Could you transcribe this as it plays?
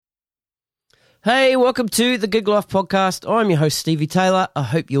Hey, welcome to the Gig Life Podcast. I'm your host, Stevie Taylor. I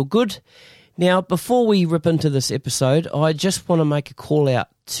hope you're good. Now, before we rip into this episode, I just want to make a call out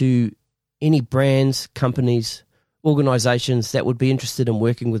to any brands, companies, organisations that would be interested in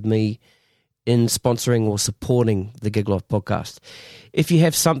working with me in sponsoring or supporting the Gig Life Podcast. If you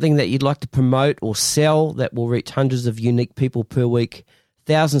have something that you'd like to promote or sell that will reach hundreds of unique people per week,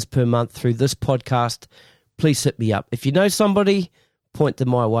 thousands per month through this podcast, please hit me up. If you know somebody, point them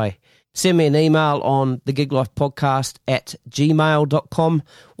my way. Send me an email on thegiglifepodcast@gmail.com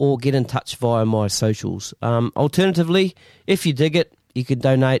or get in touch via my socials. Alternatively, if you dig it, you can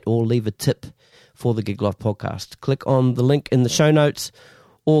donate or leave a tip for the Gig Life Podcast. Click on the link in the show notes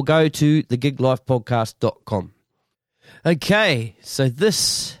or go to thegiglifepodcast.com. Okay, so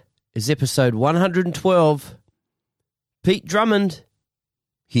this is episode 112. Pete Drummond,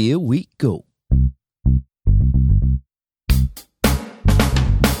 here we go.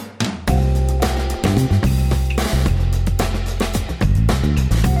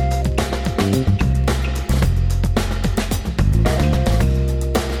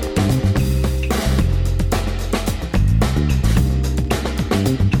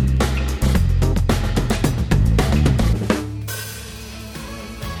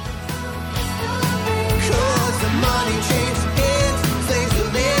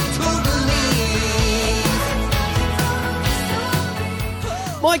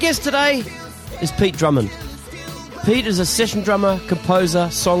 My guest today is Pete Drummond. Pete is a session drummer, composer,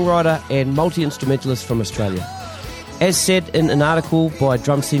 songwriter and multi-instrumentalist from Australia. As said in an article by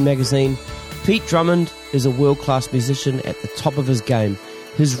Drum Scene magazine, Pete Drummond is a world-class musician at the top of his game.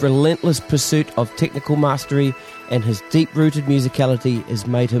 His relentless pursuit of technical mastery and his deep-rooted musicality has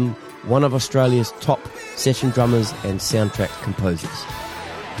made him one of Australia's top session drummers and soundtrack composers.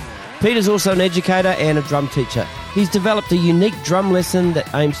 Pete is also an educator and a drum teacher. He's developed a unique drum lesson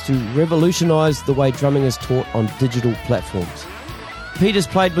that aims to revolutionise the way drumming is taught on digital platforms. Pete has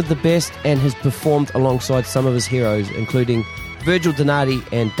played with the best and has performed alongside some of his heroes, including Virgil Donati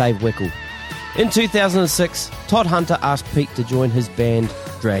and Dave Weckl. In 2006, Todd Hunter asked Pete to join his band,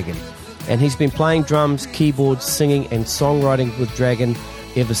 Dragon, and he's been playing drums, keyboards, singing and songwriting with Dragon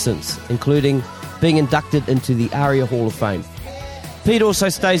ever since, including being inducted into the ARIA Hall of Fame. Pete also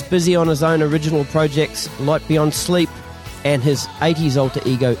stays busy on his own original projects, Light Beyond Sleep, and his 80s alter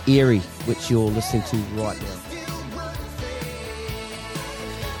ego, Eerie, which you're listening to right now.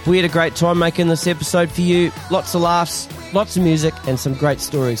 We had a great time making this episode for you. Lots of laughs, lots of music, and some great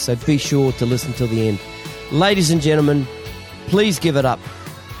stories, so be sure to listen till the end. Ladies and gentlemen, please give it up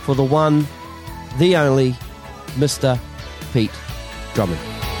for the one, the only, Mr. Pete Drummond.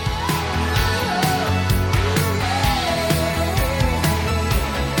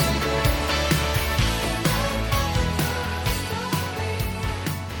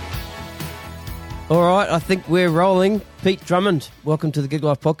 All right, I think we're rolling. Pete Drummond, welcome to the Gig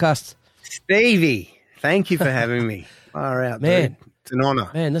Life Podcast. Stevie, thank you for having me. Far out, man. Dude. It's an honour.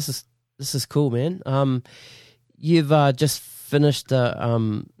 Man, this is cool, man. You've just finished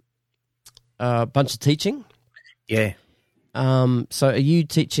a bunch of teaching. Yeah. So are you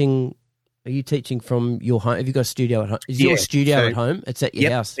teaching from your home? Have you got a studio at home? Is your studio at home? It's at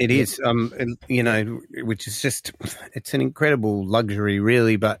your house. It is. Which is just, it's an incredible luxury,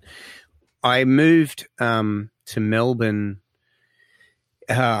 really. But I moved to Melbourne.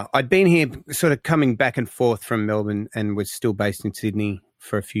 I'd been here sort of coming back and forth from Melbourne and was still based in Sydney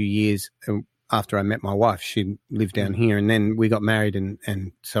for a few years. After I met my wife, she lived down here, and then we got married,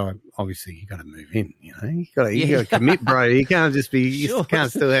 and so obviously you got to move in. You know, you got to commit, bro. You can't just be. You can't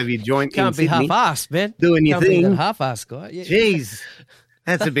still have your joint. Can't be half-assed, man. Doing your thing. Be a half-assed guy. Yeah. Jeez,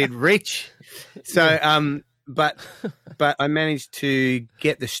 that's a bit rich. So, but I managed to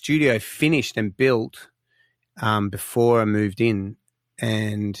get the studio finished and built before I moved in.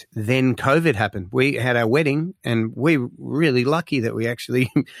 And then COVID happened. We had our wedding, and we were really lucky that we actually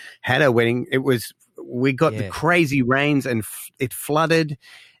had our wedding. We got the crazy rains, and it flooded,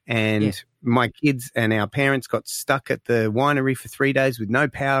 and my kids and our parents got stuck at the winery for 3 days with no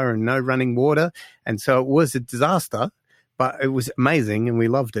power and no running water. And so it was a disaster, but it was amazing and we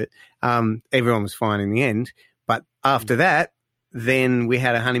loved it. Everyone was fine in the end. But after that, then we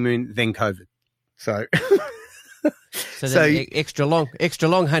had a honeymoon, then COVID. So... So extra long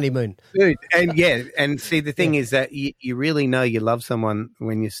honeymoon. Dude, and see, the thing is that you really know you love someone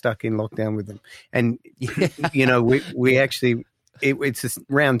when you're stuck in lockdown with them. And, you know, we actually, it's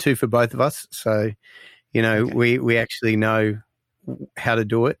round 2 for both of us. So, you know, we actually know how to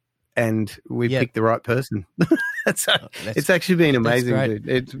do it. and we picked the right person. It's actually been amazing,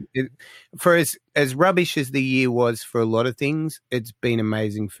 dude. For as rubbish as the year was for a lot of things, it's been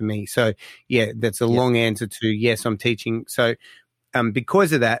amazing for me. So yeah, that's a long answer to yes, I'm teaching. So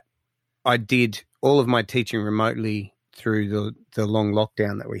because of that, I did all of my teaching remotely through the long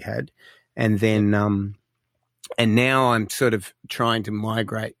lockdown that we had, and then and now I'm sort of trying to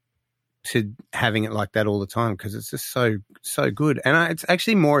migrate to having it like that all the time because it's just so good, and it's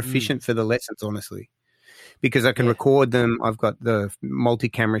actually more efficient for the lessons, honestly, because I can record them. I've got the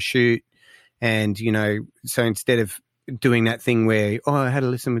multi-camera shoot, and so instead of doing that thing where I had to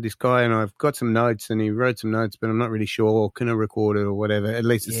listen with this guy and I've got some notes and he wrote some notes, but I'm not really sure can I record it or whatever. At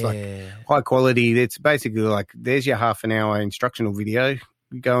least it's like high quality. It's basically like there's your half an hour instructional video.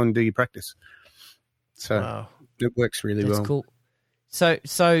 You go and do your practice. So it works really well. That's cool. So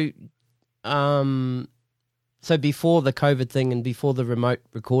before the COVID thing and before the remote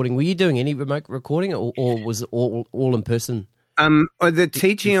recording, were you doing any remote recording or was it all in person? The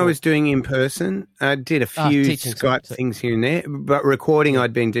teaching I was doing in person. I did a few Skype things here and there, but recording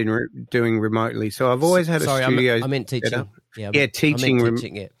I'd been doing remotely. So I've always had a studio. I meant teaching.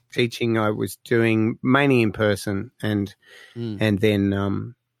 Teaching. Teaching I was doing mainly in person, and then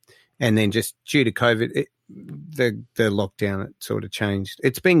just due to COVID, the lockdown, it sort of changed.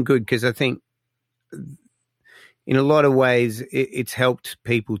 It's been good because I think in a lot of ways it's helped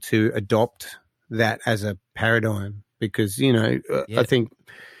people to adopt that as a paradigm. Because, I think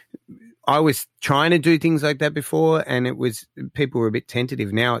I was trying to do things like that before and people were a bit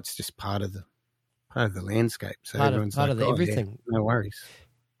tentative. Now it's just part of the landscape. So everyone's part of everything. Yeah, no worries.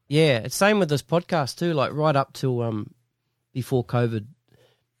 Yeah, it's same with this podcast too. Like right up till before COVID,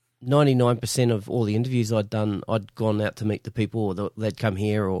 99% of all the interviews I'd done, I'd gone out to meet the people, or they'd come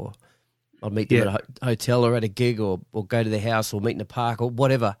here, or I'd meet them at a hotel or at a gig, or go to their house, or meet in a park, or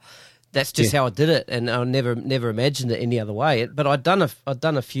whatever. That's just how I did it, and I never imagined it any other way. But I'd done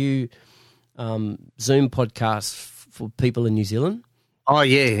a few Zoom podcasts for people in New Zealand. Oh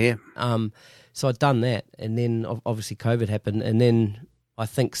yeah. So I'd done that, and then obviously COVID happened, and then I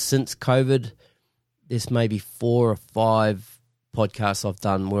think since COVID, there's maybe 4 or 5 podcasts I've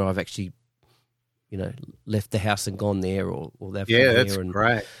done where I've actually, left the house and gone there, or they've come there. That's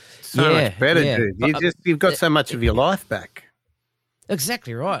great. So much better, dude. You've got so much of your life back.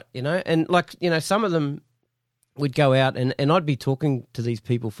 Exactly right, and some of them we'd go out and I'd be talking to these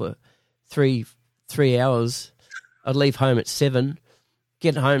people for three hours. I'd leave home at 7,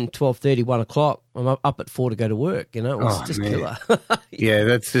 get home 12:30, 1 o'clock. I'm up at 4 to go to work. It was just killer.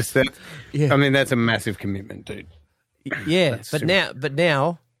 That's just that. Yeah. I mean, that's a massive commitment, dude. Yeah, but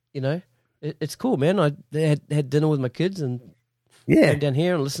now, it's cool, man. I had dinner with my kids and. Came down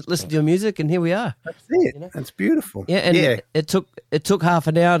here and listen to your music, and here we are. That's it. That's beautiful. Yeah, and it took half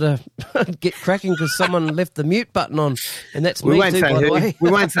an hour to get cracking because someone left the mute button on, and that's me too, by the way. We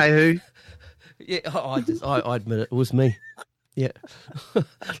won't say who. Yeah, I admit it was me. Yeah,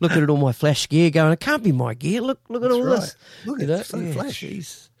 looking at all my flash gear, going, it can't be my gear. Look at all this. Look, it's so flashy.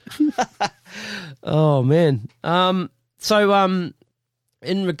 Oh man. So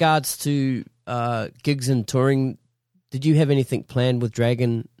in regards to gigs and touring. Did you have anything planned with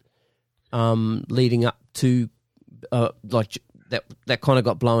Dragon leading up to like that kind of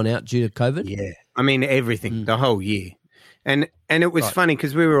got blown out due to COVID? Yeah. I mean, everything, the whole year. And it was funny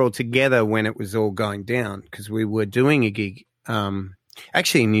because we were all together when it was all going down because we were doing a gig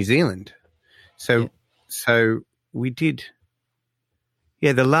actually in New Zealand. So we did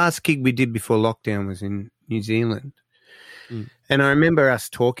the last gig we did before lockdown was in New Zealand. And I remember us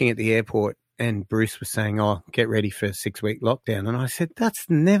talking at the airport. And Bruce was saying, get ready for a 6-week lockdown. And I said, that's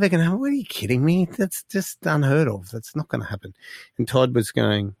never going to happen. What are you kidding me? That's just unheard of. That's not going to happen. And Todd was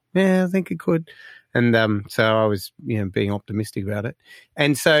going, I think it could. And so I was, being optimistic about it.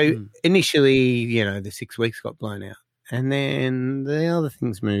 And so initially, the 6 weeks got blown out. And then the other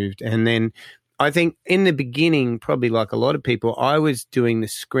things moved. And then I think in the beginning, probably like a lot of people, I was doing the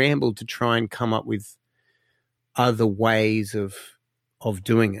scramble to try and come up with other ways of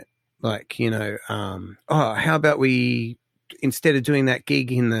doing it. Like, how about we, instead of doing that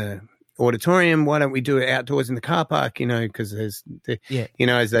gig in the auditorium, why don't we do it outdoors in the car park, because there's,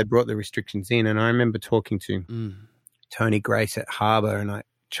 as they brought the restrictions in. And I remember talking to Tony Grace at Harbour and I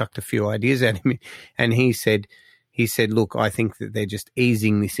chucked a few ideas at him and he said, look, I think that they're just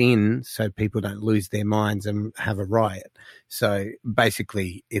easing this in so people don't lose their minds and have a riot. So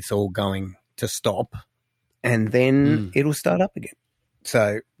basically it's all going to stop and then it'll start up again.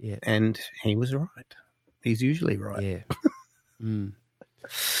 So, and he was right. He's usually right. Yeah.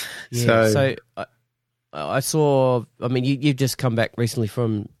 So I saw, I mean, you've just come back recently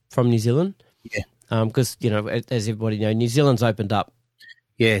from from New Zealand. Yeah. Because, as everybody knows, New Zealand's opened up.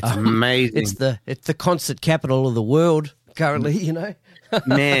 Yeah, it's amazing. It's the concert capital of the world currently,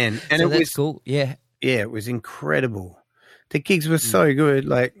 Man, and so it that's was cool. Yeah. Yeah, it was incredible. The gigs were so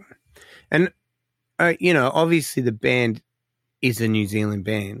good. Obviously the band is a New Zealand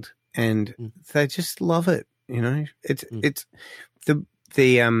band, and they just love it. It's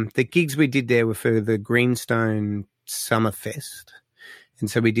the gigs we did there were for the Greenstone Summerfest, and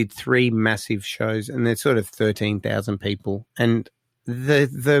so we did 3 massive shows, and they're sort of 13,000 people, and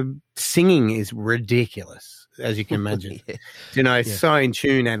the singing is ridiculous, as you can imagine. So in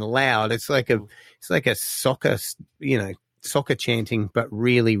tune and loud. It's like a soccer, soccer chanting, but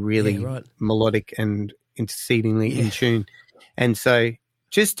really, really melodic and exceedingly in tune. And so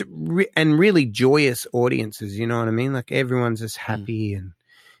just and really joyous audiences, you know what I mean? Like everyone's just happy, and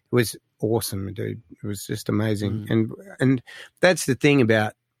it was awesome, dude. It was just amazing. And that's the thing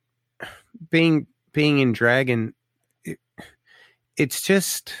about being in Dragon. It's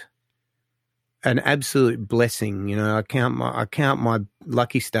just an absolute blessing. I count my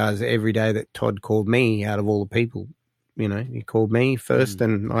lucky stars every day that Todd called me out of all the people. He called me first,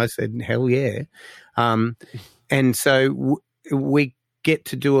 and I said, hell yeah. And so we get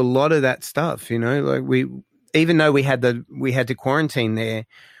to do a lot of that stuff, like even though we had to quarantine there,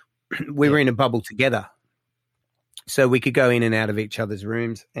 we were in a bubble together. So we could go in and out of each other's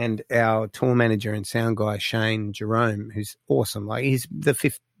rooms, and our tour manager and sound guy, Shane Jerome, who's awesome. Like he's the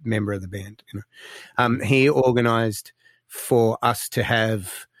 5th member of the band, he organized for us to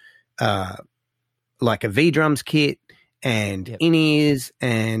have, like a V-drums kit and in-ears,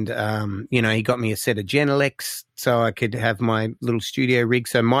 and he got me a set of Genelecs so I could have my little studio rig.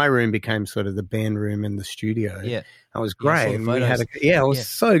 So my room became sort of the band room and the studio. Yeah, that was great. And we had it was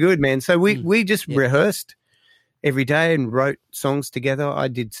so good, man. So we just rehearsed every day and wrote songs together. I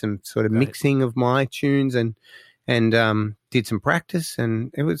did some sort of mixing of my tunes and did some practice,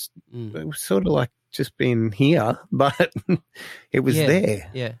 and it was sort of like just being here, but it was there.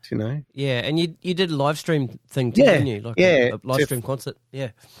 Yeah. Yeah, and you did a live stream thing too, didn't you? Like a live stream concert.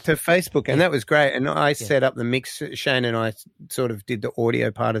 Yeah. To Facebook, and that was great. And I set up the mix. Shane and I sort of did the audio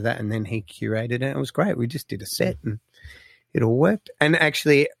part of that, and then he curated it. It was great. We just did a set and it all worked. And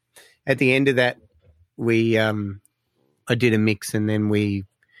actually at the end of that, I did a mix, and then we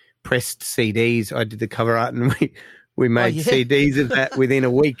pressed CDs. I did the cover art, and we made CDs of that within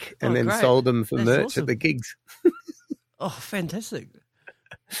a week, and then sold them for merch at the gigs. Oh, fantastic!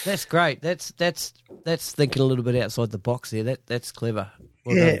 That's great. That's thinking a little bit outside the box there. That's clever.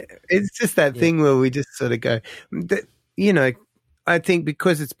 Well done. It's just that thing where we just sort of go. I think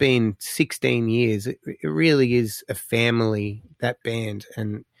because it's been 16 years, it really is a family, that band,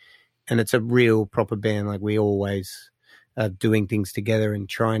 and it's a real proper band. Like we always are doing things together and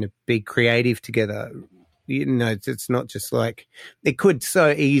trying to be creative together. It's not just like it could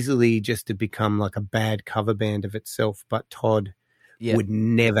so easily just to become like a bad cover band of itself, but Todd would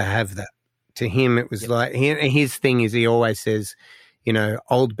never have that. To him, it was like his thing is he always says,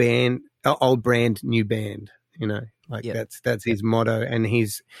 old brand, new band. That's his motto, and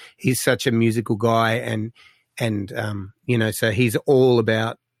he's such a musical guy, and so he's all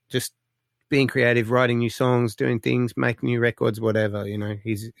about just being creative, writing new songs, doing things, making new records, whatever,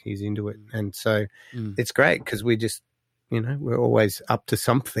 he's into it. And so it's great because we just, we're always up to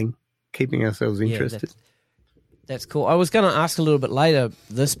something, keeping ourselves interested. That's cool. I was going to ask a little bit later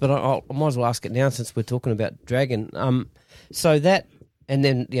this, but I might as well ask it now since we're talking about Dragon. So that, and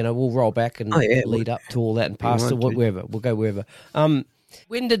then, we'll roll back and lead up to all that and past to wherever. We'll go wherever.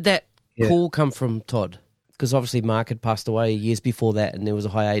 When did that call come from, Todd? Because obviously Mark had passed away years before that, and there was a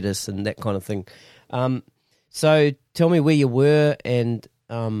hiatus and that kind of thing. So tell me where you were, and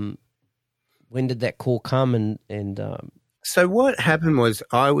when did that call come? And So what happened was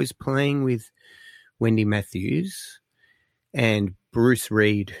I was playing with Wendy Matthews and Bruce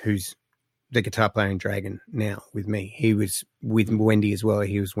Reed, who's the guitar player in Dragon now with me. He was with Wendy as well.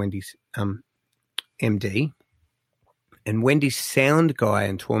 He was Wendy's MD. And Wendy's sound guy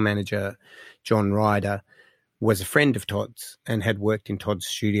and tour manager, John Ryder, was a friend of Todd's and had worked in Todd's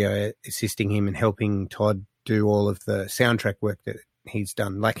studio, assisting him and helping Todd do all of the soundtrack work that he's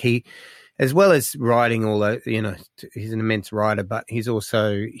done. Like he, as well as writing all the, he's an immense writer, but he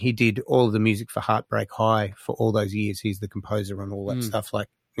did all of the music for Heartbreak High for all those years. He's the composer on all that stuff. Like,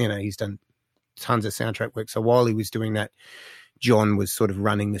 he's done tons of soundtrack work. So while he was doing that, John was sort of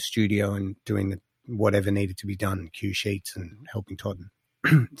running the studio and doing whatever needed to be done, cue sheets and helping Todd.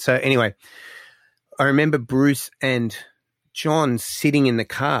 So anyway, I remember Bruce and John sitting in the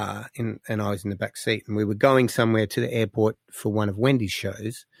car, and I was in the back seat, and we were going somewhere to the airport for one of Wendy's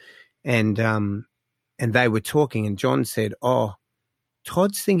shows, and they were talking, and John said, "Oh,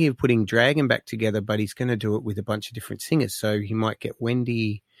 Todd's thinking of putting Dragon back together, but he's going to do it with a bunch of different singers, so he might get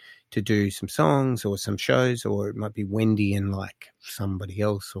Wendy to do some songs or some shows, or it might be Wendy and like somebody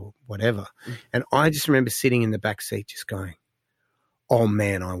else or whatever." And I just remember sitting in the back seat just going, "Oh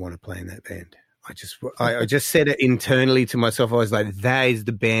man, I want to play in that band." I just said it internally to myself. I was like, that is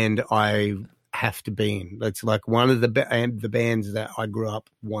the band I have to be in. It's like one of the bands that I grew up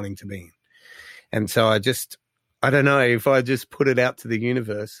wanting to be in. And so I don't know if I just put it out to the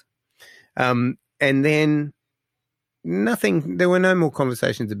universe. And then there were no more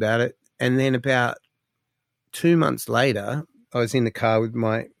conversations about it. And then about 2 months later, I was in the car with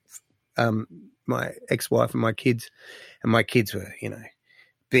my ex-wife and my kids were,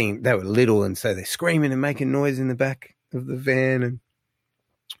 they were little, and so they're screaming and making noise in the back of the van,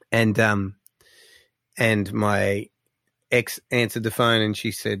 and my ex answered the phone, and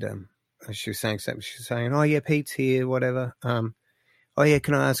she said, she was saying something. She was saying, "Oh yeah, Pete's here, whatever. Oh yeah,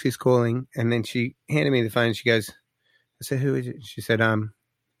 can I ask who's calling?" And then she handed me the phone. And she goes, I said, "Who is it?" She said,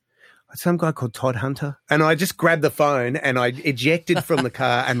 "Some guy called Todd Hunter." And I just grabbed the phone and I ejected from the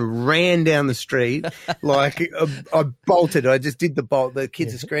car and ran down the street like I bolted. I just did the bolt. The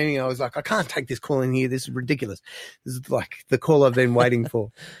kids are screaming. I was like, I can't take this call in here. This is ridiculous. This is like the call I've been waiting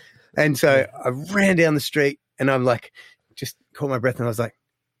for. And so I ran down the street and I'm like, just caught my breath and I was like,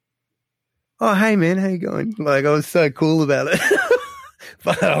 "Oh, hey man, how you going?" Like I was so cool about it.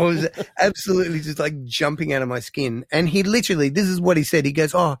 But I was absolutely just like jumping out of my skin. And he literally, this is what he said. He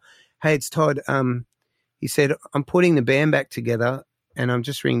goes, "Oh, hey, it's Todd." He said, "I'm putting the band back together and I'm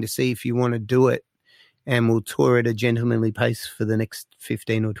just ringing to see if you want to do it and we'll tour at a gentlemanly pace for the next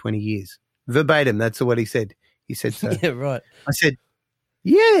 15 or 20 years. Verbatim, that's what he said. He said so. Yeah, right. I said,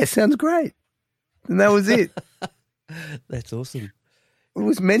 "Yeah, sounds great." And that was it. That's awesome. It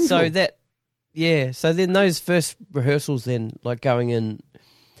was mental. So then those first rehearsals then, like going in,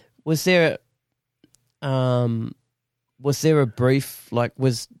 was there a brief, like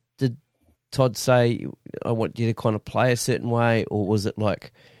did Todd say, "I want you to kind of play a certain way," or was it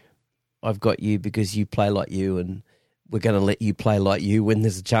like, "I've got you because you play like you and we're going to let you play like you when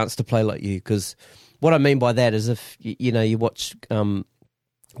there's a chance to play like you"? Because what I mean by that is if, you watch some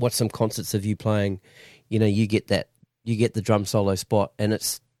concerts of you playing, you get the drum solo spot and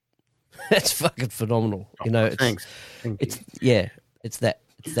it's fucking phenomenal. Thanks. It's that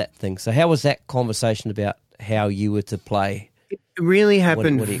thing. So how was that conversation about how you were to play? It really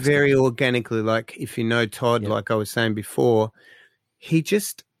happened very organically. Like if you know Todd, like I was saying before,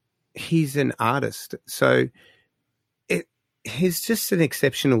 he's an artist. So he's just an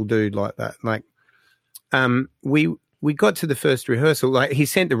exceptional dude like that. Like we got to the first rehearsal, like he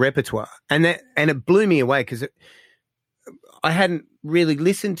sent the repertoire and it blew me away because I hadn't really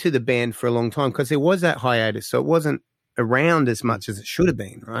listened to the band for a long time because there was that hiatus. So it wasn't around as much as it should have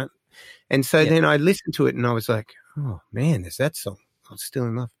been. Right. And so then I listened to it and I was like, "Oh man, there's that song. I'm Still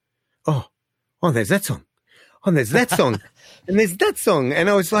in Love. Oh, there's that song. Oh, there's that song. And there's that song." And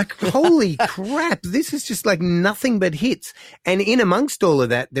I was like, holy crap, this is just like nothing but hits. And in amongst all of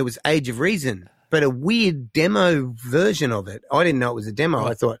that, there was Age of Reason, but a weird demo version of it. I didn't know it was a demo.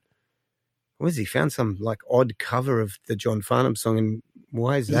 Right. I thought, he found some like odd cover of the John Farnham song and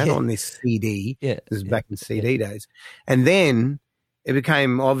why is that on this CD? Yeah. This is back in CD days. And then it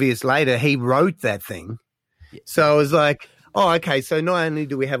became obvious later he wrote that thing. Yeah. So I was like, oh, okay, so not only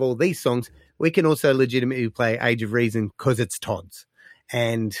do we have all these songs, we can also legitimately play Age of Reason because it's Todd's.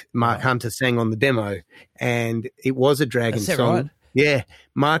 And Mark Hunter sang on the demo. And it was a Dragon song. Right? Yeah.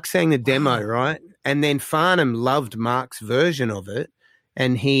 Mark sang the demo, right? And then Farnham loved Mark's version of it.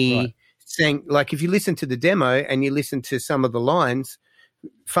 And he sang, like if you listen to the demo and you listen to some of the lines,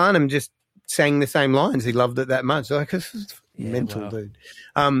 Farnham just sang the same lines. He loved it that much. Like, this is mental, dude.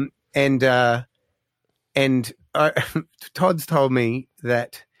 Todd's told me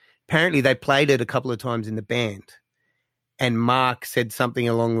that apparently they played it a couple of times in the band and Mark said something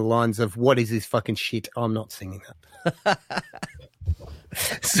along the lines of, "What is this fucking shit? I'm not singing that."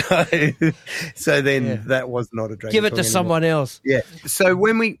 So then that was not a Dragon. Give it to someone else. Yeah. So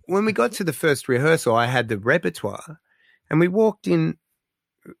when we got to the first rehearsal, I had the repertoire and we walked into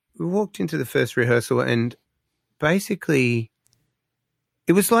the first rehearsal and basically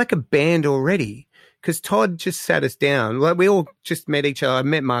it was like a band already because Todd just sat us down. Like we all just met each other. I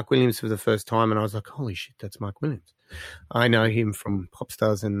met Mark Williams for the first time and I was like, holy shit, that's Mark Williams. I know him from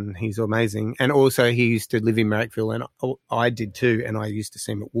Popstars and he's amazing. And also he used to live in Marrickville and I did too. And I used to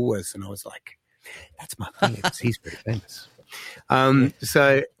see him at Woolworths and I was like, that's Mark Williams. He's pretty famous.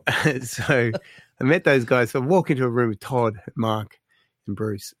 So I met those guys. So I walk into a room with Todd, Mark, and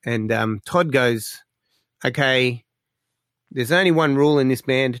Bruce, and Todd goes, "Okay, there's only one rule in this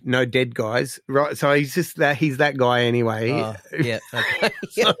band: no dead guys." Right? So he's just that. He's that guy anyway. Oh, yeah. Okay.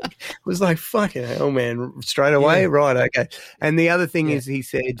 It was like, fucking hell, man, straight away. Yeah. Right. Okay. And the other thing is he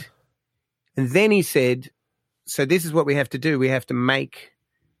said, so this is what we have to do. We have to make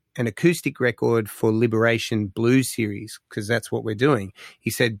an acoustic record for Liberation Blues series because that's what we're doing. He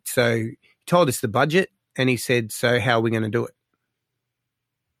said, so he told us the budget and he said, so how are we going to do it?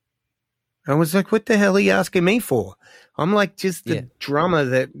 I was like, what the hell are you asking me for? I'm like just the drummer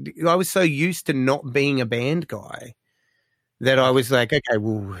that I was so used to not being a band guy that I was like, okay,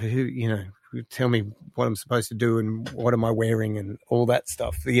 well, tell me what I'm supposed to do and what am I wearing and all that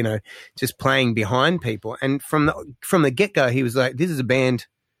stuff, just playing behind people. And from the get-go, he was like, this is a band.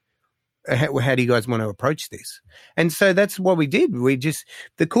 How do you guys want to approach this? And so that's what we did.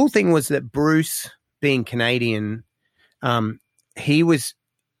 The cool thing was that Bruce, being Canadian, he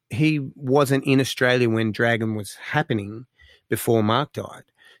wasn't in Australia when Dragon was happening before Mark died.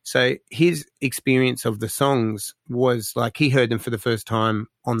 So his experience of the songs was like he heard them for the first time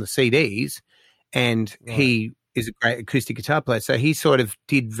on the CDs and he is a great acoustic guitar player. So he sort of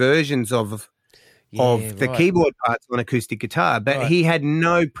did versions of the keyboard parts on acoustic guitar, but he had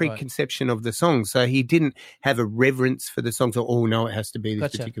no preconception of the song. So he didn't have a reverence for the songs or, oh, no, it has to be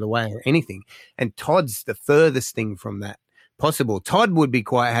this particular way or anything. And Todd's the furthest thing from that possible. Todd would be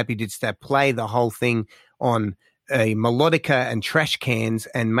quite happy to just play the whole thing on a melodica and trash cans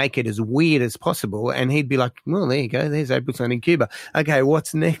and make it as weird as possible. And he'd be like, well, there you go. There's April Sun in Cuba. Okay,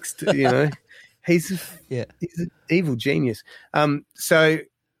 what's next? He's an evil genius. So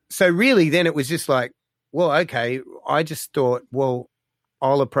really then it was just like, well, okay, I just thought, well,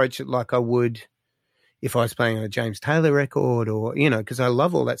 I'll approach it like I would if I was playing on a James Taylor record or, because I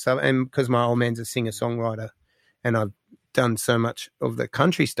love all that stuff. And because my old man's a singer-songwriter and I've done so much of the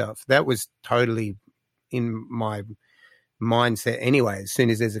country stuff, that was totally in my mindset anyway. As soon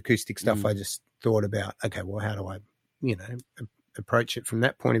as there's acoustic stuff, I just thought about, okay, well, how do I, approach it from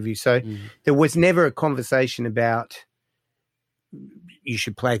that point of view? So there was never a conversation about you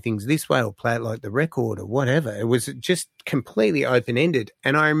should play things this way or play it like the record or whatever. It was just completely open-ended.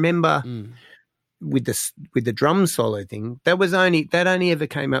 And I remember with the drum solo thing, that only ever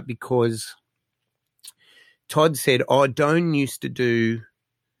came up because Todd said, Don used to do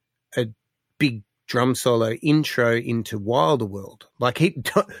a big drum solo intro into Wilder World. Like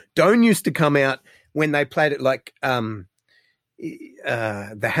Don used to come out when they played it like the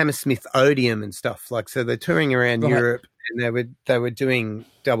Hammersmith Odeum and stuff. Like, so they're touring around Europe and they were doing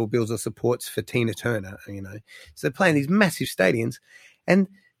double bills or supports for Tina Turner, So they're playing these massive stadiums. And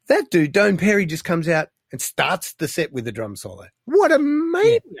that dude, Don Perry, just comes out and starts the set with a drum solo. What a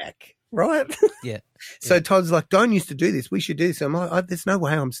maniac, right? Yeah. So Todd's like, Don used to do this. We should do this. I'm like, there's no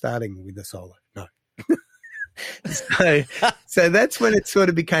way I'm starting with a solo. No. So that's when it sort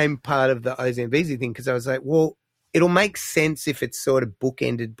of became part of the Ozambezi thing, because I was like, well, it'll make sense if it's sort of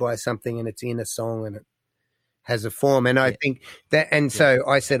bookended by something and it's in a song and it has a form. And I think that, and so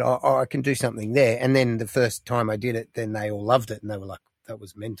I said, I can do something there. And then the first time I did it, then they all loved it and they were like, that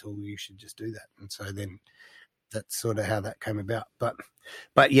was mental. You should just do that. And so then that's sort of how that came about.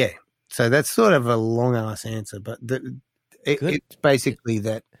 But yeah, so that's sort of a long ass answer, but it's basically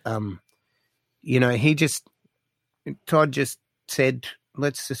that, Todd just said,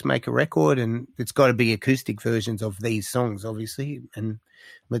 let's just make a record and it's got to be acoustic versions of these songs, obviously, and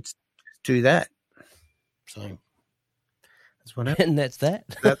let's do that. So that's what happened. And that's that.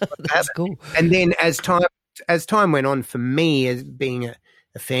 That's cool. And then as time went on, for me, as being a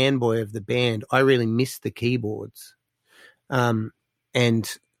fanboy of the band, I really missed the keyboards. Al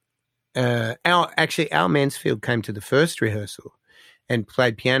Mansfield came to the first rehearsal and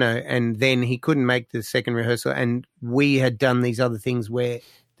played piano, and then he couldn't make the second rehearsal, and we had done these other things where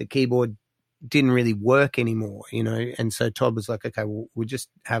the keyboard didn't really work anymore, and so Todd was like, okay, well, we'll just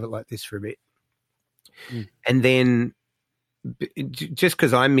have it like this for a bit. And then just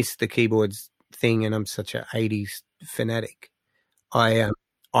because I missed the keyboards thing and I'm such an 80s fanatic, I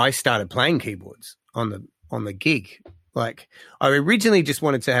started playing keyboards on the gig. Like, I originally just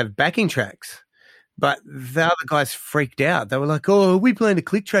wanted to have backing tracks, but the other guys freaked out. They were like, "Oh, are we playing the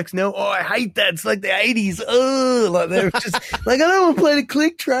click tracks now? Oh, I hate that. It's like the 80s. Oh," like they were just like, "I don't want to play the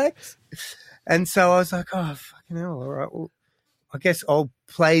click tracks." And so I was like, "Oh, fucking hell. All right. Well, I guess I'll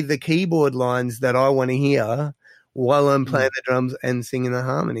play the keyboard lines that I want to hear while I'm playing the drums and singing the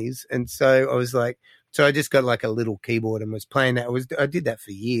harmonies." And so I was like, so I just got like a little keyboard and was playing that. I did that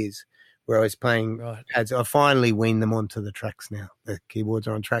for years where I was playing pads. I finally weaned them onto the tracks now. The keyboards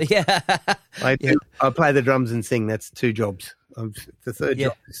are on tracks. Yeah. I play the drums and sing. That's 2 jobs. The third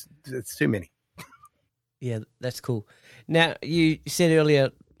job it's too many. Yeah, that's cool. Now, you said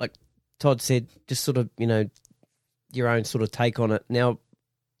earlier, like Todd said, just sort of, your own sort of take on it. Now,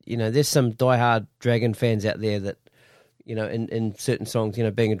 there's some diehard Dragon fans out there that, in certain songs,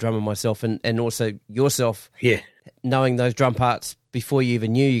 being a drummer myself and also yourself, knowing those drum parts before you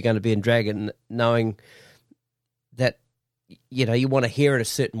even knew you're going to be in Dragon, knowing that, you want to hear it a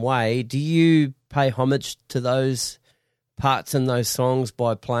certain way. Do you pay homage to those parts in those songs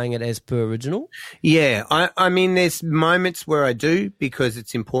by playing it as per original? Yeah, I mean, there's moments where I do because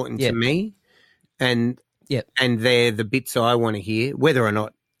it's important to me, and they're the bits I want to hear, whether or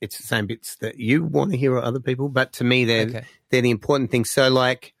not it's the same bits that you want to hear or other people. But to me, they're the important things. So,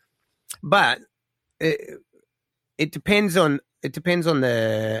 but it depends on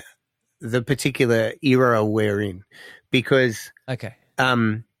the particular era we're in, because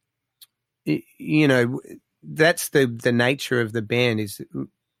that's the nature of the band. Is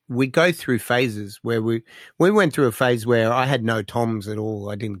we go through phases where we went through a phase where I had no toms at all.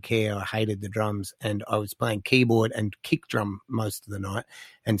 I didn't care. I hated the drums, and I was playing keyboard and kick drum most of the night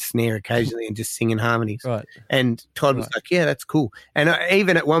and snare occasionally and just singing harmonies. Right. And Todd was like, yeah, that's cool. And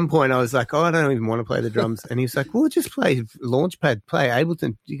even at one point I was like, oh, I don't even want to play the drums. And he was like, well, just play Launchpad, play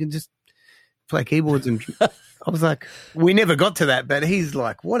Ableton. You can just play keyboards. And I was like, we never got to that, but he's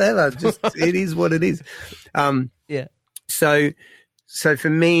like, whatever, just it is what it is. So for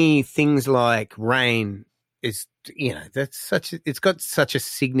me, things like Rain is, it's got such a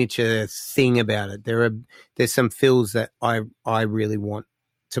signature thing about it. There's some fills that I really want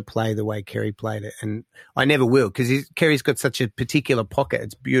to play the way Kerry played it, and I never will, because Kerry's got such a particular pocket.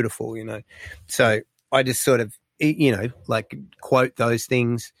 It's beautiful, So I just sort of, quote those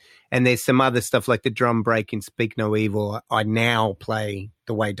things. And there's some other stuff like the drum break in Speak No Evil. I now play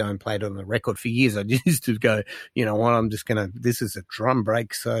the way Don't play it on the record. For years I used to go, you know what, this is a drum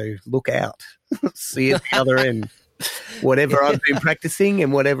break, so look out. See at the other end. Whatever I've been practicing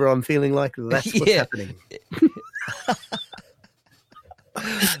and whatever I'm feeling like, that's what's happening.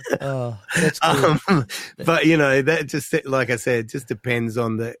 Oh, that's cool. But that just, like I said, just depends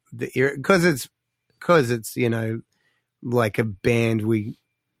on the era, because it's like a band,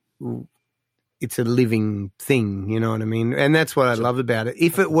 it's a living thing, you know what I mean? And that's what I love about it.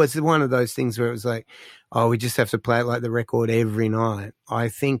 If it was one of those things where it was like, oh, we just have to play it like the record every night, I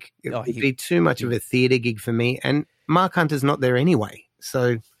think it would be too much of a theatre gig for me. And Mark Hunter's not there anyway.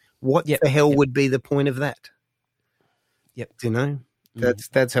 So what the hell would be the point of that? Yep.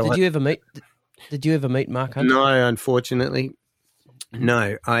 That's how Did you ever meet Mark Hunter? No, unfortunately.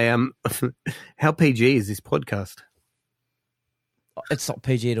 No, I am. How PG is this podcast? It's not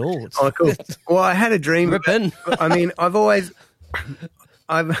PG at all. Oh, cool. Well, I had a dream. I mean,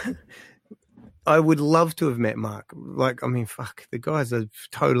 I would love to have met Mark. Fuck, the guy's a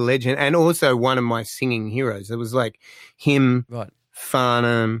total legend, and also one of my singing heroes. It was like him,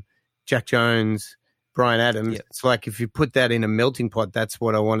 Farnham, Jack Jones, Brian Adams. Yep. It's like if you put that in a melting pot, that's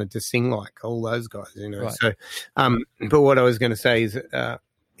what I wanted to sing like, all those guys, Right. So, but what I was going to say is, I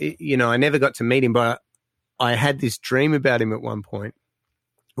never got to meet him, but I had this dream about him at one point.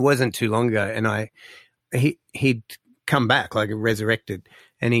 It wasn't too long ago, and he'd come back, like resurrected,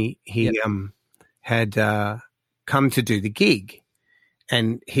 and he had come to do the gig,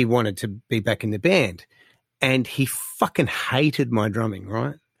 and he wanted to be back in the band, and he fucking hated my drumming,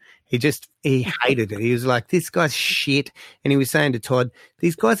 right? He hated it. He was like, this guy's shit. And he was saying to Todd,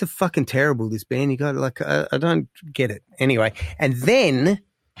 these guys are fucking terrible, this band. You got I don't get it. Anyway, and then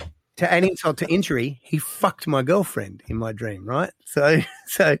to add insult to injury, he fucked my girlfriend in my dream, right? So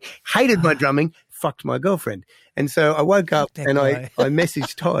hated my drumming, fucked my girlfriend. And so I woke up and I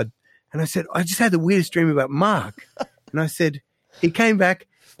messaged Todd and I said, I just had the weirdest dream about Mark. And I said, he came back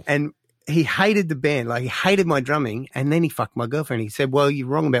and he hated the band, like he hated my drumming, and then he fucked my girlfriend. He said, well, you're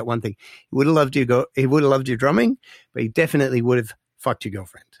wrong about one thing. He would have loved your drumming, but he definitely would have fucked your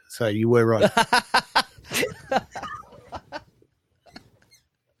girlfriend. So you were right.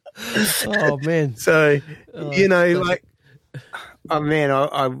 Oh, man. So,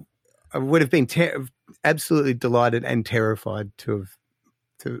 I would have been absolutely delighted and terrified to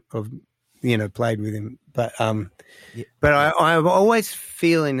have played with him. But but I always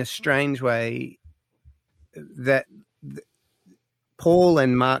feel in a strange way that Paul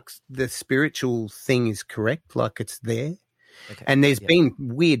and Mark's, the spiritual thing is correct, like it's there. Okay. And there's been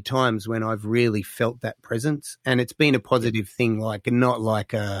weird times when I've really felt that presence, and it's been a positive thing, like not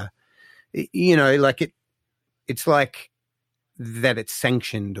like it's like that it's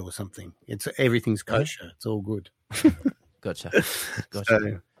sanctioned or something. Everything's kosher. It's all good. Gotcha.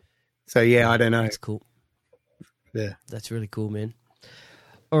 So yeah, I don't know. That's cool. Yeah, that's really cool, man.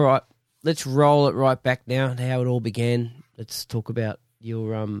 All right, let's roll it right back now and how it all began. Let's talk about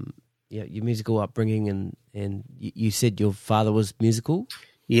your musical upbringing, and you said your father was musical.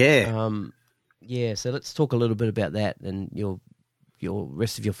 Yeah. So let's talk a little bit about that and your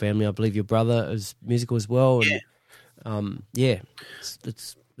rest of your family. I believe your brother is musical as well. And,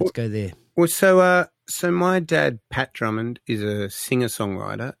 let's go there. Well, so my dad, Pat Drummond, is a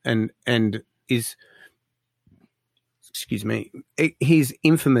singer-songwriter and is, excuse me, he's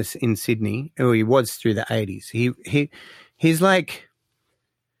infamous in Sydney, or he was through the 80s.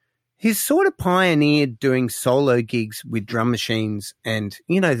 He's sort of pioneered doing solo gigs with drum machines, and,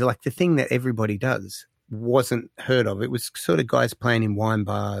 like the thing that everybody does wasn't heard of. It was sort of guys playing in wine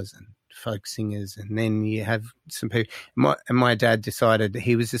bars and folk singers, and then you have some people. My dad decided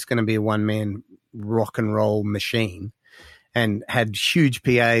he was just going to be a one-man rock and roll machine, and had huge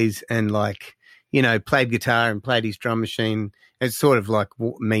PAs and played guitar and played his drum machine. It's sort of like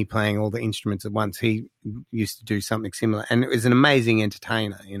me playing all the instruments at once. He used to do something similar, and it was an amazing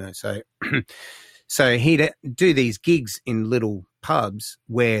entertainer, So, so he'd do these gigs in little pubs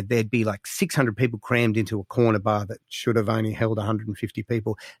where there'd be like 600 people crammed into a corner bar that should have only held 150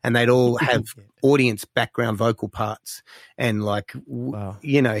 people, and they'd all have audience background vocal parts, and wow.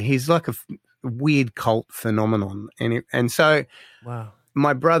 He's like a weird cult phenomenon, and so wow.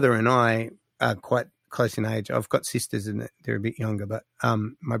 My brother and I are quite close in age. I've got sisters and they're a bit younger, but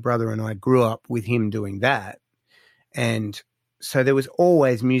my brother and I grew up with him doing that, and so there was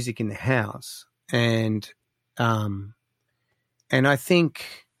always music in the house, and I think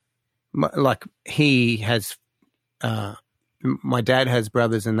he has, my dad has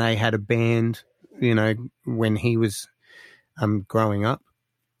brothers, and they had a band, when he was growing up.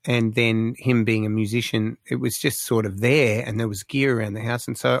 And then him being a musician, it was just sort of there, and there was gear around the house.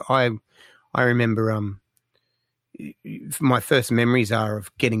 And so I remember my first memories are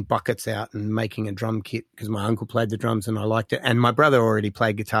of getting buckets out and making a drum kit, because my uncle played the drums and I liked it. And my brother already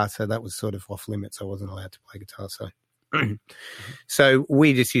played guitar, so that was sort of off limits. I wasn't allowed to play guitar. So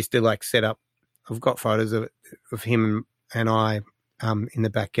we just used to set up. I've got photos of him and I in the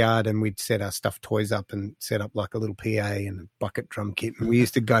backyard, and we'd set our stuffed toys up and set up like a little PA and a bucket drum kit. And we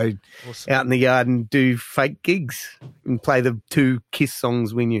used to go out in the yard and do fake gigs and play the 2 Kiss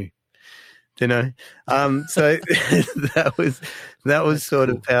songs we knew. So that was That's sort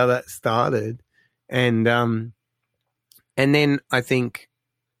cool. of how that started. And then I think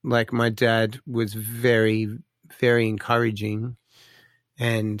my dad was very, very encouraging,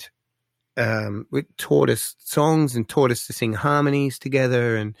 and it taught us songs and taught us to sing harmonies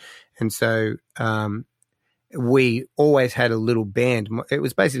together. And so we always had a little band. It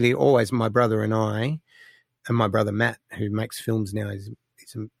was basically always my brother and I, and my brother Matt, who makes films now. He's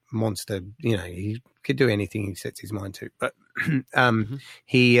a monster. He could do anything he sets his mind to. But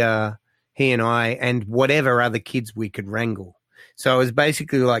he and I and whatever other kids we could wrangle. So it was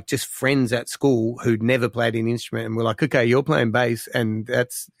basically just friends at school who'd never played an instrument, and we're like, okay, you're playing bass, and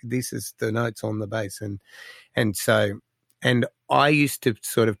this is the notes on the bass, and I used to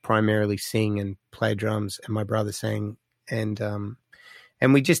sort of primarily sing and play drums, and my brother sang, and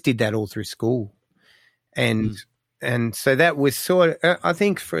we just did that all through school, and so that was sort of, I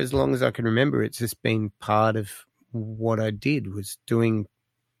think, for as long as I can remember, it's just been part of what I did, was doing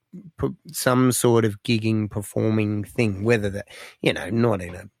some sort of gigging, performing thing, whether that, not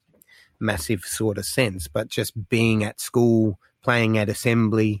in a massive sort of sense, but just being at school, playing at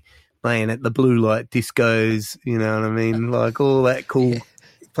assembly, playing at the blue light discos, you know what I mean? All that cool,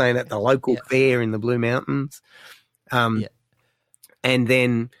 playing at the local fair in the Blue Mountains. And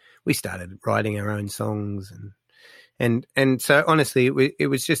then we started writing our own songs, and so honestly, it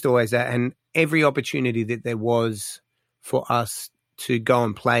was just always that, and every opportunity that there was for us to go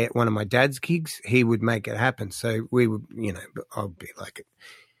and play at one of my dad's gigs, he would make it happen. So we would, I'd be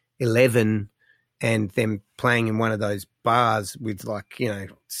 11 and them playing in one of those bars with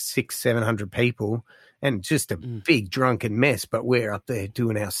 600-700 people, and just a big drunken mess, but we're up there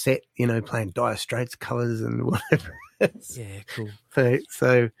doing our set, playing Dire Straits covers and whatever. Yeah, cool.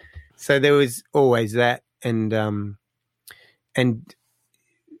 So there was always that, and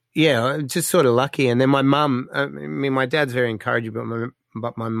yeah, I'm just sort of lucky. And then my mum, my dad's very encouraging,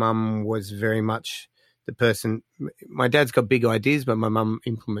 but my mum was very much the person. My dad's got big ideas, but my mum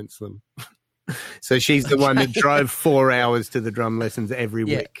implements them. So she's the one that drove 4 hours to the drum lessons every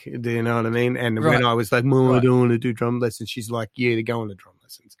week. Do you know what I mean? And when I was like, Mom, I don't want to do drum lessons, she's like, yeah, to go on the drum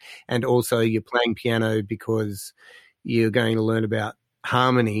lessons. And also you're playing piano because you're going to learn about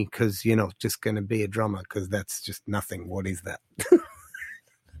harmony because you're not just going to be a drummer because that's just nothing. What is that?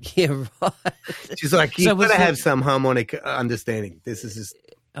 Yeah, right. She's like, you've got to have some harmonic understanding. This is just...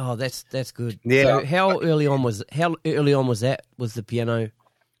 Oh, that's good. Yeah. So how early on was the piano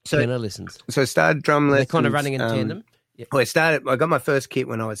lessons? So I started drum lessons. They're kind of running in tandem? Yep. I got my first kit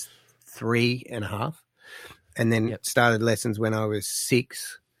when I was 3.5, and then started lessons when I was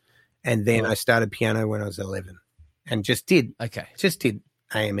 6, and then I started piano when I was 11, and just did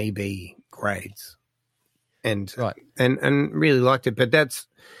AMEB grades, and really liked it. But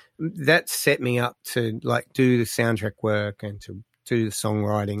that set me up to like do the soundtrack work and to do the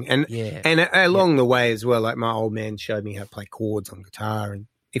songwriting, and along the way as well. Like my old man showed me how to play chords on guitar, and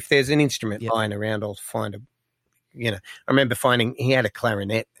if there's an instrument lying around, I'll find a. I remember finding he had a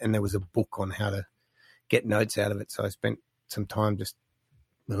clarinet and there was a book on how to get notes out of it. So I spent some time just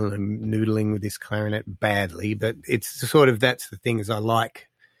noodling with this clarinet badly, but it's sort of, that's the thing is I like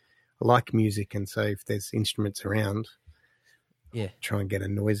music. And so if there's instruments around, try and get a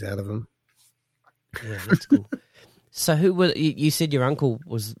noise out of them. Yeah, that's cool. So you said your uncle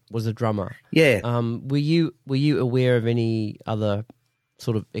was a drummer. Yeah. Were you aware of any other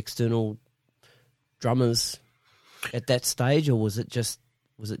sort of external drummers at that stage, or was it just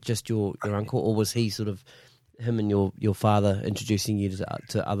your uncle, or was he sort of him and your father introducing you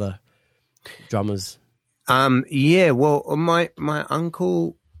to other drummers? Well, my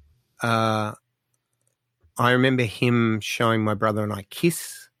uncle, I remember him showing my brother and I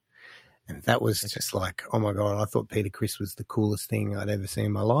Kiss, and that was just like, oh my God, I thought Peter Criss was the coolest thing I'd ever seen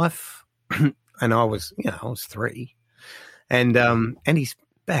in my life. And I was 3, and he's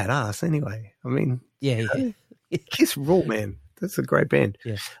badass anyway. I mean, Kiss rule, man. That's a great band.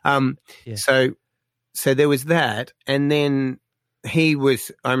 Yeah. So there was that, and then I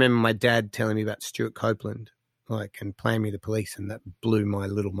remember my dad telling me about Stuart Copeland, and playing me The Police, and that blew my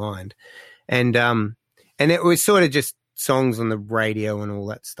little mind. And it was sort of just songs on the radio and all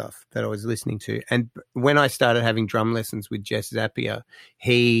that stuff that I was listening to. And when I started having drum lessons with Jess Zapier,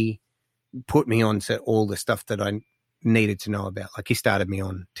 he put me on to all the stuff that I needed to know about. Like he started me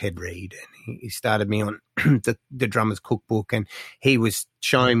on Ted Reed, and he started me on the Drummer's Cookbook, and he was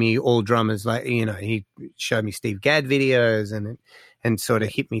showing me all drummers. He showed me Steve Gadd videos and sort of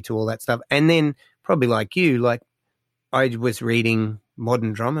hit me to all that stuff. And then probably like you, I was reading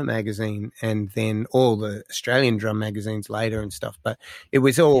Modern Drummer magazine and then all the Australian drum magazines later and stuff, but it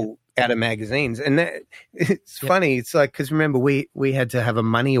was all out of magazines. And it's funny. It's like, because remember we had to have a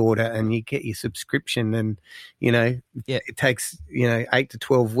money order, and you get your subscription, and it takes 8 to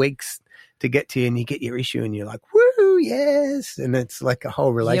 12 weeks to get to you, and you get your issue, and you're like, woo, yes. And it's like a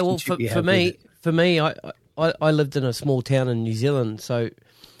whole relationship. Yeah, well, for me, I lived in a small town in New Zealand, so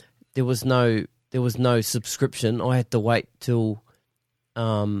there was no subscription. I had to wait till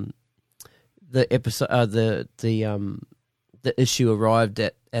the episode, the issue arrived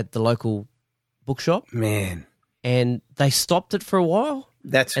at the local bookshop. Man, and they stopped it for a while.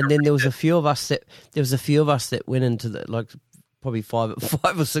 Then there was a few of us that went into the, probably five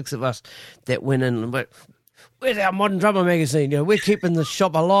or six of us that went in and went, where's our Modern Drummer magazine? We're keeping the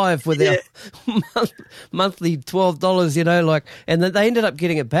shop alive with our monthly $12, and then they ended up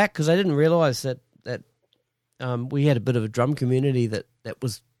getting it back because they didn't realise that we had a bit of a drum community that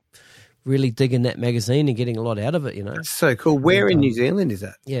was really digging that magazine and getting a lot out of it. That's so cool. Where in New Zealand is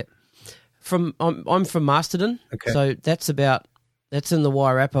that? Yeah, I'm from Masterton, so that's in the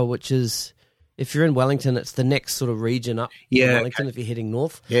Wairarapa, which is, if you're in Wellington, it's the next sort of region up from Wellington if you're heading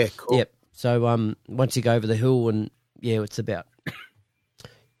north. Yeah, cool. Yep. So once you go over the hill, and it's about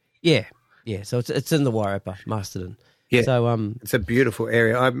so it's in the Wairarapa, Masterton. Yeah, so it's a beautiful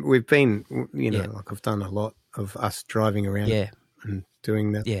area. We've been, I've done a lot of us driving around and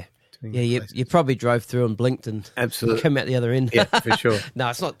doing that. Yeah. You probably drove through and blinked and absolutely came out the other end. Yeah, for sure. No,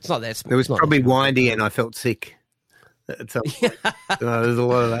 it's not that small. It was probably windy and I felt sick. There's a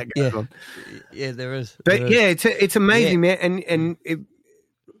lot of that going on. Yeah, there is. But it's amazing, man. And it,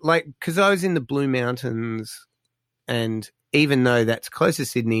 because I was in the Blue Mountains, and even though that's close to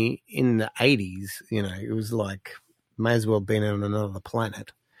Sydney, in the 80s, it was like, may as well have been on another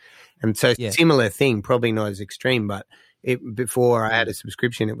planet. And so similar thing, probably not as extreme, but before I had a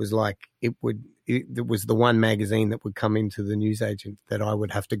subscription, it was like it was the one magazine that would come into the newsagent that I would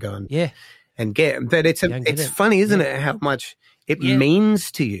have to go and get. But it's funny, isn't it, how much it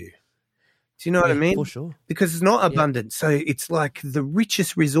means to you? Do you know what I mean? For sure. Because it's not abundant. So it's like the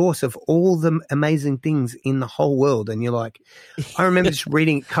richest resource of all the amazing things in the whole world. And you're like, I remember just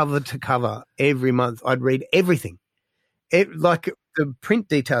reading cover to cover every month. I'd read everything. the print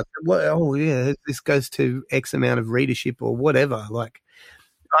details. What, oh yeah, this goes to X amount of readership or whatever. Like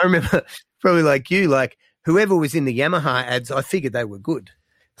I remember, probably like you, like whoever was in the Yamaha ads, I figured they were good.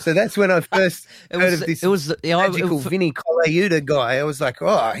 So that's when I first heard of this magical Vinny Colaiuta guy. I was like,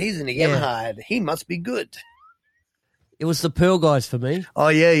 oh, he's in a Yamaha ad. He must be good. It was the Pearl guys for me. Oh,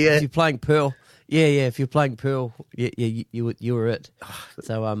 yeah. If you're playing Pearl. Yeah. If you're playing Pearl, you were it.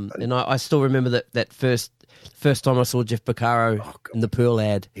 So, and I still remember that first time I saw Jeff Beccaro in the Pearl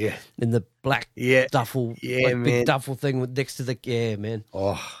ad. Yeah. In the black duffel. Big duffel thing next to the, man.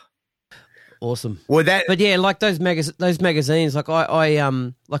 Oh. Awesome. Well, but yeah, like those magazines, like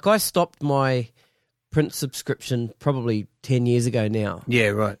I stopped my print subscription probably 10 years ago now. Yeah,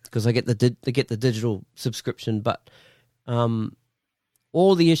 right. Because I get the digital subscription, but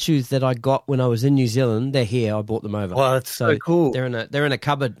all the issues that I got when I was in New Zealand, they're here. I bought them over. Oh, that's so cool. They're in a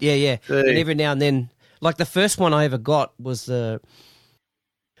cupboard. Yeah. And every now and then, like the first one I ever got was I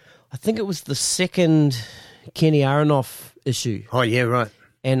think it was the second Kenny Aronoff issue. Oh yeah, right.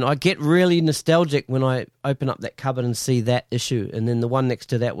 And I get really nostalgic when I open up that cupboard and see that issue. And then the one next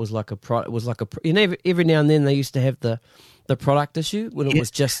to that was like a product. Every now and then they used to have the product issue when it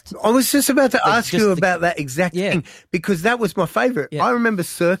was just. I was just about to ask you about that exact thing because that was my favourite. Yeah. I remember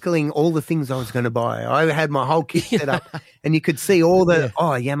circling all the things I was going to buy. I had my whole kit set up, and you could see all the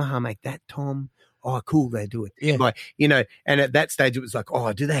Yamaha make that tom. Oh, cool, they do it. Yeah. Like, and at that stage it was like,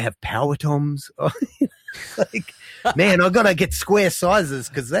 oh, do they have power toms? Like, man, I've got to get square sizes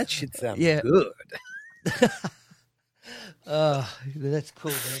because that shit sounds good. That's cool,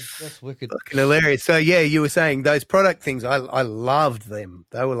 man. That's wicked. Fucking hilarious. So, yeah, you were saying those product things, I loved them.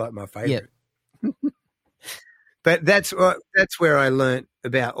 They were like my favourite. Yeah. But that's where I learnt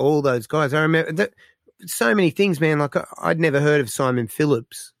about all those guys. I remember that so many things, man. Like I'd never heard of Simon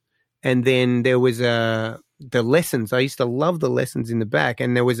Phillips. And then there was the lessons. I used to love the lessons in the back.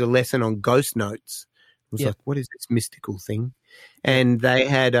 And there was a lesson on ghost notes. It was like, what is this mystical thing? And they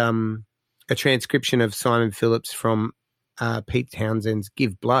had a transcription of Simon Phillips from Pete Townshend's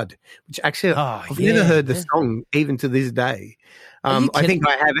Give Blood, which actually I've never heard the song even to this day. I think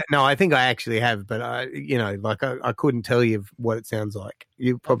I have it. No, I think I actually have, but I couldn't tell you what it sounds like.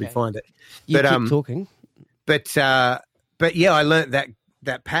 You'll probably find it. Keep talking. But yeah, I learnt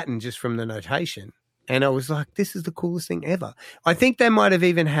that pattern just from the notation. And I was like, this is the coolest thing ever. I think they might have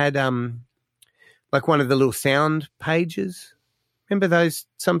even had like one of the little sound pages. Remember those?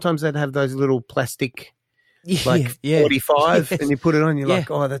 Sometimes they'd have those little plastic 45 and you put it on, you're like,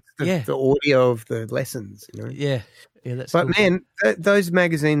 oh, that's the audio of the lessons. Yeah, that's But cool. man, those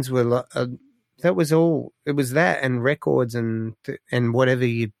magazines were that was all. It was that and records and whatever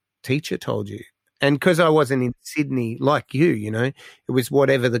your teacher told you. And because I wasn't in Sydney like you, it was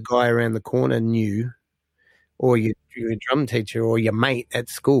whatever the guy around the corner knew, or your drum teacher or your mate at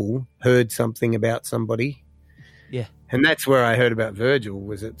school heard something about somebody. Yeah. And that's where I heard about Virgil,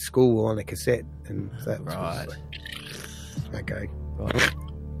 was at school on a cassette. And that was right. Okay. Right.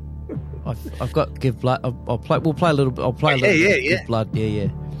 I've got Give Blood. We'll play a little bit. I'll play a little bit of Give Blood. Yeah.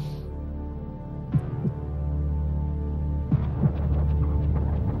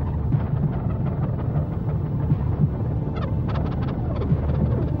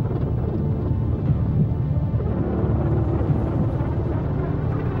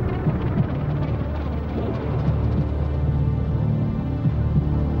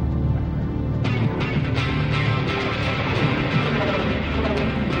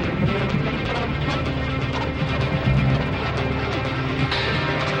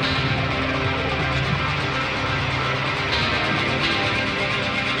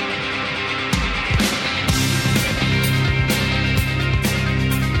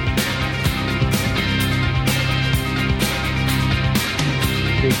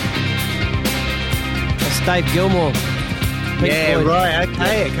 Dave Gilmore. Pink Floyd. Right.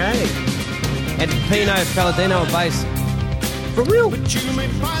 Okay. And Pino Palladino on bass. For real. But you may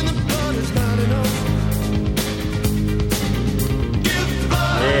find the blood is not enough. Give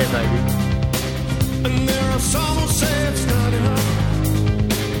blood. Yeah, baby. And there are some who say it's not enough.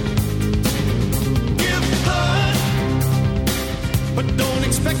 Give blood. But don't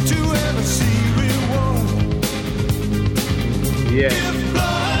expect to ever see reward. Yeah. Give blood.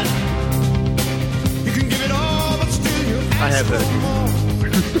 I have heard.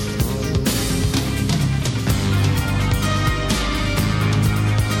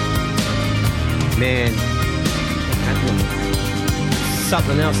 Man,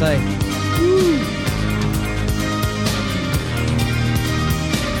 something else, eh? Woo.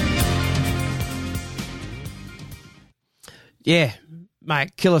 Yeah,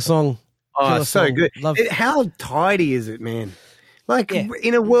 mate, killer song. Oh, so song. good. How tidy is it, man? Like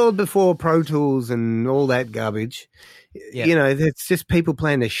in a world before Pro Tools and all that garbage, you know, it's just people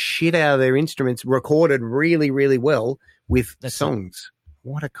playing the shit out of their instruments, recorded really, really well with songs.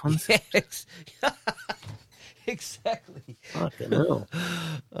 What a concept. Yes. Exactly. Fucking hell.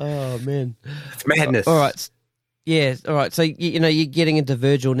 Oh, man. It's madness. All right. Yeah, all right. So, you know, you're getting into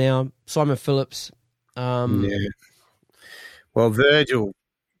Virgil now, Simon Phillips. Yeah. Well, Virgil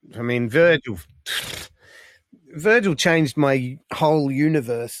changed my whole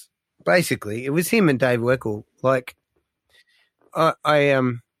universe. Basically, it was him and Dave Weckl. Like, I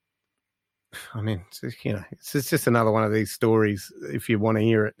mean, you know, it's just another one of these stories if you want to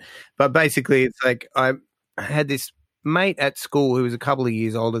hear it. But basically, it's like I had this mate at school who was a couple of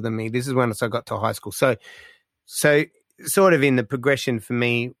years older than me. This is when I got to high school. So sort of in the progression for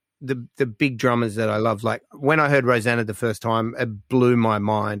me, the big drummers that I love, like when I heard Rosanna the first time, it blew my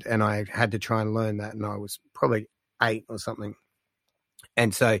mind, and I had to try and learn that, and I was probably 8 or something.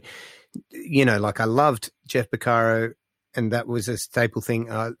 And so, you know, like I loved Jeff Beccaro, and that was a staple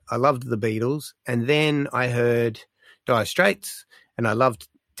thing. I loved the Beatles, and then I heard Dire Straits, and I loved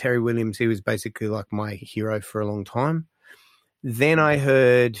Terry Williams. He was basically like my hero for a long time. Then I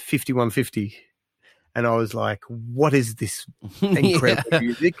heard 5150, and I was like, what is this incredible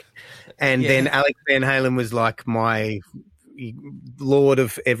music? And then Alex Van Halen was like my lord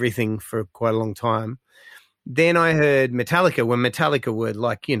of everything for quite a long time. Then I heard Metallica, when Metallica were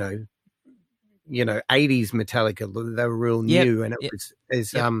like, you know, 80s Metallica. They were real new, and it was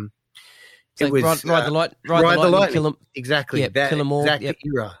it was Ride the Light, Lightning, Kill 'em. exactly that Kill 'em all. exact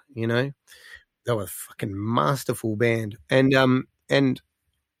era. You know, they were a fucking masterful band, and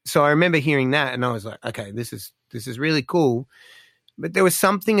so I remember hearing that, and I was like, okay, this is really cool. But there was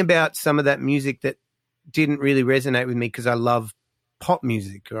something about some of that music that didn't really resonate with me because I love pop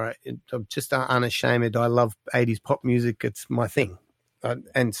music. Right, I'm just unashamed. I love 80s pop music. It's my thing.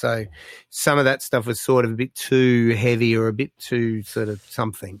 And so some of that stuff was sort of a bit too heavy or a bit too sort of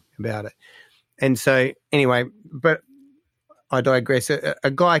something about it. And so anyway, but I digress.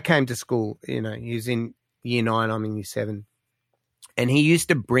 A guy came to school, you know, he was in year 9, I'm in year 7, and he used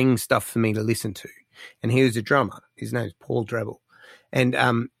to bring stuff for me to listen to. And he was a drummer. His name's Paul Drebel.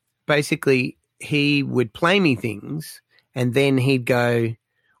 And basically he would play me things, and then he'd go,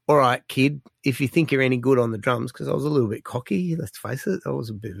 all right, kid, if you think you're any good on the drums, because I was a little bit cocky, let's face it, I was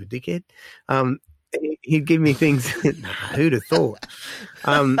a bit of a dickhead. He'd give me things. Who'd have thought?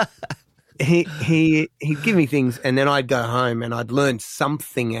 He'd give me things, and then I'd go home and I'd learn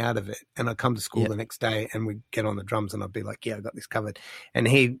something out of it, and I'd come to school the next day and we'd get on the drums, and I'd be like, yeah, I got this covered. And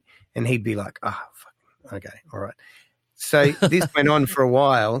he'd be like, okay, all right. So this went on for a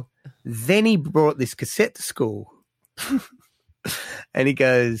while. Then he brought this cassette to school. And he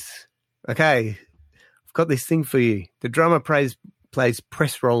goes, okay, I've got this thing for you. The drummer plays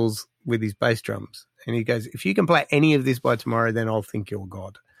press rolls with his bass drums. And he goes, if you can play any of this by tomorrow, then I'll think you're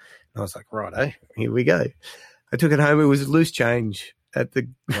God. And I was like, righto, here we go. I took it home. It was loose change at the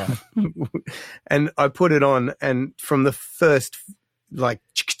and I put it on, and from the first, like,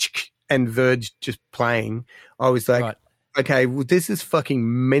 and Verge just playing, I was like, okay, well, this is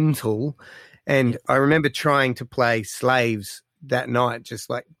fucking mental. And I remember trying to play Slaves that night, just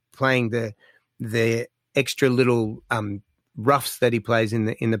like playing the extra little roughs that he plays in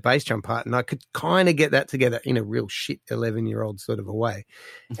the bass drum part, and I could kind of get that together in a real shit 11-year-old sort of a way.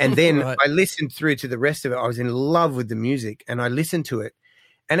 And then I listened through to the rest of it. I was in love with the music, and I listened to it,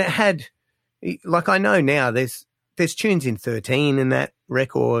 and it had, like, I know now there's tunes in 13 in that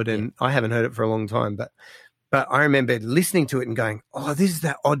record, and I haven't heard it for a long time, but I remember listening to it and going, oh, this is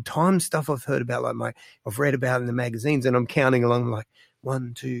that odd time stuff I've heard about, like I've read about in the magazines, and I'm counting along like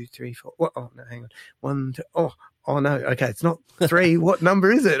 1, 2, 3, 4. Oh, no, hang on. 1, 2. Oh no. Okay. It's not 3. What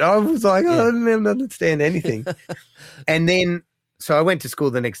number is it? I was like, I didn't understand anything. And then, so I went to school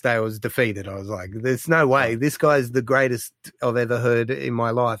the next day. I was defeated. I was like, there's no way. This guy's the greatest I've ever heard in my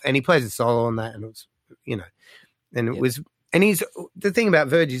life. And he plays a solo on that, and it was, you know, and it was, and he's, the thing about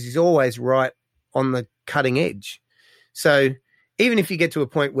Verge is he's always right on the cutting edge. So even if you get to a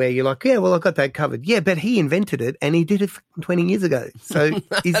point where you're like, yeah, well, I got that covered. Yeah, but he invented it, and he did it 20 years ago. So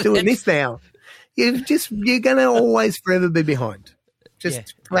he's doing this now. You're going to always forever be behind.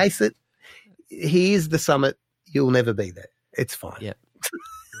 Just face it. He is the summit. You'll never be there. It's fine. Yeah.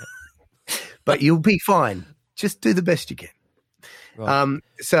 But you'll be fine. Just do the best you can. Right.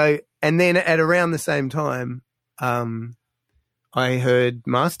 So, and then at around the same time, I heard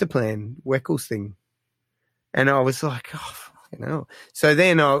Master Plan, Weckl's thing, and I was like, oh, fucking hell. So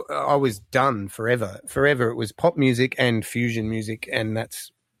then I was done forever. Forever it was pop music and fusion music, and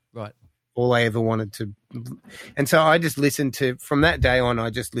that's all I ever wanted to. And so I just listened to, from that day on,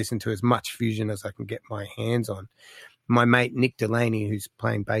 I just listened to as much fusion as I can get my hands on. My mate, Nick Delaney, who's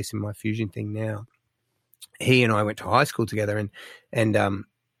playing bass in my fusion thing now, he and I went to high school together, and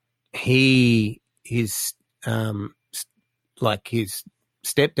his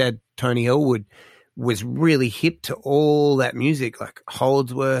stepdad, Tony Elwood, was really hip to all that music, like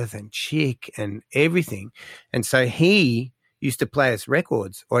Holdsworth and Chick and everything. And so he used to play us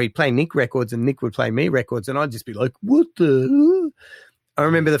records, or he'd play Nick records and Nick would play me records, and I'd just be like, what the? I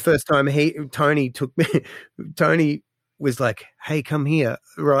remember the first time Tony was like, hey, come here,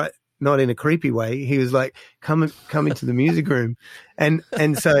 right? Not in a creepy way. He was like, come into the music room. And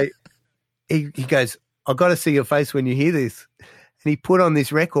so he goes, I've got to see your face when you hear this. And he put on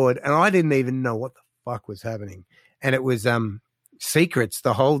this record, and I didn't even know what the fuck was happening. And it was Secrets,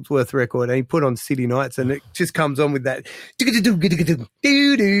 the Holdsworth record, and he put on City Nights, and it just comes on with that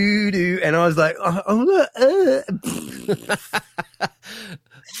and I was like,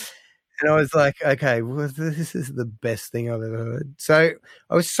 and I was like, okay, well, this is the best thing I've ever heard. So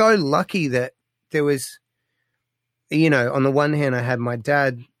I was so lucky that there was, on the one hand, I had my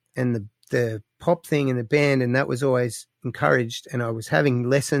dad and the pop thing in the band, and that was always encouraged, and I was having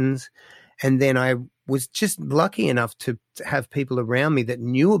lessons, and then I was just lucky enough to have people around me that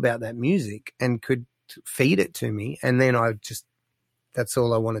knew about that music and could feed it to me, and then that's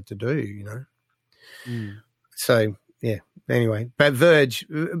all I wanted to do, So yeah, anyway, but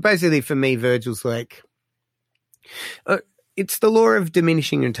basically for me, Virgil's like, it's the law of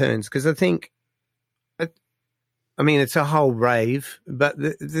diminishing returns, because I think, I mean, it's a whole rave, but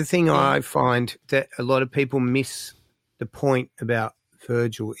the thing I find that a lot of people miss the point about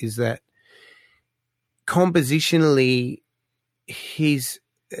Virgil is that compositionally, he's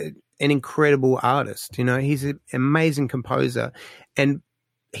an incredible artist. He's an amazing composer, and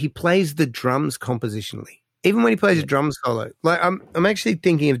he plays the drums compositionally. Even when he plays a drum solo, like I'm actually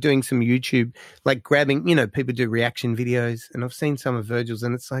thinking of doing some YouTube, like grabbing, people do reaction videos, and I've seen some of Virgil's,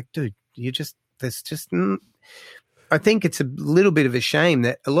 and it's like, dude, I think it's a little bit of a shame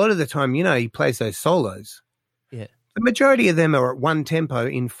that a lot of the time, he plays those solos. Yeah. The majority of them are at one tempo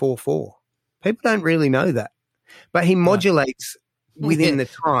in 4/4. People don't really know that, but he modulates within the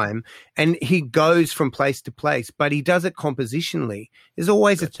time, and he goes from place to place, but he does it compositionally. There's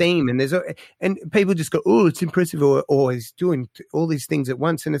always a theme, and people just go, oh, it's impressive, or he's doing all these things at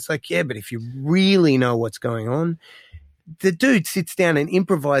once. And it's like, yeah, but if you really know what's going on, the dude sits down and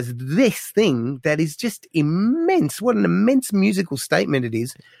improvises this thing that is just immense. What an immense musical statement it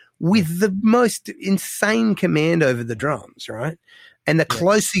is, with the most insane command over the drums, right? And the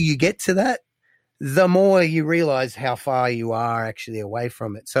closer you get to that, the more you realize how far you are actually away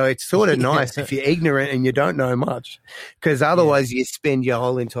from it. So it's sort of nice if you're ignorant and you don't know much, because otherwise you spend your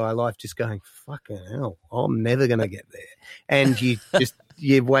whole entire life just going, fucking hell, I'm never going to get there. And you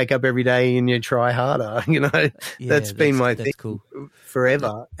wake up every day and you try harder, that's been my thing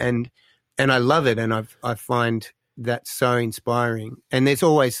forever. And I love it. And I find that so inspiring. And there's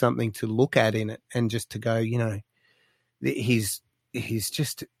always something to look at in it, and just to go, he's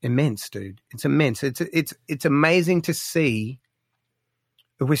just immense, dude. It's immense. It's amazing to see.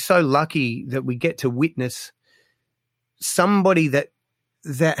 We're so lucky that we get to witness somebody that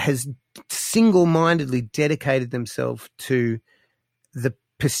has single-mindedly dedicated themselves to the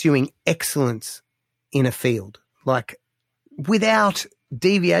pursuing excellence in a field, like without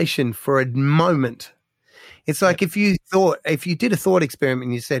deviation for a moment. It's like if you did a thought experiment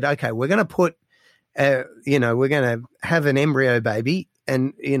and you said, okay, we're going to put we're going to have an embryo baby,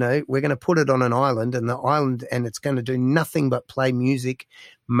 and, we're going to put it on an island, and it's going to do nothing but play music,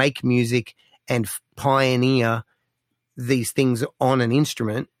 make music, and pioneer these things on an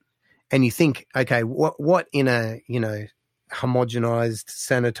instrument. And you think, okay, what in a, homogenized,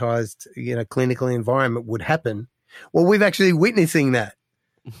 sanitized, clinical environment would happen? Well, we've actually witnessing that.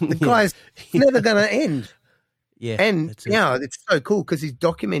 The guy's never going to end. Yeah. And it's so cool because he's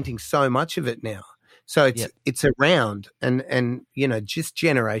documenting so much of it now. So it's around, and just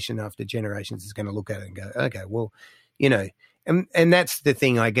generation after generations is going to look at it and go, okay, well, and that's the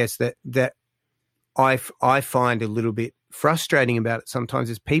thing, I guess, that I find a little bit frustrating about it sometimes,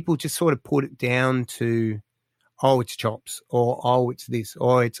 is people just sort of put it down to, oh, it's chops, or oh, it's this,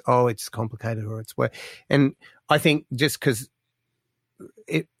 or it's complicated, or it's where. And I think just because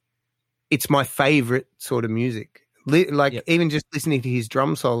it's my favorite sort of music. Even just listening to his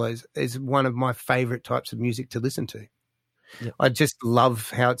drum solos is one of my favorite types of music to listen to. Yep. I just love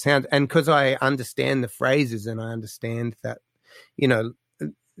how it sounds. And because I understand the phrases, and I understand that,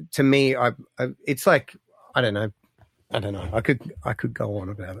 to me, it's like, I don't know, I don't know. I could go on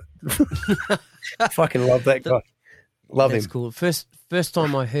about it. I fucking love that guy. Love That's him. cool. First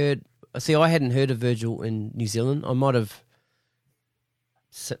time I heard. See, I hadn't heard of Virgil in New Zealand. I might have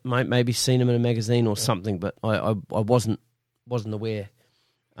maybe seen him in a magazine or something, but I wasn't aware.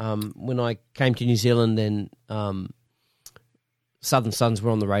 When I came to New Zealand, then Southern Sons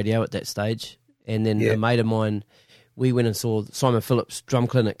were on the radio at that stage, and then a mate of mine, we went and saw Simon Phillips' drum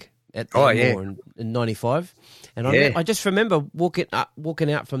clinic at Moore in '95, and I just remember walking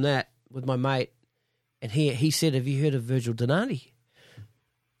out from that with my mate, and he said, "Have you heard of Virgil Donati?"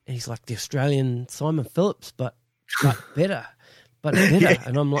 And he's like, "The Australian Simon Phillips, but better." But better,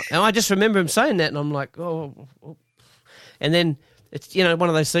 and I'm like, and I just remember him saying that, and I'm like, oh. And then it's one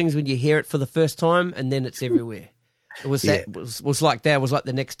of those things when you hear it for the first time, and then it's everywhere. It was was like that. It was like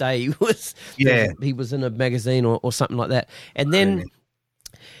the next day he was in a magazine or something like that. And then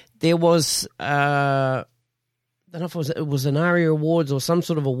there was I don't know if it was an ARIA Awards or some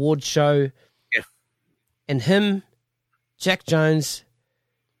sort of award show, and him, Jack Jones,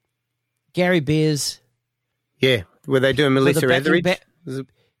 Gary Beers. Yeah. Were they doing Melissa Etheridge?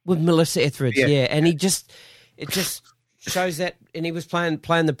 With Melissa Etheridge, and it just shows that, and he was playing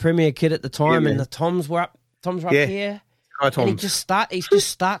the Premier kit at the time, and the toms were up here. High toms. And he just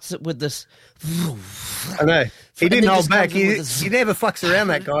starts it with this. I know. He didn't hold back. He never fucks around,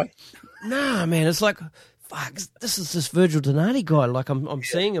 that guy. Nah, man, it's like, fuck, this is this Virgil Donati guy. Like I'm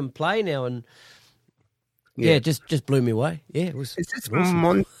seeing him play now, and just blew me away. Yeah, it's just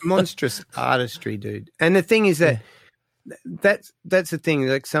awesome. monstrous artistry, dude. And the thing is that's the thing.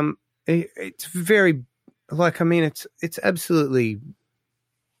 Like it's very, like, I mean, it's absolutely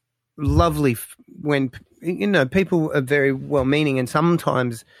lovely when people are very well meaning, and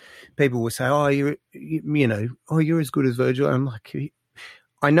sometimes people will say, "Oh, you're as good as Virgil." And I'm like,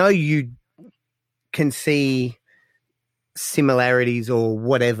 I know you can see similarities or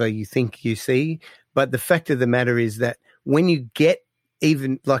whatever you think you see. But the fact of the matter is that when you get,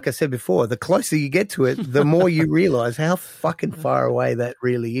 even like I said before, the closer you get to it, the more you realize how fucking far away that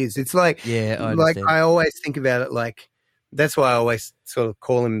really is. It's like, I always think about it like, that's why I always sort of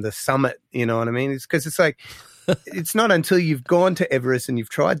call him the summit, you know what I mean? It's because it's like, it's not until you've gone to Everest and you've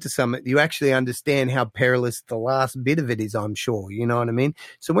tried to summit, you actually understand how perilous the last bit of it is, I'm sure, you know what I mean?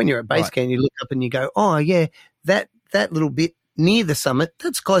 So when you're at base camp, you look up and you go, oh yeah, that little bit near the summit,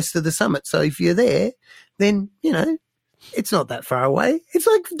 that's close to the summit. So if you're there, then, it's not that far away. It's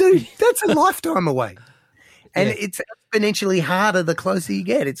like, dude, that's a lifetime away. And it's exponentially harder the closer you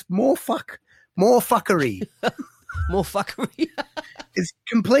get. It's more fuckery. More fuckery. It's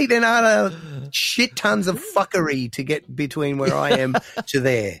complete and utter shit tons of fuckery to get between where I am to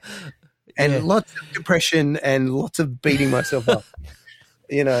there. And lots of depression and lots of beating myself up.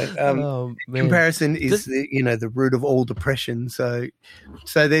 Comparison is the root of all depression. So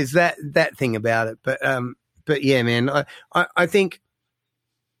there's that thing about it. But yeah, man, I think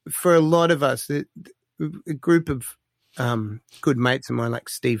for a lot of us, a group of good mates of mine like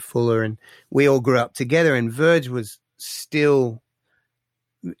Steve Fuller, and we all grew up together, and Verge was still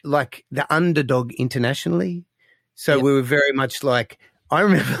like the underdog internationally. So we were very much like, I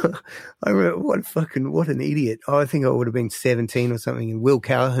remember what an idiot. I think I would have been 17 or something, and Will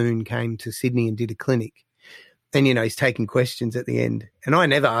Calhoun came to Sydney and did a clinic. And, he's taking questions at the end. And I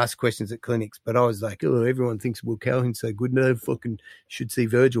never ask questions at clinics, but I was like, oh, everyone thinks Will Calhoun's so good. No, fucking should see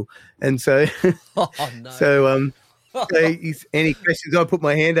Virgil. And so, any questions? I put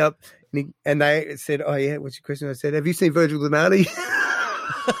my hand up, and they said, oh, yeah, what's your question? I said, have you seen Virgil Donati?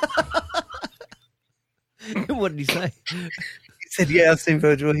 What did he say? He said, yeah, I've seen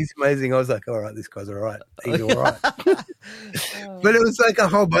Virgil. He's amazing. I was like, all right, this guy's all right. He's all right. But it was like a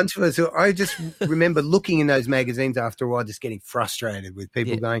whole bunch of us. I just remember looking in those magazines after a while, just getting frustrated with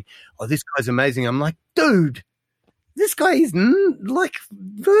people going, oh, this guy's amazing. I'm like, dude, this guy is like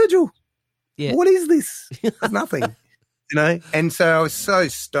Virgil. Yeah. What is this? Nothing. And so I was so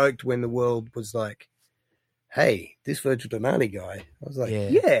stoked when the world was like, hey, this Virgil Donati guy. I was like,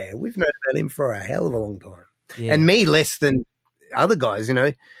 yeah, we've known about him for a hell of a long time. Yeah. And me less than other guys,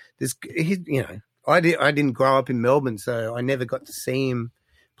 I didn't grow up in Melbourne, so I never got to see him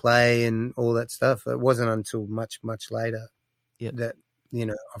play and all that stuff. It wasn't until much, much later that,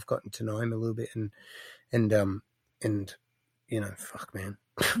 I've gotten to know him a little bit and fuck, man.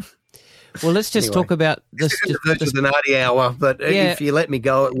 Well, let's just talk about this. This is the Virgil Donati hour, but if you let me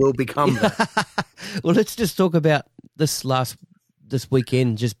go, it will become that. Well, let's just talk about this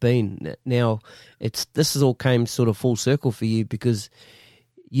weekend just been. Now, this has all came sort of full circle for you because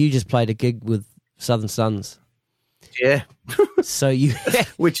you just played a gig with Southern Sons. Yeah. So you,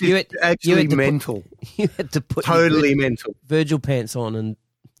 Which is you had actually to mental. you had to put Totally your mental. Virgil pants on and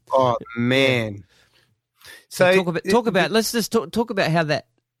Oh, man. So talk about. Let's just talk about how that.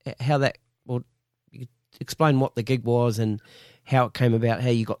 Well, you could explain what the gig was and how it came about, how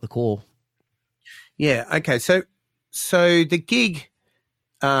you got the call. Yeah. Okay. So the gig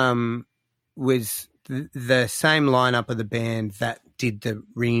was the same lineup of the band that did the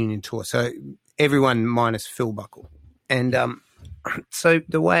reunion tour. So everyone minus Phil Buckle. And so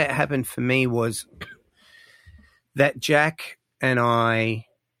the way it happened for me was that Jack and I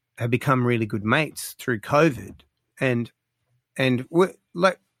have become really good mates through COVID, and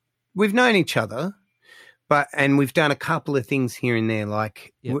we've known each other, and we've done a couple of things here and there.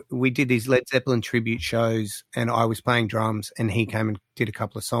 Like we did these Led Zeppelin tribute shows, and I was playing drums, and he came and did a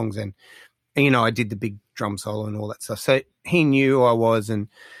couple of songs, and I did the big drum solo and all that stuff. So he knew who I was,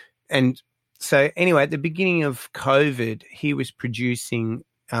 and so anyway, at the beginning of COVID, he was producing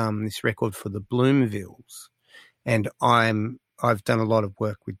this record for the Bloomvilles, and I've done a lot of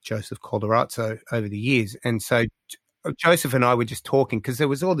work with Joseph Calderazzo over the years, and so Joseph and I were just talking because there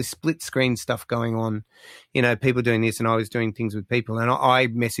was all this split screen stuff going on, people doing this, and I was doing things with people, and I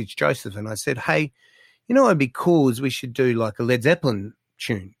messaged Joseph and I said, hey, what'd be cool is we should do like a Led Zeppelin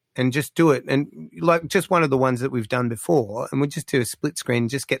tune. And just do it, and like just one of the ones that we've done before, and we just do a split screen,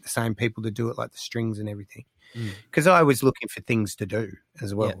 just get the same people to do it, like the strings and everything. Because I was looking for things to do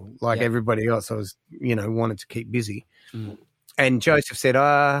as well, everybody else. I was, wanted to keep busy. And Joseph said,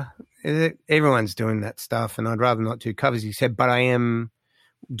 everyone's doing that stuff, and I'd rather not do covers. He said, but I am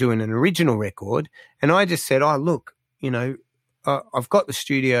doing an original record, and I just said, look, I've got the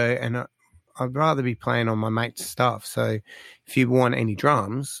studio, and I'd rather be playing on my mate's stuff. So if you want any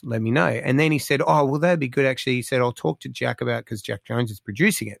drums, let me know. And then he said, well, that'd be good, actually. He said, I'll talk to Jack about, because Jack Jones is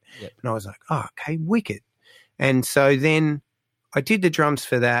producing it. Yep. And I was like, okay, wicked. And so then I did the drums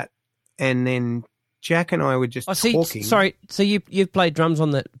for that. And then Jack and I were just talking. Sorry, so you've played drums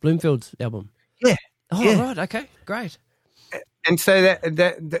on the Bloomfields album? Yeah. Oh, yeah. Right. Okay, great. And so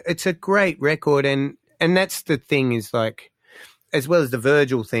that it's a great record. And that's the thing is, like, as well as the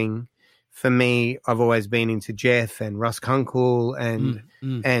Virgil thing, for me, I've always been into Jeff and Russ Kunkel and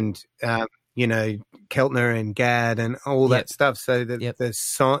Keltner and Gad and all that stuff. So that the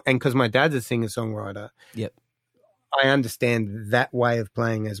song, and because my dad's a singer-songwriter, I understand that way of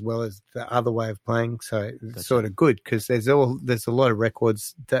playing as well as the other way of playing. So it's sort of good, because there's a lot of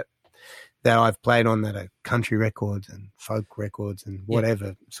records that I've played on that are country records and folk records and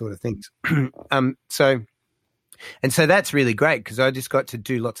whatever sort of things. So that's really great, because I just got to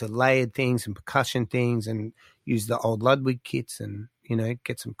do lots of layered things and percussion things and use the old Ludwig kits and,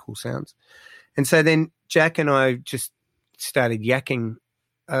 get some cool sounds. And so then Jack and I just started yakking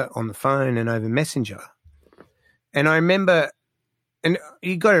on the phone and over Messenger. And I remember, and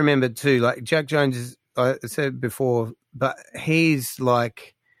you got to remember too, like Jack Jones is, I said before, but he's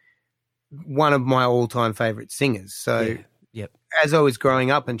like one of my all-time favorite singers. So as I was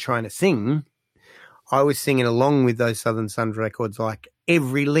growing up and trying to sing, I was singing along with those Southern Sons records, like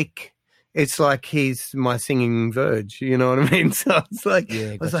every lick. It's like he's my singing Verge, you know what I mean? So it's like,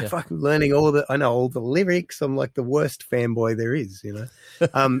 I was like fucking learning I know all the lyrics. I'm like the worst fanboy there is,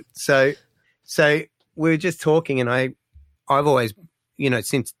 So we were just talking, and I've always,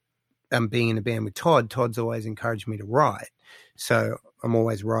 since being in a band with Todd's always encouraged me to write. So I'm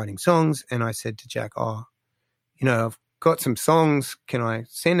always writing songs. And I said to Jack, I've got some songs. Can I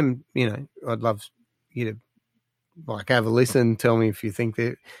send them? I'd love you to like have a listen, tell me if you think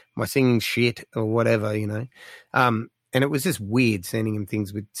that my singing's shit or whatever, and it was just weird sending him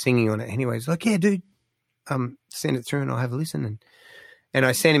things with singing on it. Anyway, he's like, yeah, dude, send it through and I'll have a listen. And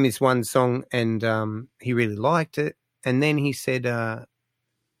I sent him this one song, and he really liked it. And then he said, and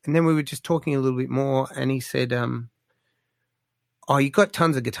then we were just talking a little bit more, and he said, you got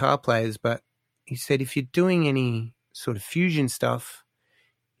tons of guitar players, but he said, if you're doing any sort of fusion stuff,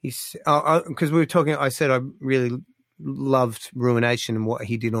 because we were talking, I said I really loved Ruination and what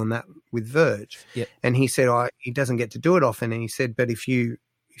he did on that with Verge. Yep. And he said, he doesn't get to do it often. And he said, but if you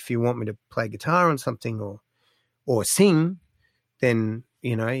want me to play guitar on something or sing, then,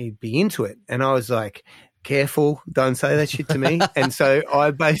 he'd be into it. And I was like, careful, don't say that shit to me. And so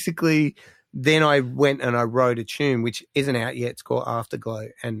then I went and I wrote a tune, which isn't out yet. It's called Afterglow.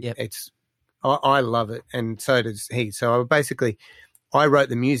 And I love it. And so does he. So I wrote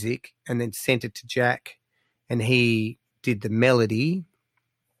the music and then sent it to Jack, and he did the melody,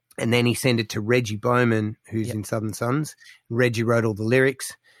 and then he sent it to Reggie Bowman, who's in Southern Sons. Reggie wrote all the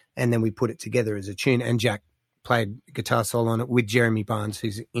lyrics, and then we put it together as a tune, and Jack played guitar solo on it with Jeremy Barnes,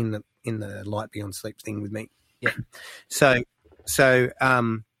 who's in the Light Beyond Sleep thing with me. Yeah. So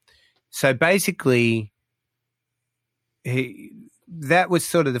basically, that was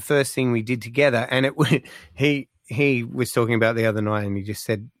sort of the first thing we did together, and he was talking about the other night, and he just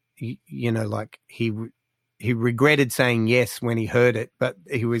said, like he regretted saying yes when he heard it, but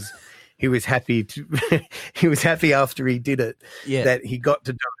he was happy he was happy after he did it that he got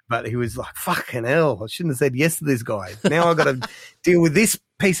to do it, but he was like, fucking hell, I shouldn't have said yes to this guy. Now I've got to deal with this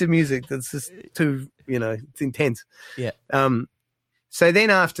piece of music that's just too, it's intense. Yeah. So then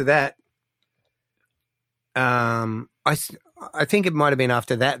after that, I think it might have been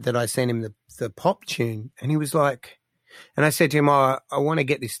after that I sent him the pop tune, and he was like, and I said to him, I want to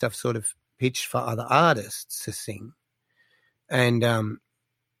get this stuff sort of pitched for other artists to sing. And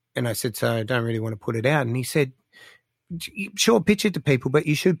I said, so I don't really want to put it out. And he said, sure, pitch it to people, but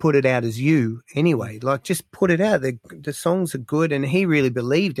you should put it out as you anyway. Like, just put it out. The songs are good. And he really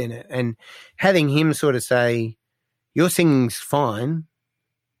believed in it. And having him sort of say, your singing's fine,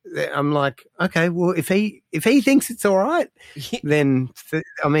 I'm like, okay, well, if he thinks it's all right, then,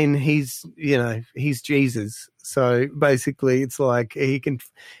 I mean, he's Jesus. So basically it's like he can,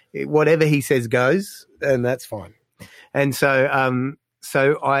 whatever he says goes, and that's fine. And so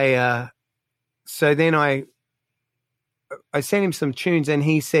then I sent him some tunes, and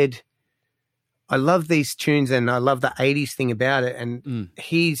he said, I love these tunes and I love the 80s thing about it. And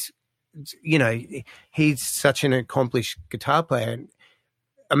he's such an accomplished guitar player. And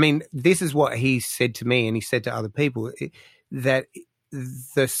I mean, this is what he said to me, and he said to other people, that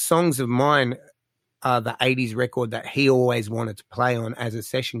the songs of mine are the 80s record that he always wanted to play on as a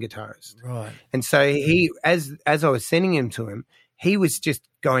session guitarist. Right. And so he, as I was sending him to him, he was just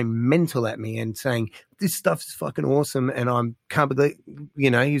going mental at me and saying, this stuff is fucking awesome. And I can't believe,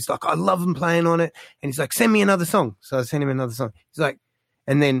 he's like, I love him playing on it. And he's like, send me another song. So I sent him another song. He's like,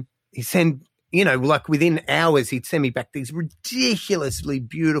 and then he sent, like within hours, he'd send me back these ridiculously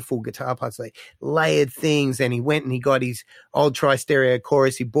beautiful guitar parts, like layered things. And he went and he got his old tri-stereo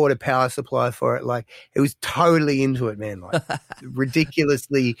chorus. He bought a power supply for it. Like, it was totally into it, man. Like,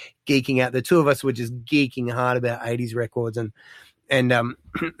 ridiculously geeking out. The two of us were just geeking hard about 80s records and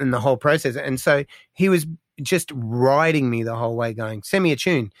the whole process. And so he was just riding me the whole way, going, send me a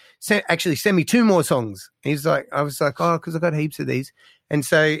tune. Send me 2 more songs. He's like, I was like, oh, because I got heaps of these. And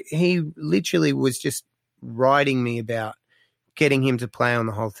so he literally was just riding me about getting him to play on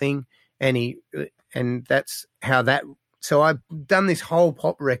the whole thing. And that's how that, so I've done this whole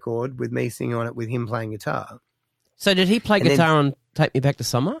pop record with me singing on it with him playing guitar. So did he play guitar on Take Me Back to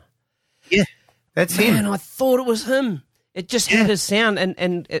Summer? Yeah, that's him. Man, I thought it was him. It just had his sound,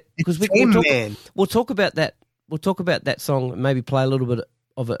 and because we'll talk about that. We'll talk about that song, and maybe play a little bit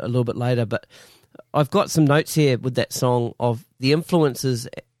of it a little bit later. But I've got some notes here with that song of the influences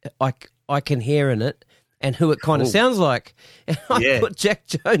I can hear in it and who it kind of sounds like. And I put Jack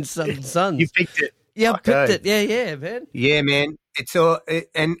Jones, Sons. You picked it. Yeah, I picked it. Yeah, man. Yeah, man. It's all,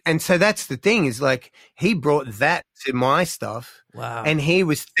 and so that's the thing, is like, he brought that to my stuff. Wow. And he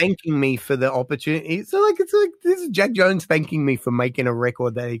was thanking me for the opportunity. So it's like this is Jack Jones thanking me for making a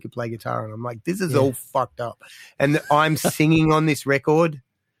record that he could play guitar on. I'm like, this is all fucked up. And I'm singing on this record,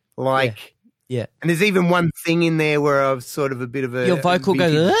 like, yeah. And there's even one thing in there where I was sort of a bit of a, your vocal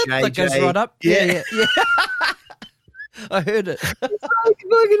goes, that goes right up. Yeah. I heard it. It's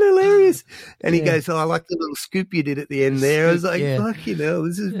fucking hilarious. And he goes, oh, I like the little scoop you did at the end there. I was like, fucking hell,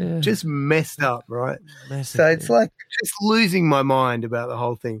 this is just messed up, right? Massive, so it's like just losing my mind about the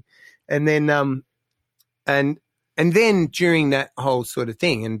whole thing. And then and then during that whole sort of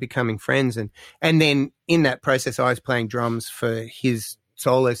thing and becoming friends and then in that process I was playing drums for his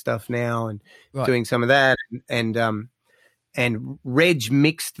solo stuff now and doing some of that and Reg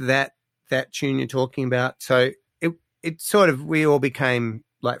mixed that tune you're talking about. So it sort of, we all became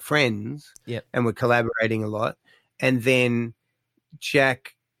like friends and we're collaborating a lot. And then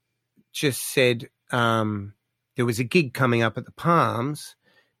Jack just said there was a gig coming up at the Palms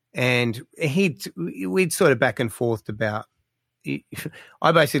and we'd sort of back and forth about,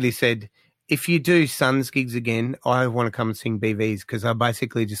 I basically said, if you do Sons gigs again, I want to come and sing BVs because I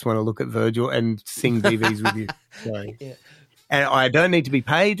basically just want to look at Virgil and sing BVs with you. So, and I don't need to be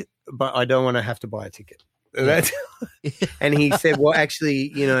paid, but I don't want to have to buy a ticket. And he said, well,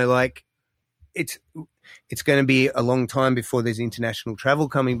 actually, like it's going to be a long time before there's international travel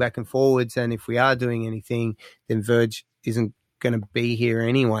coming back and forwards. And if we are doing anything, then Virg isn't going to be here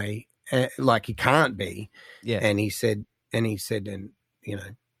anyway. Like he can't be. Yeah. And he said, he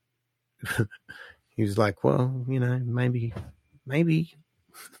was like, well, maybe. I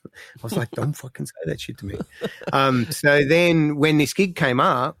was like, don't fucking say that shit to me. So then when this gig came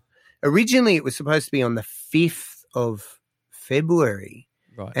up, originally it was supposed to be on the 5th of February.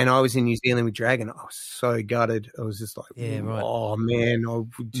 Right. And I was in New Zealand with Dragon. I was so gutted. I was just like, oh, man, I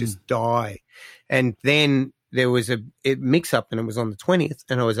would just die. And then there was a mix-up, and it was on the 20th,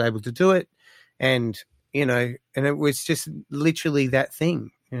 and I was able to do it. And, and it was just literally that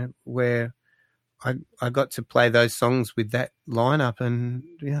thing, where I got to play those songs with that lineup, and,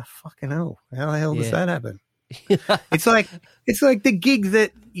 fucking hell, how the hell does that happen? It's like the gig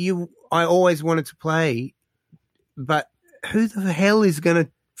that I always wanted to play, but who the hell is going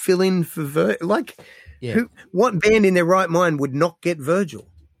to fill in for Virgil? What band in their right mind would not get Virgil?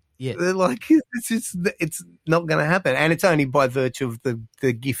 Yeah, like it's not going to happen, and it's only by virtue of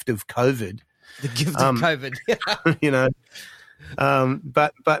the gift of COVID. The gift of COVID,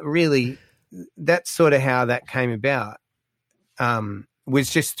 but really, that's sort of how that came about. Was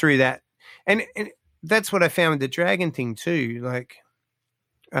just through that, and that's what I found with the Dragon thing too. Like,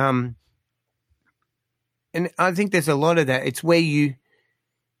 and I think there's a lot of that. It's where you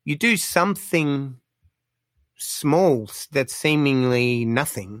do something small that's seemingly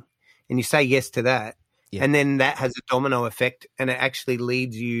nothing, and you say yes to that, and then that has a domino effect, and it actually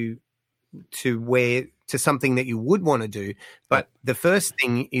leads you to something that you would want to do. But the first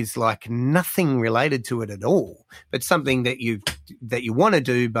thing is like nothing related to it at all, but something that you want to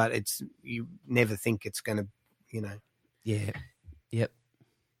do, but you never think it's going to,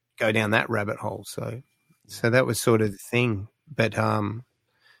 go down that rabbit hole. So that was sort of the thing. But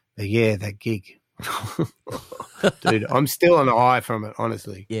yeah, that gig. Dude, I'm still on the high from it,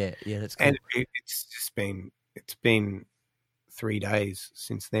 honestly. Yeah, that's good. And it's been 3 days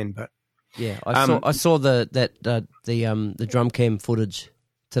since then, but yeah, I saw the drum cam footage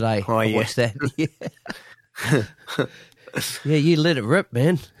today. Oh, I watched that. Yeah, you let it rip,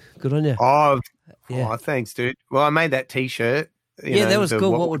 man. Good on you. Oh, thanks, dude. Well, I made that T-shirt. That was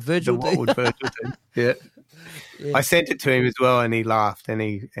cool. What would Virgil do? What would Virgil do? Yeah. I sent it to him as well, and he laughed, and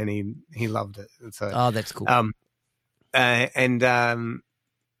he loved it. And so, that's cool. But I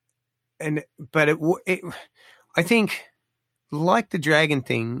think, like the Dragon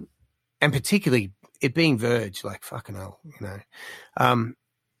thing, and particularly it being Verge, like fucking hell,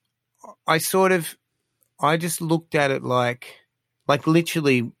 I just looked at it like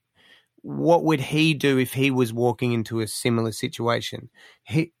literally, what would he do if he was walking into a similar situation?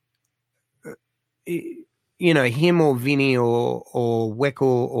 Him or Vinny or Weckl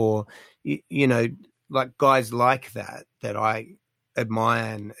or, like guys like that I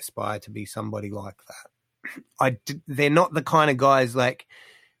admire and aspire to be somebody like that. They're not the kind of guys like,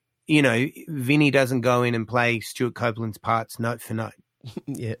 Vinny doesn't go in and play Stuart Copeland's parts note for note.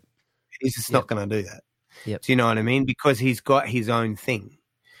 Yeah. He's just not going to do that. Yep. Do you know what I mean? Because he's got his own thing.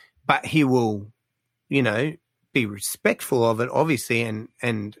 But he will, be respectful of it, obviously, and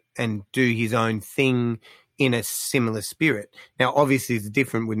do his own thing in a similar spirit. Now, obviously, it's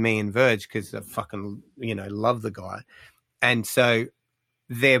different with me and Verge because I fucking, love the guy. And so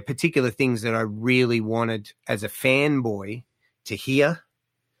there are particular things that I really wanted as a fanboy to hear,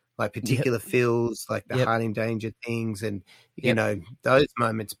 like particular feels, like the Heart in Danger things and, those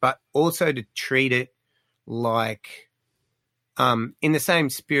moments, but also to treat it like in the same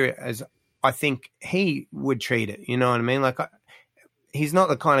spirit as I think he would treat it. You know what I mean? Like he's not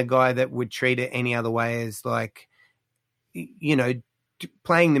the kind of guy that would treat it any other way as like,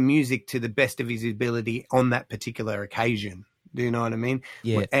 playing the music to the best of his ability on that particular occasion. Do you know what I mean?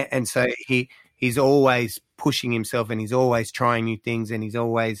 Yeah. And so he's always pushing himself, and he's always trying new things, and he's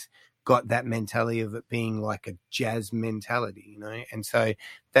always got that mentality of it being like a jazz mentality, And so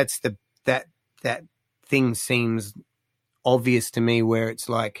that's that thing seems obvious to me, where it's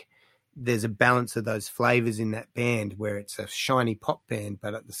like there's a balance of those flavors in that band where it's a shiny pop band,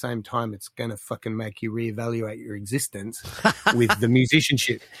 but at the same time it's going to fucking make you reevaluate your existence with the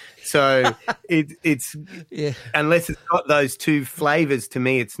musicianship. So it's unless it's got those two flavors, to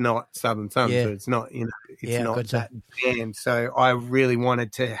me it's not Southern Sun. So it's not, it's not that band. So I really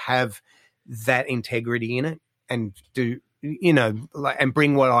wanted to have that integrity in it and do, and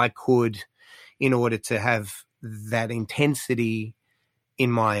bring what I could in order to have that intensity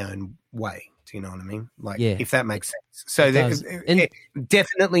in my own way. Do you know what I mean? Like, if that makes sense. So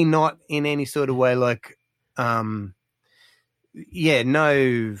definitely not in any sort of way like, no weird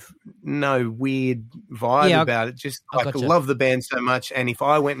vibe about it. Just like I love the band so much, and if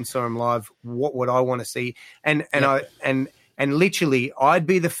I went and saw them live, what would I want to see? And literally, I'd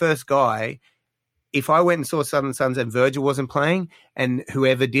be the first guy. If I went and saw Southern Sons and Virgil wasn't playing, and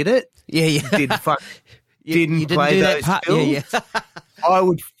whoever did it, didn't play those films, I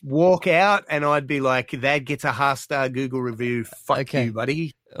would walk out and I'd be like, that gets a half-star Google review. Fuck you,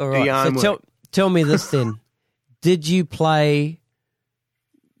 buddy. All Do your right. So homework. tell me this then. Did you play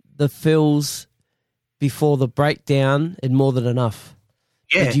the fills before the breakdown in More Than Enough?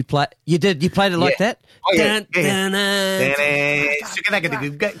 Yeah. Did you play? You did. You played it like Yeah. that? Oh, yeah. Dun, dun,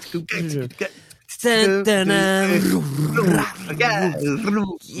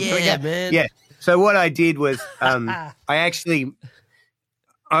 Yeah, man. Yeah. So what I did was I actually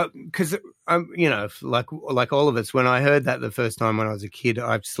because like all of us, when I heard that the first time when I was a kid,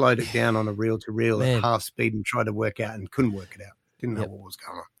 I slowed it down on a reel to reel Man. at half speed and tried to work out and couldn't work it out. Didn't know Yep. what was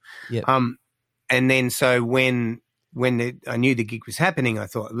going on. Yeah. And then so when I knew the gig was happening, I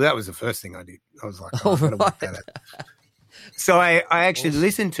thought that was the first thing I did. I was like, I'm going to work that out. So I actually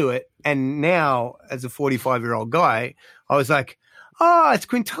listened to it, and now as a 45-year-old guy, I was like, oh, it's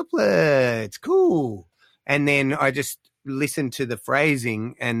quintuplets, cool. And then I just listened to the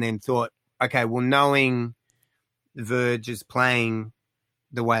phrasing and then thought, okay, well, knowing Verge is playing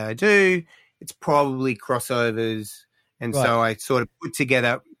the way I do, it's probably crossovers. And Right. so I sort of put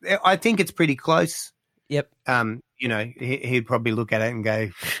together, I think it's pretty close. Yep. He'd probably look at it and go,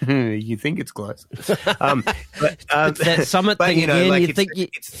 you think it's close. But It's that summit but, thing you know, again. like You think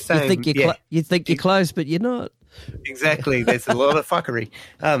you think you're close, but you're not. Exactly. There's a lot of fuckery.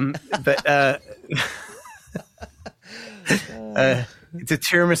 It's a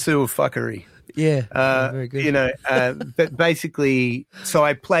tiramisu of fuckery. Yeah. Very good. But basically, so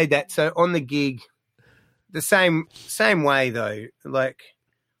I played that. So on the gig, the same way though, like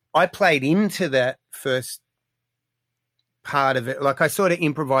I played into that first part of it. Like I sort of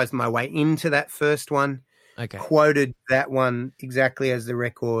improvised my way into that first one, Okay. quoted that one exactly as the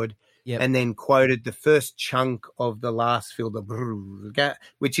record, Yep. and then quoted the first chunk of the last fill,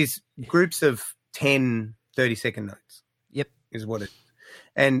 which is groups of 10 30-second notes. Yep. Is what it.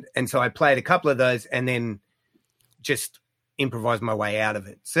 And so I played a couple of those and then just improvised my way out of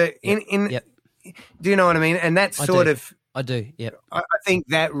it. So Yep. do you know what I mean? And that's I sort do. of, I do. Yep. I think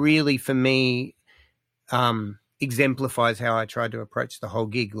that really for me exemplifies how I tried to approach the whole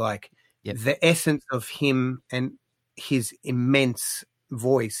gig. Like Yep. the essence of him and his immense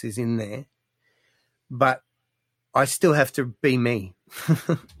voice is in there, but I still have to be me.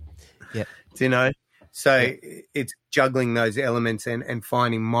 Yep. Do you know? So it's juggling those elements and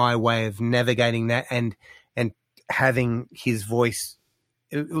finding my way of navigating that and having his voice,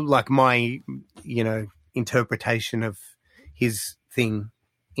 like my, interpretation of his thing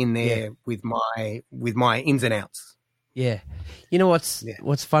in there with my ins and outs. Yeah. You know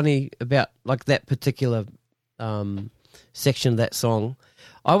what's funny about like that particular section of that song?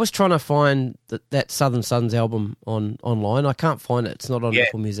 I was trying to find that Southern Sons album online. I can't find it. It's not on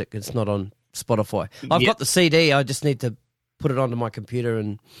Apple Music. It's not on Spotify. I've got the CD. I just need to put it onto my computer.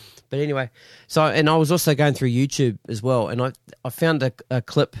 But anyway, and I was also going through YouTube as well, and I found a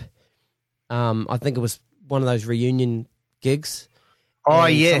clip. I think it was one of those reunion gigs. Oh,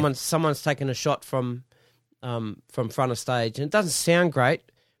 and yeah. Someone's taken a shot from front of stage, and it doesn't sound great,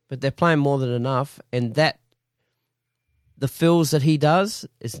 but they're playing More Than Enough, and the fills that he does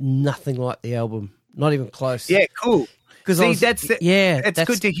is nothing like the album, not even close. Yeah, cool. See, that's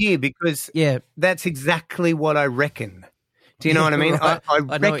good to hear because that's exactly what I reckon. Do you know what I mean? Right. I know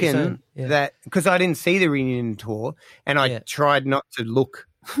what you're reckon saying. Yeah. that because I didn't see the reunion tour and I tried not to look.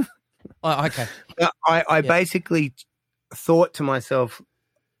 Oh, okay. I basically thought to myself,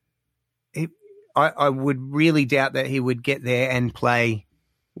 I would really doubt that he would get there and play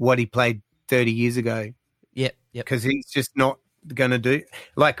what he played 30 years ago. Yep. Because he's just not going to do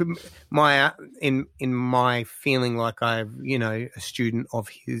like in my feeling like I'm a student of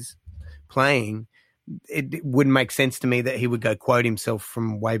his playing. It wouldn't make sense to me that he would go quote himself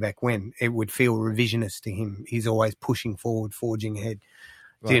from way back when. It would feel revisionist to him. He's always pushing forward, forging ahead.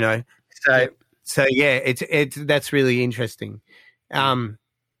 Right. Do you know? So yeah, it's that's really interesting. But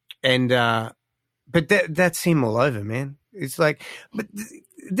that's him all over, man. It's like, but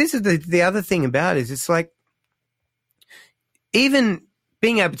this is the other thing about it is it's like even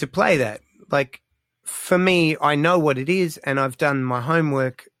being able to play that, like for me, I know what it is and I've done my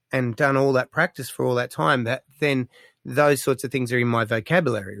homework and done all that practice for all that time, that then those sorts of things are in my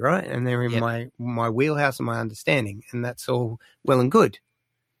vocabulary, right? And they're in my wheelhouse and my understanding, and that's all well and good.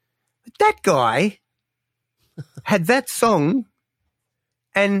 But that guy had that song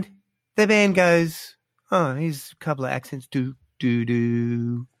and the band goes, oh, here's a couple of accents. Do, do,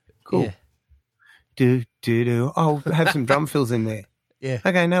 do. Cool. Yeah. Do, do, do. I'll have some drum fills in there. Yeah.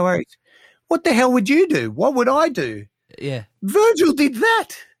 Okay, no worries. What the hell would you do? What would I do? Yeah. Virgil did that.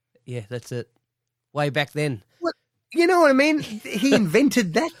 Yeah, that's it. Way back then. What? You know what I mean? He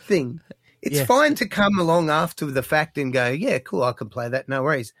invented that thing. It's fine to come along after the fact and go, yeah, cool, I can play that, no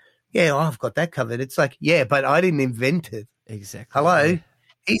worries. Yeah, I've got that covered. It's like, yeah, but I didn't invent it. Exactly. Hello?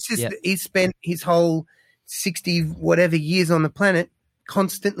 Yeah. He's spent his whole 60 whatever years on the planet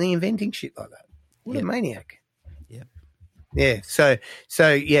constantly inventing shit like that. What a maniac. Yeah. Yeah. So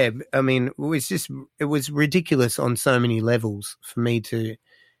yeah, I mean, it was ridiculous on so many levels for me to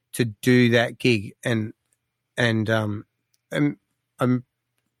do that gig and I'm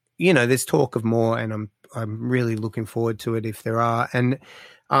there's talk of more and I'm really looking forward to it if there are. And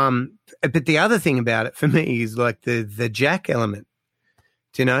but the other thing about it for me is like the Jack element,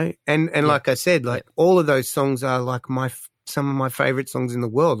 and like I said, like all of those songs are like some of my favorite songs in the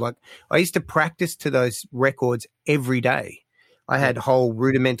world. Like I used to practice to those records every day. I had whole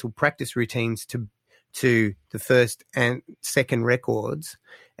rudimental practice routines to the first and second records.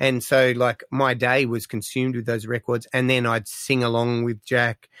 And so like my day was consumed with those records and then I'd sing along with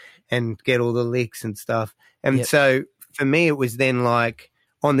Jack and get all the licks and stuff. And so for me, it was then like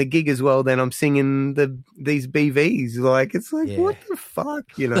on the gig as well, then I'm singing these BVs. Like, it's like, what the fuck,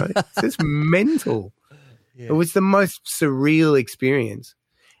 it's just mental. Yeah. It was the most surreal experience.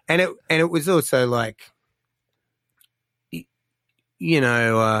 And it was also like,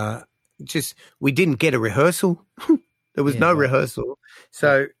 just we didn't get a rehearsal. There was no rehearsal.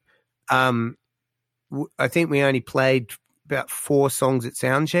 So I think we only played about 4 songs at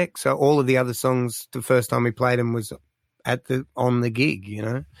soundcheck. So all of the other songs, the first time we played them was on the gig,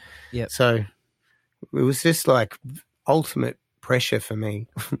 Yeah. So it was just like ultimate pressure for me.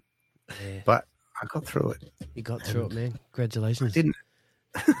 But I got through it. You got through it, man. Congratulations. I didn't.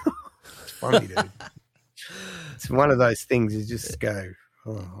 It's funny, dude. It's one of those things you just go,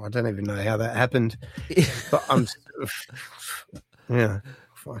 I don't even know how that happened. But I'm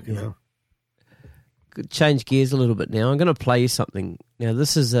fucking hell. Could change gears a little bit now. I'm going to play you something. Now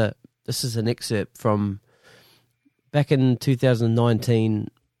this is an excerpt from back in 2019.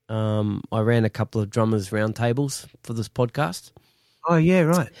 I ran a couple of drummers roundtables for this podcast. Oh yeah,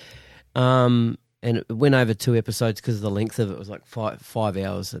 right. And it went over 2 episodes because of the length of it. It was like 5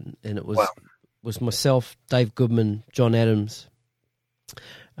 hours, and it was myself, Dave Goodman, John Adams,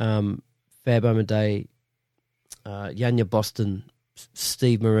 Fab Omaday, Yanya Boston,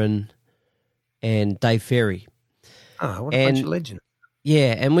 Steve Marin, and Dave Ferry. Oh, what a bunch of legends.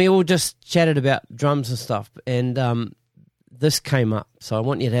 Yeah, and we all just chatted about drums and stuff, and this came up. So I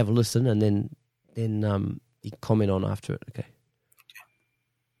want you to have a listen, and then you comment on after it, okay?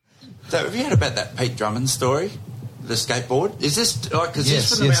 So have you heard about that Pete Drummond story, the skateboard? Is this like because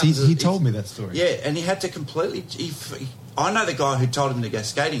yes, he told me that story. Yeah, and he had to completely. I know the guy who told him to go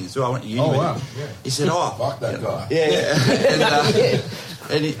skating as well. I went to uni with him. Yeah. He said, fuck that guy. Yeah.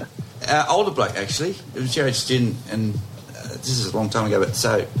 And he, older bloke actually. It was Jared student, and this is a long time ago. But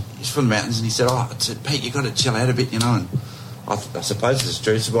so he's from the mountains, and he said, I said, Pete, you got to chill out a bit, And I suppose this is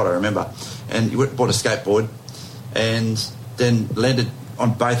true. This is what I remember. And he bought a skateboard, and then landed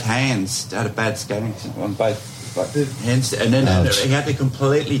on both hands. Had a bad skating accident on both hands, and then he had to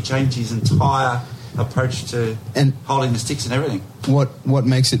completely change his entire approach to holding the sticks and everything. What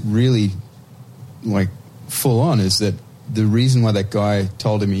makes it really like full on is that the reason why that guy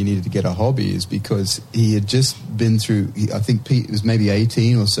told him he needed to get a hobby is because he had just been through. I think Pete was maybe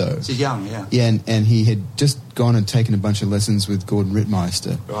 18 or so. He's young, yeah. Yeah, and he had just gone and taken a bunch of lessons with Gordon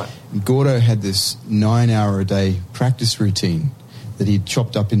Rittmeister. Right. And Gordo had this 9-hour-a-day practice routine that he'd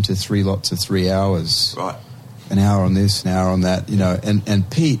chopped up into 3 lots of 3 hours. Right. An hour on this, an hour on that, and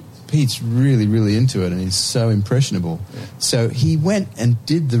Pete's really, really into it, and he's so impressionable. Yeah. So he went and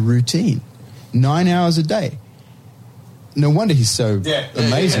did the routine, 9 hours a day. No wonder he's so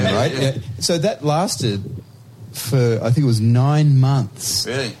amazing, right? Yeah. So that lasted for, I think it was 9 months.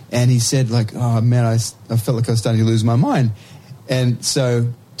 Really? And he said, like, oh, man, I felt like I was starting to lose my mind. And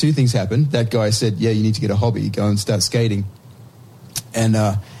so 2 things happened. That guy said, yeah, you need to get a hobby. Go and start skating. And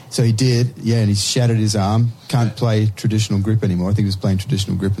so he did, and he shattered his arm. Can't play traditional grip anymore. I think he was playing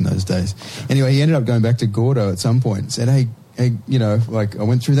traditional grip in those days. Anyway, he ended up going back to Gordo at some point and said, hey, like I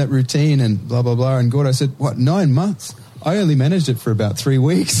went through that routine and blah, blah, blah. And Gordo said, what, 9 months? I only managed it for about 3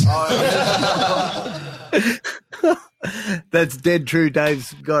 weeks. That's dead true.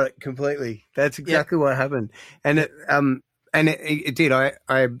 Dave's got it completely. That's exactly what happened. And it did.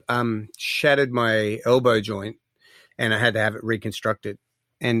 I shattered my elbow joint and I had to have it reconstructed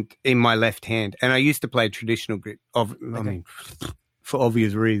and in my left hand. And I used to play traditional grip I mean, for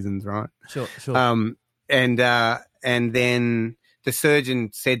obvious reasons, right? Sure. And then the surgeon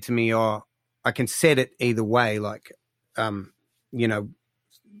said to me, I can set it either way. Like, you're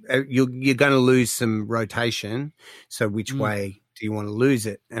going to lose some rotation. So which way do you want to lose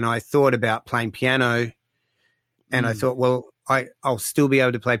it? And I thought about playing piano, and I thought, well, I'll still be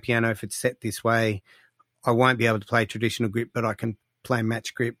able to play piano if it's set this way. I won't be able to play traditional grip, but I can play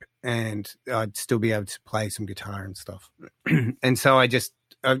match grip, and I'd still be able to play some guitar and stuff. And so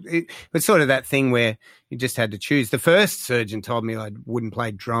it was sort of that thing where you just had to choose. The first surgeon told me I wouldn't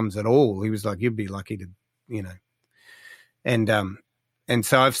play drums at all. He was like, you'd be lucky to, you know. And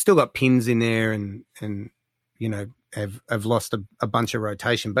so I've still got pins in there and you know, I've lost a bunch of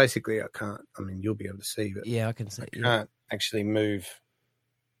rotation. Basically, you'll be able to see, but yeah, I can see. I can't actually move.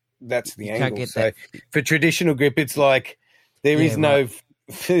 That's the angle. So for traditional grip, it's like there's no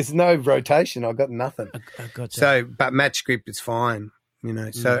rotation. I've got nothing. I got so, but match grip is fine, you know.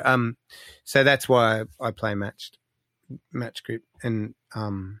 So that's why I play match grip and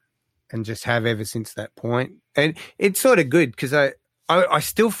just have ever since that point. And it's sort of good because I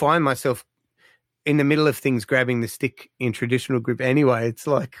still find myself in the middle of things grabbing the stick in traditional grip anyway. It's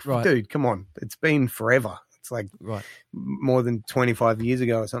like, dude, come on. It's been forever. It's like more than 25 years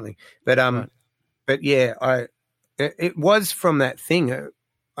ago or something. But but yeah, it was from that thing.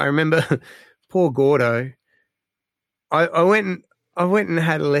 I remember poor Gordo. I went and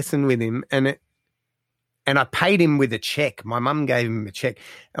had a lesson with him, and I paid him with a check. My mum gave him a check.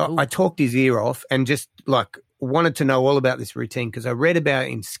 I talked his ear off and just like wanted to know all about this routine because I read about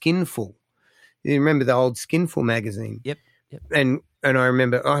it in Skinful. You remember the old Skinful magazine? Yep. And I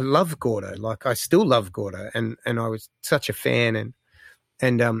remember I love Gordo. Like I still love Gordo, and I was such a fan,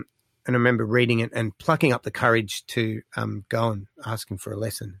 and I remember reading it and plucking up the courage to go and ask him for a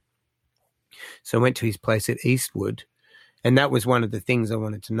lesson. So I went to his place at Eastwood, and that was one of the things I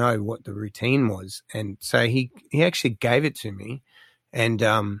wanted to know what the routine was. And so he actually gave it to me, and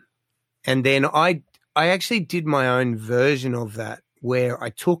then I actually did my own version of that where I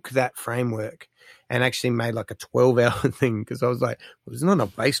took that framework and actually made like a 12-hour thing because I was like, well, there's not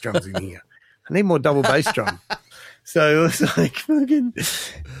enough bass drums in here. I need more double bass drum. So it was like fucking.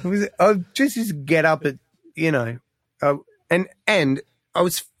 I just get up at, you know, and I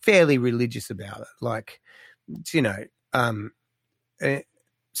was fairly religious about it, like, you know.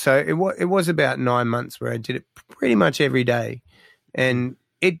 So it was about 9 months where I did it pretty much every day, and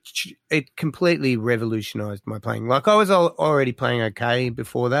it completely revolutionized my playing. Like I was already playing okay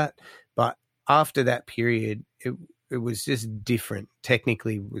before that, but after that period, it was just different.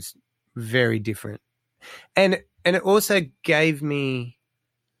 Technically, it was very different, and it also gave me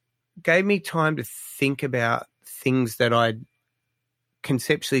time to think about things that I'd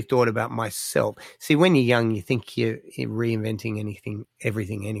conceptually thought about myself. See, when you're young, you think you're reinventing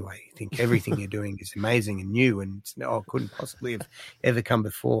everything anyway. You think everything you're doing is amazing and new and couldn't possibly have ever come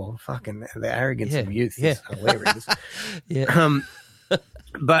before. Fucking the arrogance of youth is hilarious.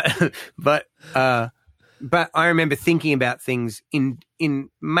 But I remember thinking about things in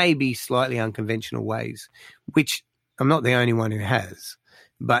maybe slightly unconventional ways, which I'm not the only one who has,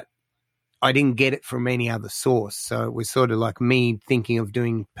 but I didn't get it from any other source. So it was sort of like me thinking of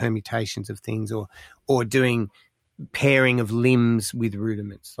doing permutations of things or doing pairing of limbs with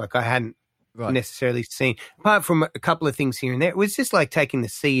rudiments. Like I hadn't necessarily seen, apart from a couple of things here and there. It was just like taking the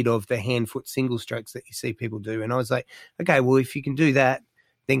seed of the hand-foot single strokes that you see people do. And I was like, okay, well, if you can do that,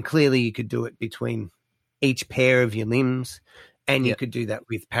 then clearly you could do it between each pair of your limbs, and you could do that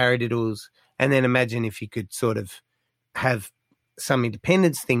with paradiddles. And then imagine if you could sort of have some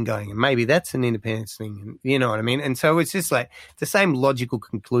independence thing going, and maybe that's an independence thing, you know what I mean? And so it's just like the same logical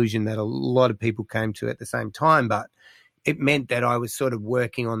conclusion that a lot of people came to at the same time, but it meant that I was sort of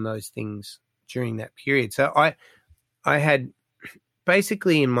working on those things during that period. So I had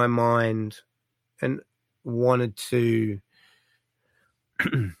basically in my mind and wanted to,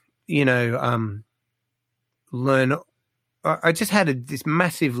 you know, learn. I just had this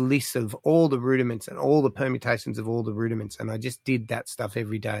massive list of all the rudiments and all the permutations of all the rudiments, and I just did that stuff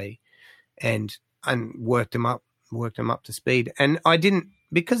every day, and worked them up to speed. And I didn't,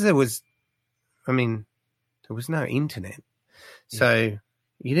 because there was no internet, so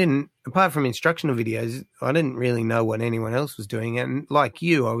you didn't, apart from instructional videos, I didn't really know what anyone else was doing. And like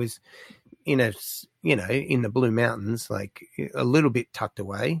you, I was in the Blue Mountains, like a little bit tucked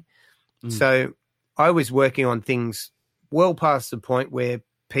away, so I was working on things well past the point where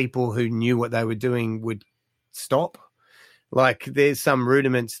people who knew what they were doing would stop. Like there's some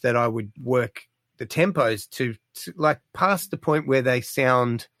rudiments that I would work the tempos to like past the point where they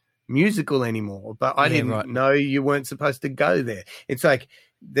sound musical anymore, but I didn't know you weren't supposed to go there. It's like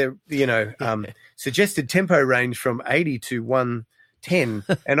the, you know, suggested tempo range from 80 to 110,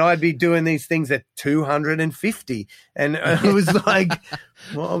 and I'd be doing these things at 250. And I was like,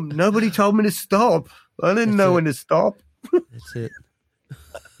 well, nobody told me to stop. I didn't know when to stop. That's it.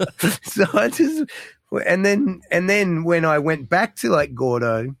 So I just, and then when I went back to like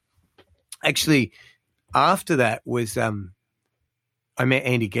Gordo, actually after that was, I met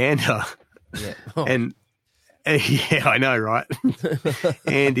Andy Gander. Yeah. Oh. And yeah, I know, right?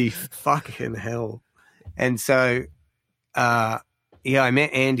 Andy, fucking hell. And so, yeah, I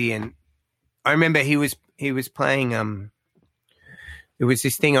met Andy, and I remember he was playing. It was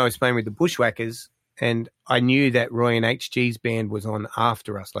this thing I was playing with the Bushwhackers, and I knew that Roy and HG's band was on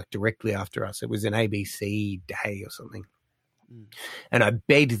after us, like directly after us. It was an ABC day or something. And I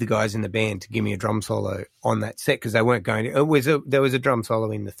begged the guys in the band to give me a drum solo on that set because they weren't going to. There was a drum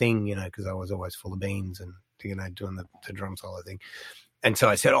solo in the thing, you know, because I was always full of beans and, you know, doing the drum solo thing. And so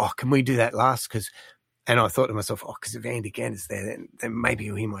I said, "Oh, can we do that last?" And I thought to myself, "Oh, because if Andy Gander's there, then maybe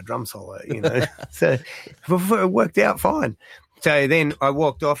he'll hear my drum solo," you know. So it worked out fine. So then I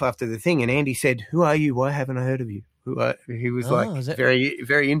walked off after the thing, and Andy said, "Who are you? Why haven't I heard of you?" He was very,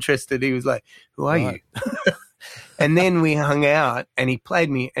 very interested. He was like, "Who are you?" And then we hung out, and he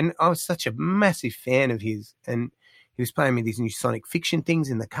played me, and I was such a massive fan of his, and he was playing me these new Sonic Fiction things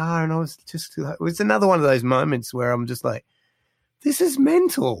in the car, and I was just like, it was another one of those moments where I'm just like, this is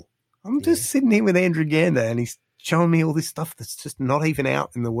mental. I'm just sitting here with Andrew Gander, and he's showing me all this stuff that's just not even out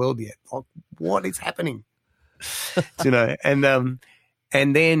in the world yet. Like, what is happening? You know, and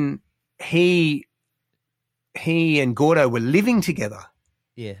then he and Gordo were living together.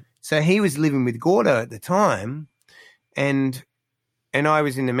 Yeah. So he was living with Gordo at the time, and I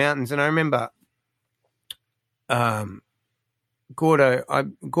was in the mountains, and I remember Gordo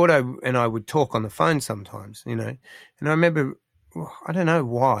and I would talk on the phone sometimes, you know, and I remember, I don't know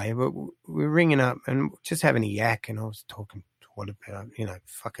why, but we were ringing up and just having a yak, and I was talking what about, you know,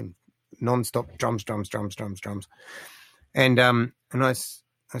 fucking nonstop drums. And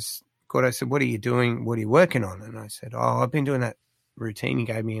Gordo said, "What are you doing? What are you working on?" And I said, "Oh, I've been doing that routine he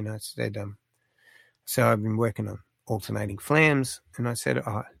gave me." And I said, "So I've been working on alternating flams." And I said,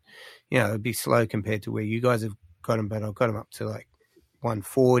 "Oh, you know, it'd be slow compared to where you guys have got them, but I've got them up to like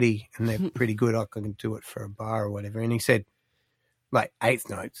 140, and they're pretty good. I can do it for a bar or whatever." And he said, "Like eighth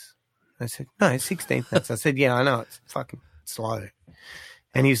notes?" I said, "No, 16th notes." I said, "Yeah, I know, it's fucking slow."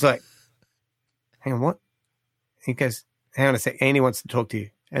 And he's like, "Hang on, what?" He goes, "Hang on a sec, Andy wants to talk to you."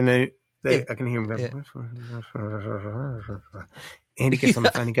 And then I can hear him go, Andy gets on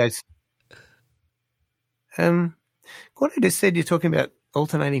the phone, he goes, "What I just said, you're talking about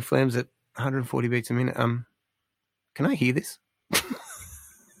alternating flams at 140 beats a minute. Can I hear this?" I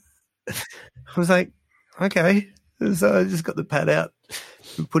was like, "Okay." So I just got the pad out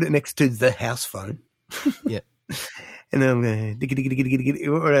and put it next to the house phone. Yeah. And then I'm going, diggy,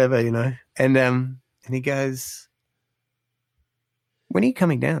 whatever, you know. And he goes, "When are you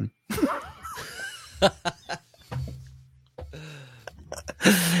coming down?"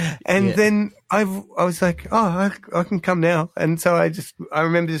 And then I was like, "Oh, I can come now." And so I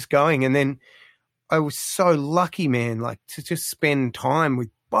remember just going, and then I was so lucky, man, like to just spend time with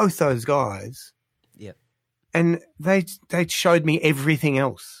both those guys. Yeah. And they showed me everything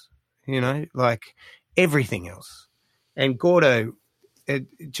else, you know, like everything else. And Gordo, it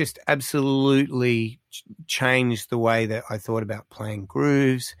just absolutely changed the way that I thought about playing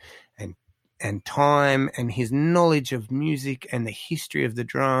grooves and time, and his knowledge of music and the history of the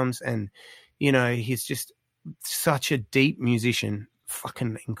drums. And, you know, he's just such a deep musician,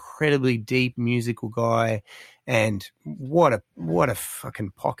 fucking incredibly deep musical guy. And what a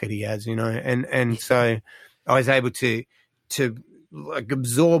fucking pocket he has, you know? And so I was able to like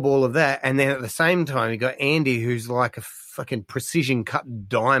absorb all of that. And then at the same time, you got Andy, who's like a fucking precision cut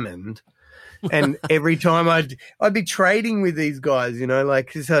diamond. And every time I'd be trading with these guys, you know,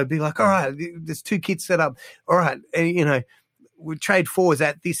 like, so I'd be like, "All right, there's two kits set up. All right. And, you know, we'd trade fours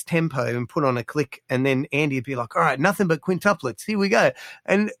at this tempo and put on a click. And then Andy would be like, "All right, nothing but quintuplets. Here we go."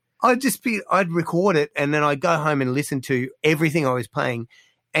 And I'd record it, and then I'd go home and listen to everything I was playing.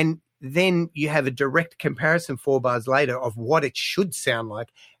 And then you have a direct comparison 4 bars later of what it should sound like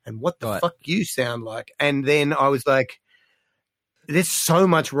and what the fuck you sound like. And then I was like, there's so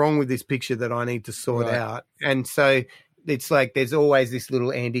much wrong with this picture that I need to sort out. And so it's like there's always this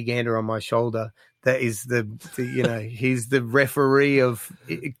little Andy Gander on my shoulder that is the you know, he's the referee of,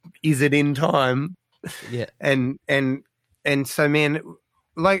 is it in time? Yeah. And so, man,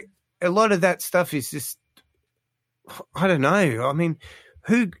 like a lot of that stuff is just, I don't know. I mean,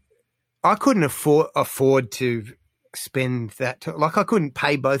 I couldn't afford to spend that. Like, I couldn't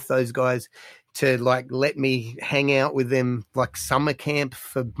pay both those guys to like let me hang out with them like summer camp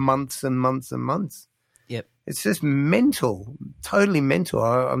for months and months and months. Yep. It's just mental, totally mental.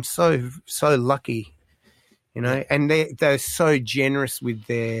 I'm so lucky you know, and they're so generous with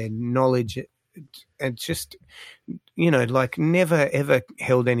their knowledge and just, you know, like never ever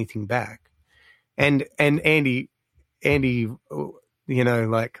held anything back. And Andy, you know,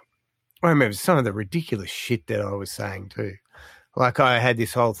 like I remember some of the ridiculous shit that I was saying too. Like I had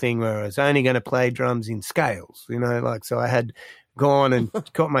this whole thing where I was only going to play drums in scales, you know, like so I had gone and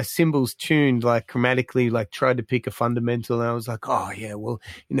got my cymbals tuned like chromatically, like tried to pick a fundamental, and I was like, oh yeah, well,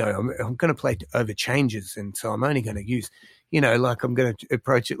 you know, I'm going to play over changes, and so I'm only going to use, you know, like I'm going to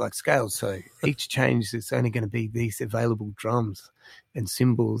approach it like scales. So each change is only going to be these available drums and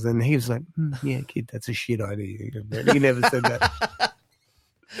cymbals. And he was like, yeah, kid, that's a shit idea. He never said that.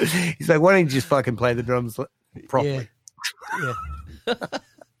 He's like, why don't you just fucking play the drums properly? Yeah.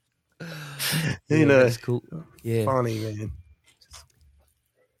 You know, that's cool. Yeah. Funny, man.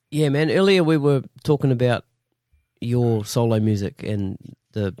 Yeah, man. Earlier we were talking about your solo music and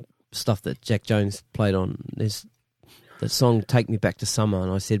the stuff that Jack Jones played on. There's the song "Take Me Back to Summer,"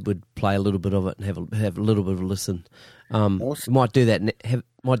 and I said we'd play a little bit of it and have a little bit of a listen. Awesome. Might do that.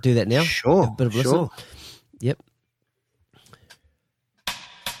 Might do that now. Sure. Have a bit of a sure. listen. Yep.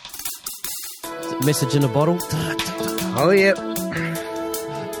 Message in a bottle. Oh, yep.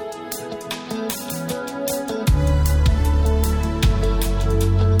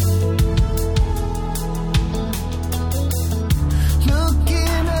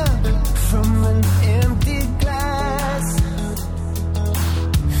 Looking up from an empty glass,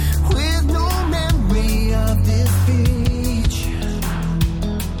 with no memory of this beach.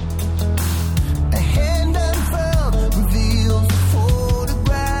 A hand unfurled reveals a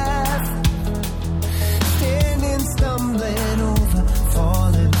photograph, standing stumbling over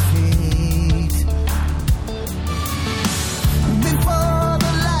fallen feet. Before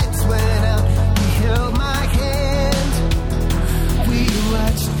the lights went out, he held my hand. We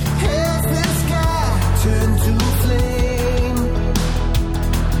watched as the sky turned to flame,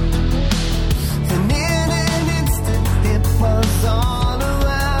 and in an instant it was all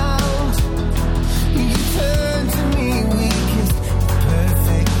around. You turned to me, we kissed the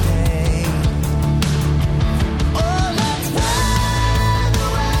perfect day. Oh, let's run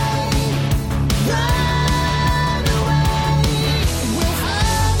away, run away. We'll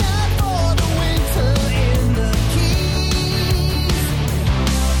hide out for the winter in the Keys.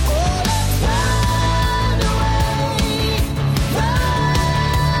 Oh, let's run away,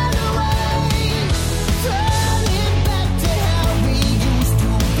 turning back to how we used to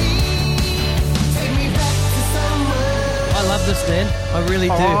be. Take me back to summer. I love this, man. I really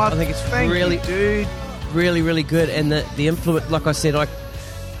do. Oh, I think it's thank really, you, dude. really, really good. And the influence, like I said,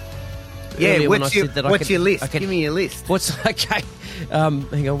 Yeah, earlier when I what's your, said that I what's could- your list? I could- Give me your list. What's okay? Hang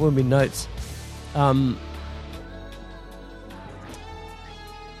on, what are my notes?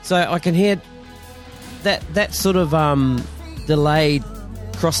 So I can hear that sort of delayed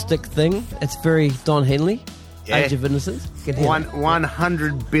cross stick thing. It's very Don Henley, Yeah. Age of Innocence. You can hear that.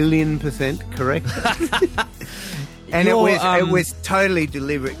 100 billion% correct. And Your, it was totally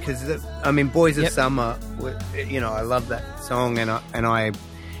deliberate because I mean, Boys of Yep. Summer. You know, I love that song, and I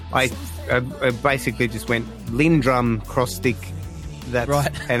basically just went Lindrum cross stick, that's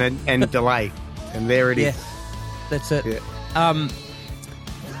Right. and delay, and there it is. Yeah, that's it. Yeah.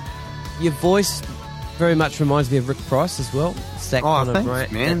 Your voice very much reminds me of Rick Price as well. It's that Oh, kind of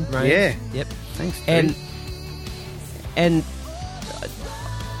thanks, man. that range. Yeah. Yep. Thanks, dude. And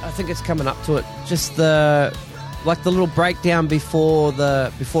I think it's coming up to it. Just the little breakdown before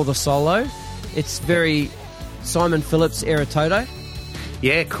the solo. It's very Simon Phillips era Toto.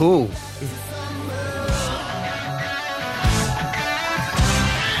 Yeah, cool.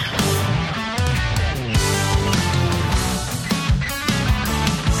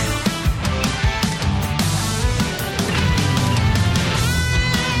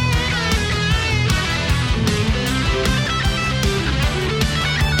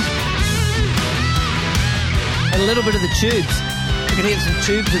 And a little bit of the tubes. I can hear some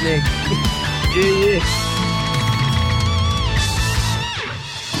tubes in there. Yeah.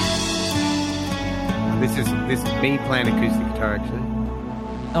 This is me playing acoustic guitar, actually.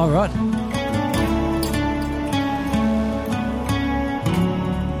 All right.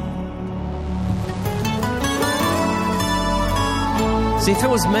 See, if it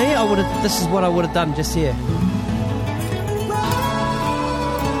was me, I would have. This is what I would have done just here.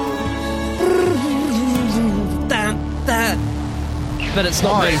 But it's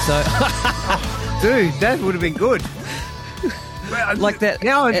not me, so Dude, that would have been good. like that.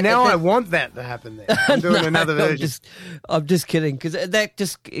 Now I want that to happen there. I'm doing No, another version. I'm just kidding because that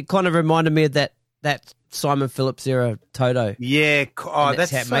just it kind of reminded me of that that Simon Phillips era Toto. Yeah. Oh, And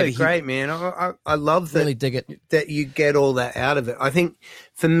that's how so maybe he- great, man. I love that. Really dig it. That you get all that out of it. I think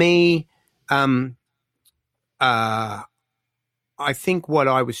for me, I think what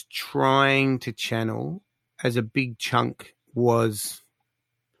I was trying to channel as a big chunk was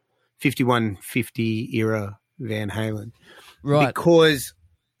 5150 era Van Halen. Right. Because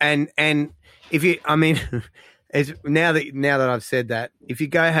and if you, I mean, as now that I've said that, if you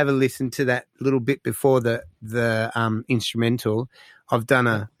go have a listen to that little bit before the instrumental, I've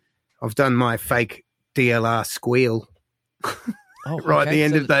done my fake DLR squeal Oh, right at the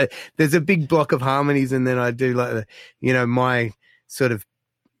end so- of there's a big block of harmonies, and then I do like my sort of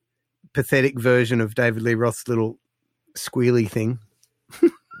pathetic version of David Lee Roth's little squealy thing.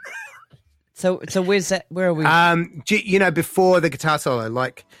 So where's that? Where are we? Before the guitar solo,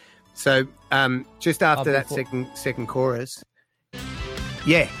 just after that before- second chorus.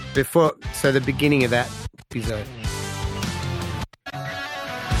 Yeah, before. So the beginning of that episode.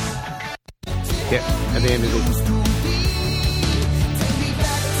 Yep, at the end of it.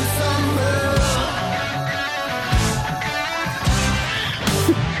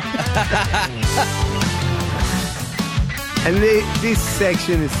 And this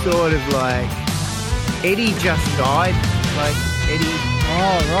section is sort of like Eddie just died, like Eddie,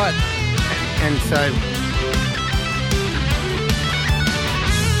 oh, right. and so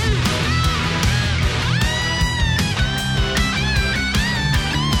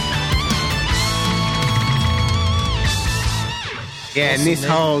yeah, and this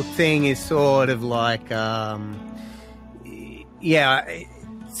whole thing is sort of like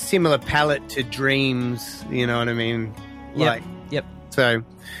similar palette to Dreams, you know what I mean? Yep. So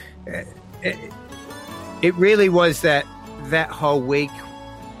it really was that whole week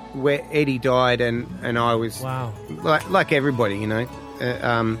where Eddie died and I was Wow. like everybody,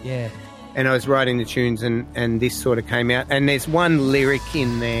 Yeah. and I was writing the tunes and this sort of came out. And there's one lyric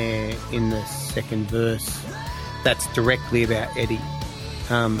in there in the second verse that's directly about Eddie.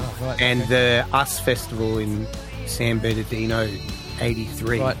 right, and the US Festival in San Bernardino,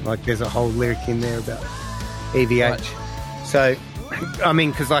 83. Right. Like there's a whole lyric in there about EVH. Right. So, I mean,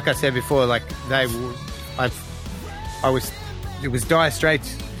 because like I said before, like it was Dire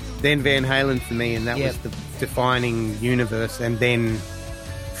Straits, then Van Halen for me, and that was the defining universe, and then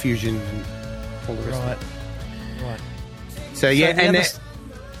Fusion and all the rest of it. Right. So yeah, the and other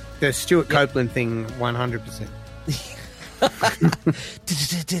the Stuart Copeland thing, 100%.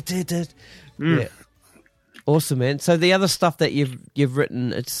 Yeah. Awesome, man. So the other stuff that you've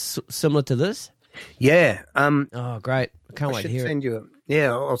written, it's similar to this? Yeah. Oh, great. I can't I wait to should hear send you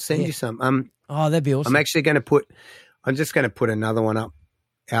I'll send you some. Oh, that'd be awesome. I'm just going to put another one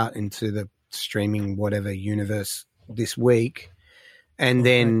out into the streaming whatever universe this week, and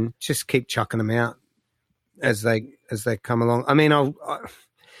then just keep chucking them out as they come along. I mean, I'm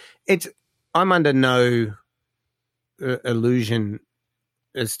under no illusion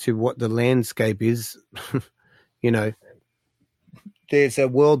as to what the landscape is. There's a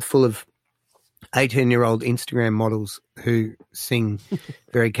world full of 18-year-old Instagram models who sing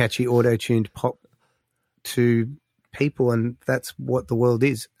very catchy auto-tuned pop to people, and that's what the world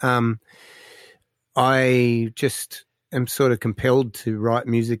is. I just am sort of compelled to write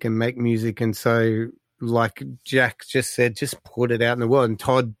music and make music, and so like Jack just said, just put it out in the world. And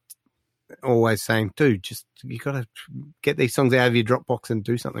Todd always saying, dude, you got to get these songs out of your Dropbox and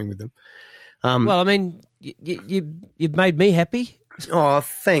do something with them. Well, I mean, you've made me happy. Oh,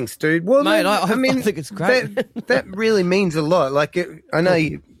 thanks, dude. Well, Mate, I mean, I think it's great. That really means a lot. Like, I know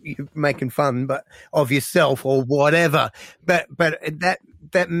you're making fun, of yourself or whatever, but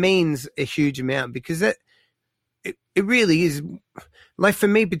that means a huge amount, because it really is. Like for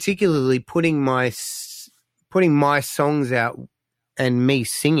me, particularly putting my songs out and me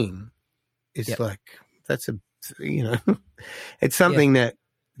singing is like that's it's something that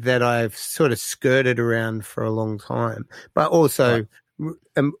I've sort of skirted around for a long time, but also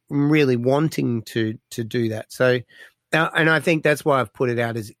am really wanting to do that. So, and I think that's why I've put it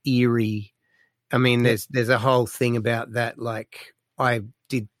out as eerie. I mean, there's a whole thing about that. Like I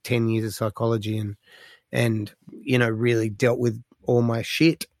did 10 years of psychology and really dealt with all my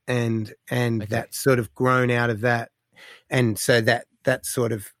shit and that's sort of grown out of that. And so that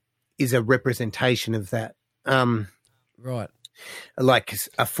sort of is a representation of that. Right. Like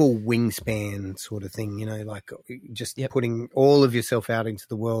a full wingspan sort of thing, like just putting all of yourself out into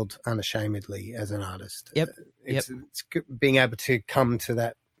the world unashamedly as an artist. It's being able to come to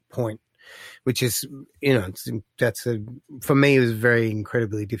that point, which is, for me, it was very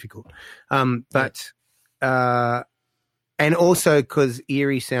incredibly difficult. And also because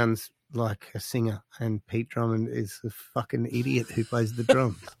eerie sounds like a singer, and Pete Drummond is the fucking idiot who plays the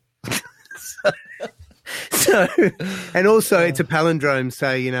drums. so, and also it's a palindrome,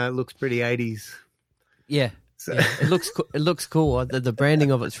 so you know it looks pretty 80s. Yeah, yeah. It looks cool. The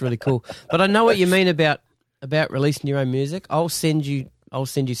branding of it's really cool. But I know what you mean about releasing your own music. I'll send you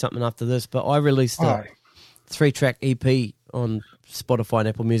something after this. But I released a 3-track EP on Spotify and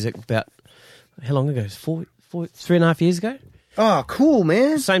Apple Music about how long ago? 3.5 years ago. Oh, cool,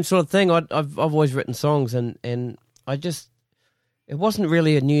 man! Same sort of thing. I've always written songs, and I just it wasn't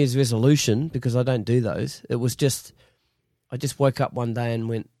really a New Year's resolution because I don't do those. It was just I just woke up one day and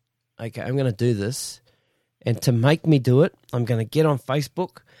went, okay, I'm going to do this, and to make me do it, I'm going to get on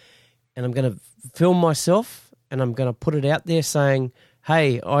Facebook, and I'm going to film myself, and I'm going to put it out there saying,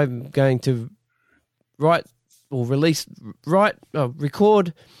 hey, I'm going to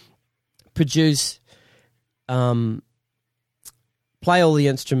record, produce, play all the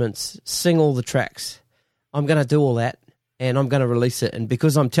instruments, sing all the tracks. I'm going to do all that, and I'm going to release it. And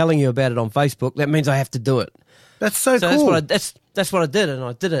because I'm telling you about it on Facebook, that means I have to do it. That's so cool. That's what I did, and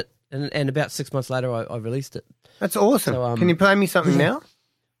I did it. And about 6 months later, I released it. That's awesome. So, can you play me something now?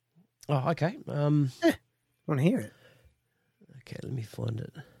 Oh, okay. I want to hear it. Okay, let me find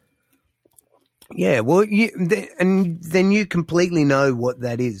it. Yeah, well, then you completely know what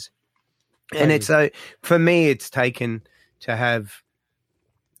that is. And it's so for me, it's taken to have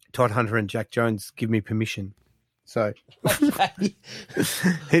Todd Hunter and Jack Jones give me permission. So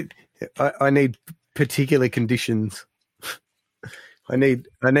I need particular conditions. I need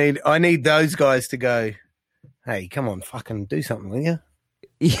those guys to go, hey, come on, fucking do something, will you?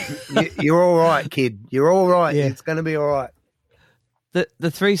 You're all right, kid. You're all right. Yeah. It's going to be all right.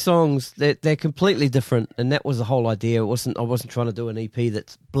 The 3 songs, they're completely different, and that was the whole idea. I wasn't trying to do an EP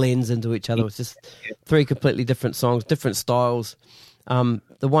that blends into each other. It's just 3 completely different songs, different styles.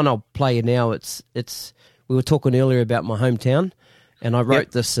 The one I'll play you now, it's we were talking earlier about my hometown, and I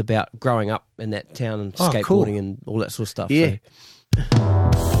wrote this about growing up in that town and skateboarding and all that sort of stuff. Yeah. So.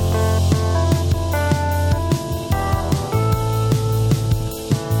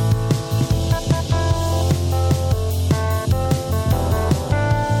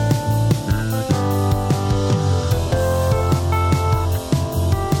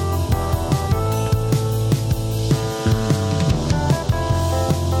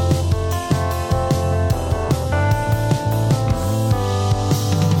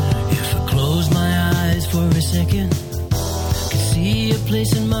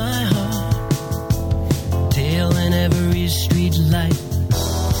 Place in my heart, tailing every street light.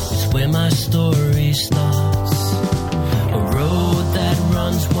 It's where my story starts. A road that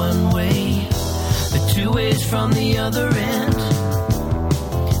runs one way, but 2 ways from the other end.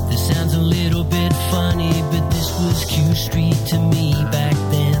 This sounds a little bit funny, but this was Q Street to me back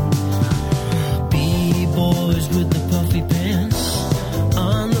then. B-boys with the puffy pants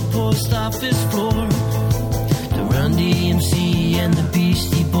on the post office floor. The Run DMC and the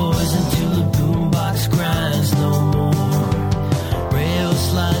Beastie Boys until the boombox grinds no more. Rail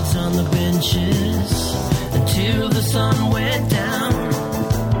slides on the benches until the sun went down.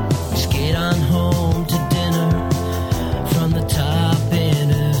 We skate on home to dinner from the top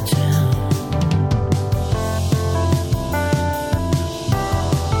end of town.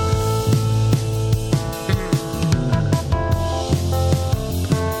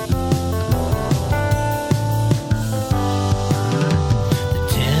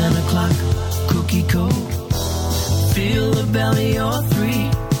 Fill a belly or 3.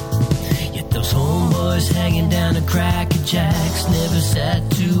 Yet those homeboys hanging down a Cracker Jacks never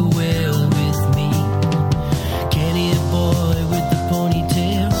sat too well with me. Kenny, the boy with the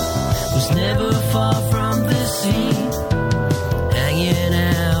ponytail, was never far from the sea. Hanging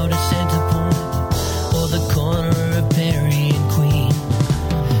out at Center Point or the corner of Perry and Queen.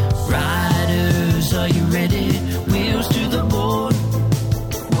 Riders, are you ready? Wheels to the board.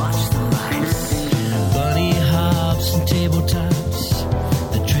 Watch the lights. Bunny hops and tabletops,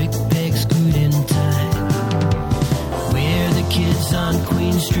 the trick pegs glued in tight. We're the kids on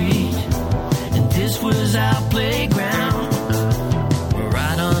Queen Street,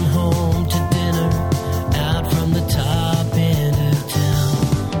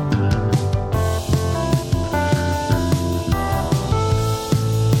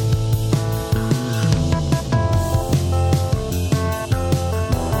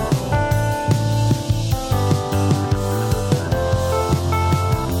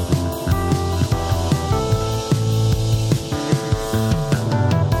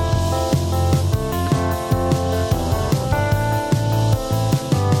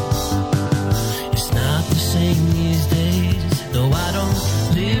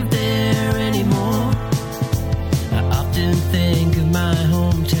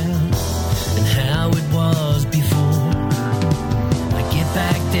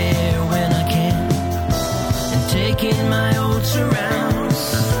 surrounds.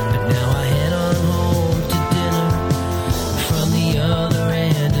 But now I head on home to dinner from the other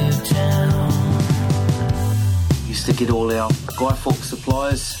end of town. Used to get all our Guy Fawkes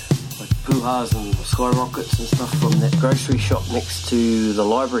supplies, like Puhas and Skyrockets and stuff from that grocery shop next to the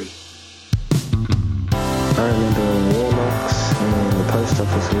library. I remember Warlocks and the post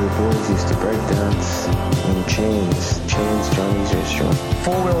office where the boys used to break dance and Chains Johnny's restaurant.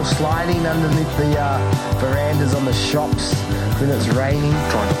 Four-wheel sliding underneath the verandas on the shops when it's raining.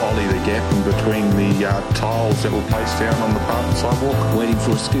 Trying to ollie the gap in between the tiles that were placed down on the pavement sidewalk. Waiting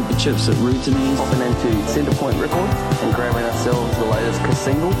for a scoop of chips at Rootinese. Popping into Centrepoint Records and grabbing ourselves the latest Kiss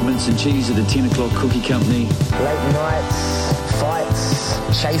single. Mince and cheese at the 10 o'clock cookie company. Late nights,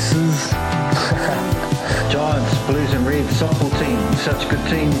 fights, chases. Giants, Blues and Reds softball team, such good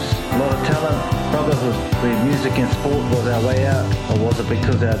teams, a lot of talent, brotherhood, where music and sport was our way out, or was it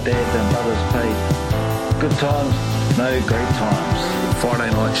because our dads and brothers paid? Good times, no great times. Friday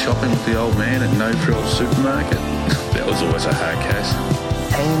night shopping with the old man at No Frills Supermarket. That was always a hard case.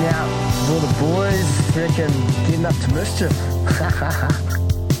 Hanging out with all the boys, freaking getting up to mischief.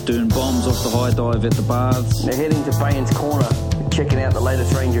 Doing bombs off the high dive at the baths. They're heading to Baines Corner, checking out the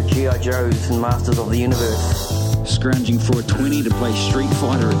latest range of G.I. Joes and Masters of the Universe. Scrounging for a 20 to play Street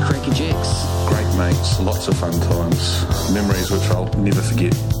Fighter at Cracker Jacks. Great mates, lots of fun times. Memories which I'll never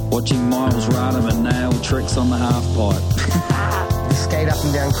forget. Watching Miles Radaman nail tricks on the half pipe. Skate up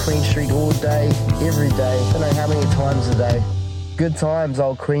and down Queen Street all day, every day. I don't know how many times a day. Good times,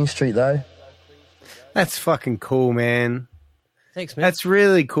 old Queen Street, though. That's fucking cool, man. Thanks, man. That's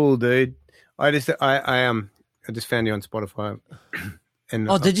really cool, dude. I just found you on Spotify. And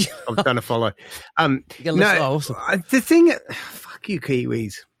Did you? I've done a follow. Awesome. The thing, fuck you,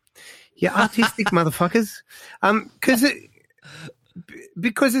 Kiwis. You artistic motherfuckers.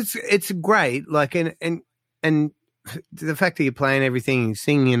 Because it's great. Like, and the fact that you're playing everything, and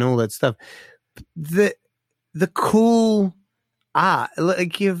singing and all that stuff. The cool art,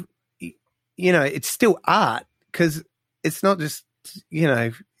 like it's still art because it's not just,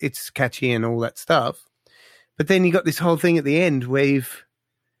 it's catchy and all that stuff. But then you got this whole thing at the end where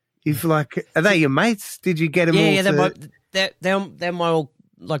you've like, are they your mates? Did you get them all? Yeah, they're my all,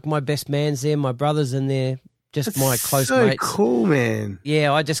 like my best man's there, my brothers in there, just my close mates. So cool, man.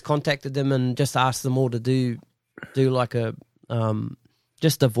 Yeah, I just contacted them and just asked them all to do like a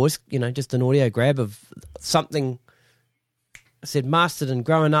just a voice, just an audio grab of something. I said, mastered and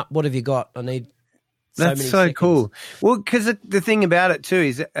growing up, what have you got? I need That's so cool. Well, because the thing about it too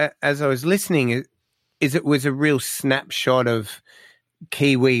is, as I was listening, it was a real snapshot of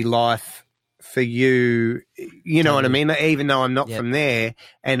Kiwi life for you. You know what I mean? Even though I'm not from there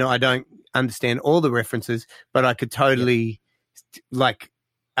and I don't understand all the references, but I could totally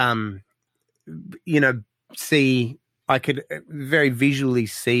see. I could very visually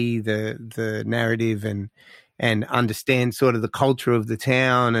see the narrative and understand sort of the culture of the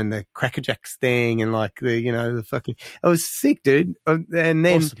town and the Cracker Jacks thing and like the fucking. I was sick, dude. And then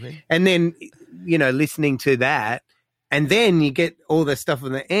awesome, listening to that, and then you get all the stuff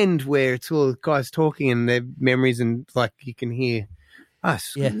on the end where it's all the guys talking and their memories and like you can hear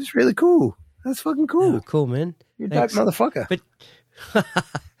us. Yeah, it's really cool. That's fucking cool. Oh, cool, man. You're a dope motherfucker. But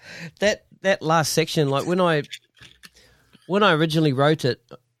that last section, like when I originally wrote it,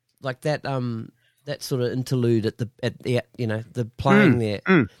 like that sort of interlude at the playing there,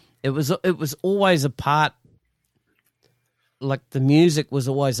 it was always a part. Like the music was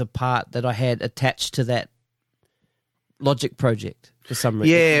always a part that I had attached to that Logic project for some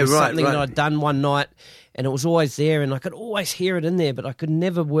reason. Yeah, it was right. Something that I'd done one night, and it was always there, and I could always hear it in there, but I could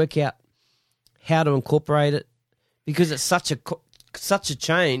never work out how to incorporate it because it's such a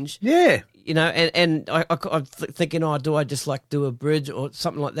change. Yeah. And I'm thinking, do I just like do a bridge or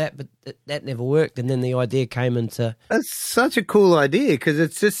something like that? But that never worked. And then the idea came into. That's such a cool idea because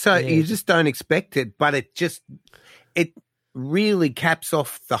it's just so you just don't expect it, but it really caps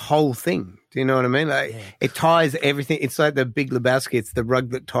off the whole thing. Do you know what I mean? Like it ties everything. It's like the Big Lebowski. It's the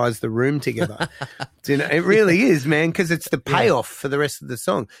rug that ties the room together. It really is, man, because it's the payoff for the rest of the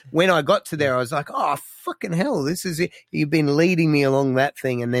song. When I got to there, I was like, oh, fucking hell, this is it. You've been leading me along that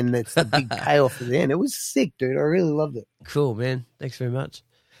thing, and then it's the big payoff at the end. It was sick, dude. I really loved it. Cool, man. Thanks very much.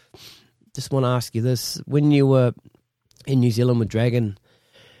 Just want to ask you this. When you were in New Zealand with Dragon,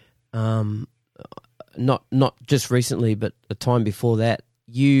 not just recently, but the time before that,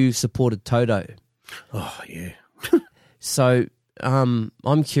 you supported Toto. Oh, yeah. So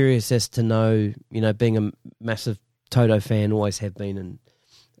I'm curious as to know, being a massive Toto fan, always have been,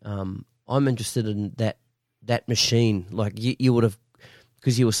 and I'm interested in that machine. Like you would have,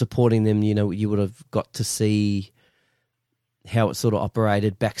 because you were supporting them, you would have got to see how it sort of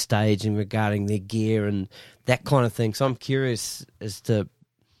operated backstage and regarding their gear and that kind of thing. So I'm curious as to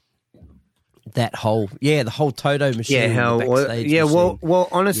that whole, the whole Toto machine. Machine. Well,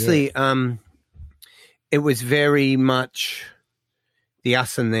 honestly, it was very much the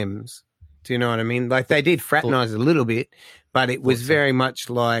us and thems. Do you know what I mean? Like they did fraternize a little bit, but it was very much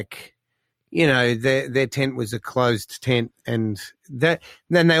like, you know, their tent was a closed tent, and then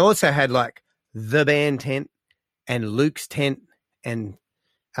they also had like the band tent and Luke's tent and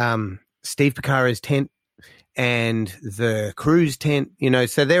Steve Picara's tent and the crew's tent, you know,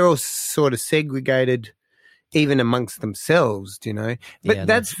 so they're all sort of segregated even amongst themselves, you know. But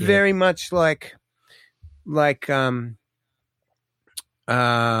that's very much like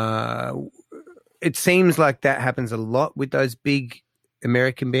it seems like that happens a lot with those big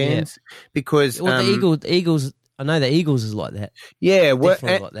American bands because the Eagles. I know the Eagles is like that. Yeah,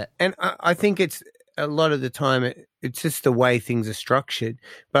 Definitely like that. And I think it's a lot of the time it's just the way things are structured.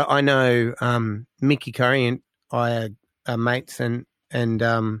 But I know Mickey Curry and I are mates, and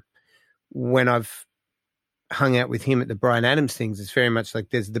when I've hung out with him at the Bryan Adams things, it's very much like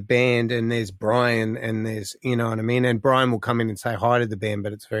there's the band and there's Brian and there's, you know what I mean? And Brian will come in and say hi to the band,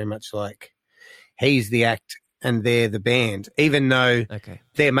 but it's very much like he's the act and they're the band, even though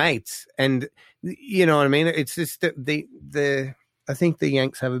they're mates. And you know what I mean? It's just the I think the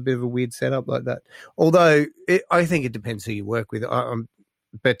Yanks have a bit of a weird setup like that. Although I think it depends who you work with.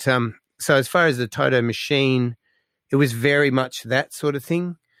 But so as far as the Toto machine, it was very much that sort of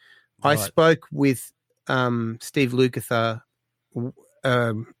thing. Right. I spoke with Steve Lukather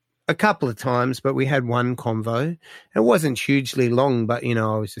a couple of times, but we had one convo. It wasn't hugely long, but, you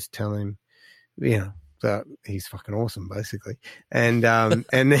know, I was just telling him, you know, that he's fucking awesome, basically. And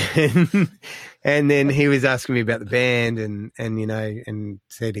and then he was asking me about the band and you know, and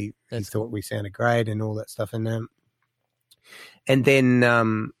said he thought we sounded great and all that stuff. And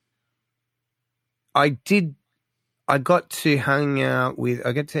then I got to hang out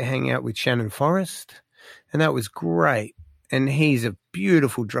with Shannon Forrest, and that was great. And he's a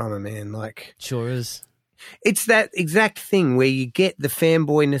beautiful drummer, man. Like, sure is. It's that exact thing where you get the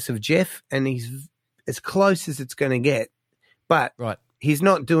fanboyness of Jeff, and he's as close as it's going to get, but he's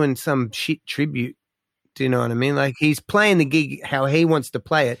not doing some shit tribute. Do you know what I mean? Like, he's playing the gig how he wants to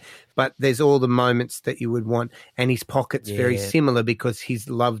play it, but there's all the moments that you would want, and his pocket's very similar because he's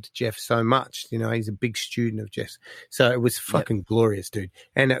loved Jeff so much. You know, he's a big student of Jeff's. So it was fucking glorious, dude.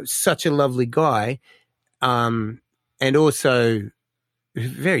 And it was such a lovely guy, and also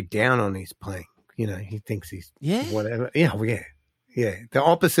very down on his playing. You know, he thinks he's whatever. Yeah. The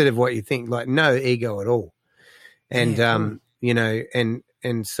opposite of what you think, like no ego at all. And, you know, and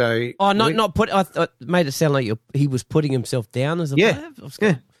so. Oh, I thought made it sound like he was putting himself down as a player.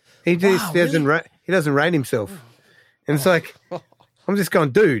 He just doesn't rate himself. And it's like, I'm just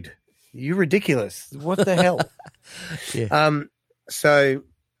going, dude, you're ridiculous. What the hell? So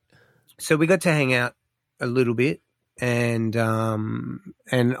we got to hang out a little bit, and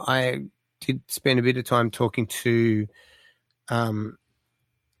I did spend a bit of time talking to the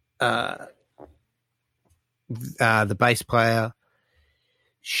bass player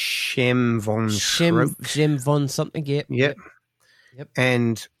Shem von something. Yep.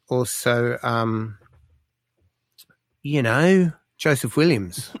 And also you know, Joseph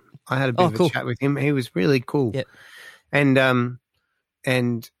Williams. I had a bit of a chat with him. He was really cool. Yep.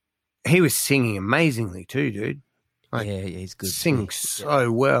 And he was singing amazingly too, dude. Like, he's good. Singing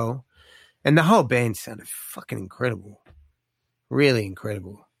so well. And the whole band sounded fucking incredible. Really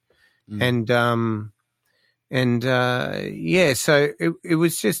incredible. So it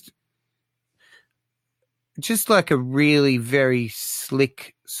was just like a really very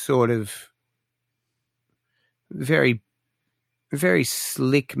slick sort of very, very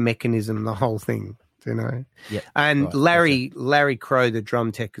slick mechanism, the whole thing, you know? Yeah. And Larry Crow, the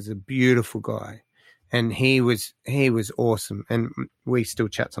drum tech, is a beautiful guy. And he was awesome, and we still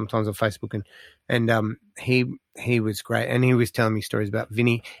chat sometimes on Facebook. And he was great, and he was telling me stories about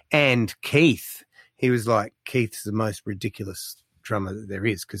Vinny and Keith. He was like, Keith's the most ridiculous drummer that there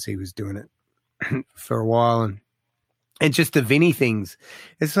is because he was doing it for a while, and just the Vinny things.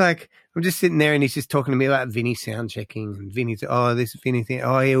 It's like I'm just sitting there, and he's just talking to me about Vinny sound checking, and Vinny's this Vinny thing.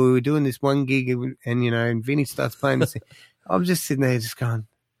 Oh yeah, we were doing this one gig, and you know, and Vinny starts playing this thing. I'm just sitting there, just going,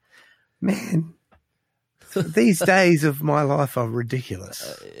 man. These days of my life are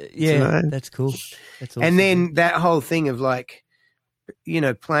ridiculous. You know? That's cool. That's awesome. And then that whole thing of like, you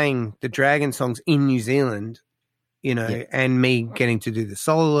know, playing the Dragon songs in New Zealand, you know, and me getting to do the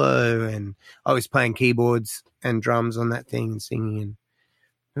solo, and I was playing keyboards and drums on that thing and singing, and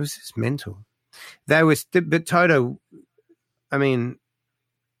it was just mental. But Toto, I mean,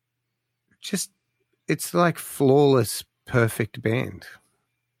 just it's like flawless, perfect band.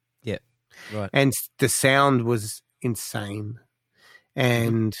 Yeah, right. And the sound was insane.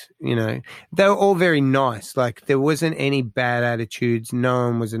 And, you know, they were all very nice. Like, there wasn't any bad attitudes. No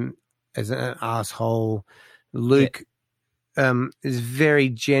one was an asshole. Luke is very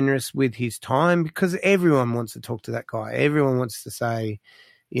generous with his time because everyone wants to talk to that guy. Everyone wants to say,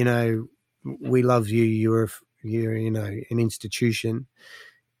 you know, we love you. You're you know, an institution.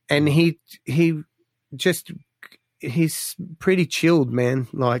 And he's pretty chilled, man.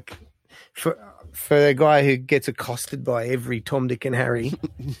 Like, for a guy who gets accosted by every Tom, Dick and Harry,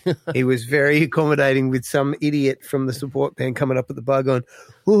 he was very accommodating with some idiot from the support band coming up at the bar going,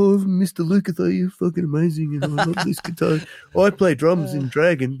 "Oh, Mr. Luke, I thought you were fucking amazing. You know, I love this guitar. I play drums in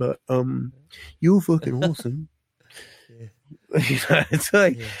Dragon, but you're fucking awesome." Yeah. You know, it's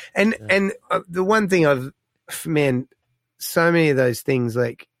like, and the one thing so many of those things,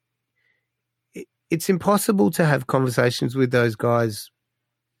 like, it's impossible to have conversations with those guys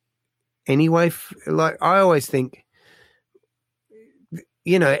anyway. Like, I always think,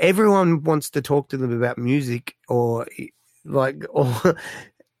 you know, everyone wants to talk to them about music or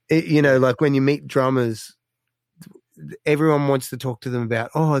you know, like when you meet drummers, everyone wants to talk to them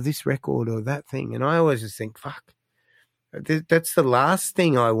about, oh, this record or that thing. And I always just think, fuck, that's the last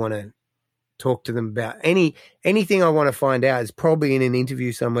thing I want to talk to them about. Anything I want to find out is probably in an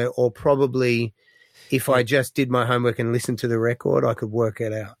interview somewhere, or probably if I just did my homework and listened to the record, I could work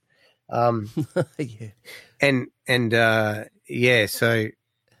it out. So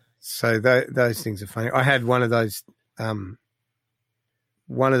those things are funny. I had one of those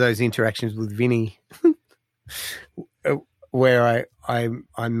interactions with Vinny where I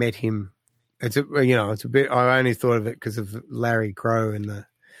met him. It's a bit. I only thought of it because of Larry Crow and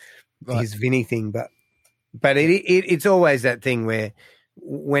his Vinny thing, but it's always that thing where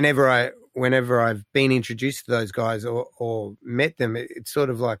whenever I've been introduced to those guys or met them, it's sort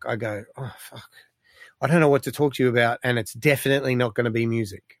of like I go, oh, fuck, I don't know what to talk to you about, and it's definitely not going to be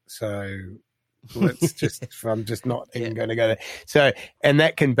music. So let's just, I'm just not even going to go there. So, and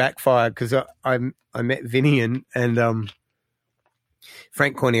that can backfire because I met Vinny and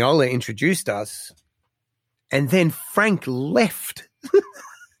Frank Corniola introduced us, and then Frank left.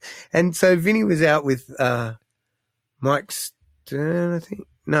 And so Vinny was out with Mike Stern, I think.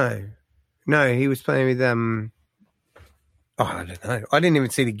 No, he was playing with I don't know. I didn't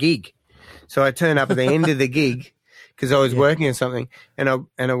even see the gig. So I turned up at the end of the gig because I was working on something, and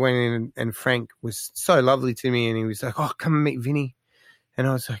I went in, and Frank was so lovely to me, and he was like, "Oh, come and meet Vinny," and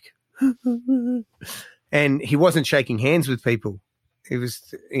I was like, and he wasn't shaking hands with people. He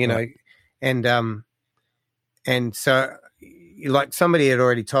was, you know, and so like somebody had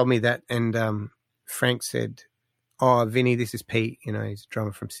already told me that, and Frank said, "Oh, Vinny, this is Pete. You know, he's a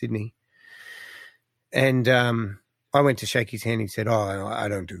drummer from Sydney." And I went to shake his hand. He said, "Oh, I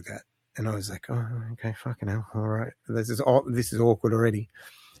don't do that." And I was like, "Oh, okay, fucking hell, all right. This is awkward already."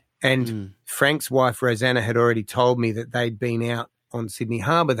 And Frank's wife, Rosanna, had already told me that they'd been out on Sydney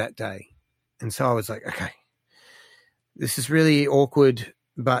Harbour that day. And so I was like, okay, this is really awkward.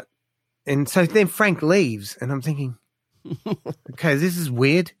 And so then Frank leaves, and I'm thinking, okay, this is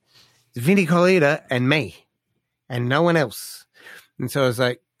weird. It's Vinny Colaiuta and me and no one else. And so I was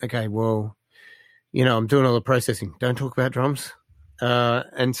like, okay, well, you know, I'm doing all the processing. Don't talk about drums.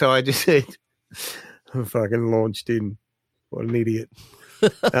 And so I just said, I'm fucking launched in. What an idiot.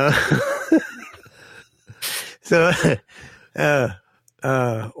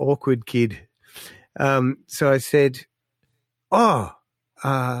 Awkward kid. So I said,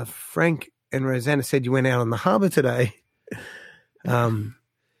 Frank and Rosanna said you went out on the harbour today. You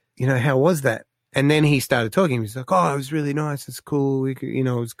know, how was that? And then he started talking. He was like, "Oh, it was really nice. It's cool. It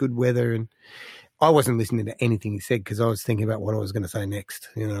was good weather." And I wasn't listening to anything he said because I was thinking about what I was going to say next.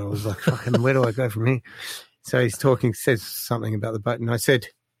 You know, I was like, fucking, where do I go from here? So he's talking, says something about the boat. And I said,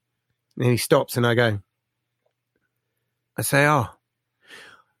 and he stops and I say,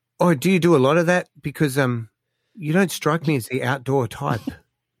 oh, do you do a lot of that? Because you don't strike me as the outdoor type.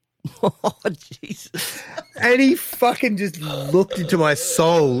 Oh, Jesus. And he fucking just looked into my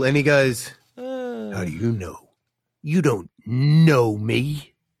soul and he goes, how do you know? You don't know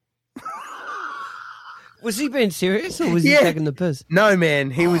me. Was he being serious or was he taking the piss? No,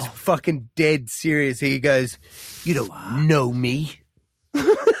 man. He was fucking dead serious. He goes, you don't know me.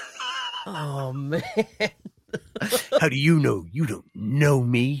 Oh, man. How do you know? You don't know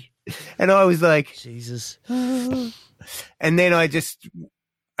me. And I was like, Jesus. And then I just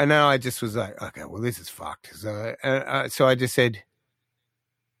was like, okay, well, this is fucked. So I just said,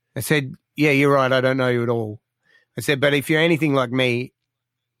 yeah, you're right. I don't know you at all. I said, but if you're anything like me,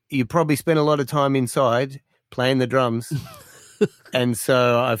 you probably spend a lot of time inside playing the drums. And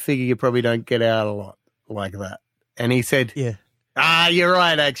so I figure you probably don't get out a lot like that. And he said, you're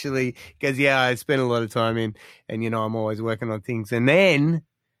right, actually. Because, I spend a lot of time in, and, I'm always working on things. And then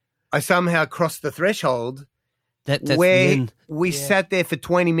I somehow crossed the threshold where we sat there for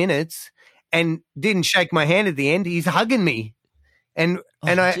 20 minutes and didn't shake my hand at the end. He's hugging me. And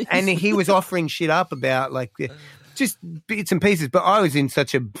he was offering shit up about just bits and pieces. But I was in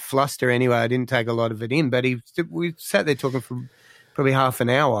such a fluster anyway. I didn't take a lot of it in. But we sat there talking for probably half an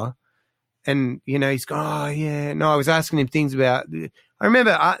hour. And, he's gone, I was asking him things about – I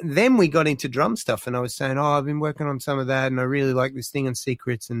remember then we got into drum stuff and I was saying, I've been working on some of that and I really like this thing on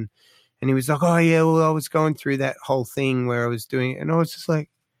Secrets. And he was like, I was going through that whole thing where I was doing it. And I was just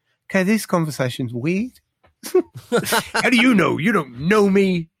like, okay, this conversation's weird. How do you know? You don't know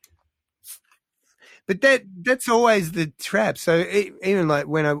me. But that's always the trap. So even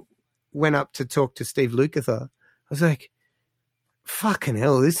when I went up to talk to Steve Lukather, I was like, fucking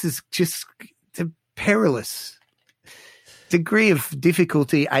hell, this is just a perilous degree of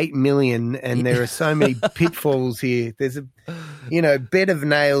difficulty, 8 million, and there are so many pitfalls here. There's a bed of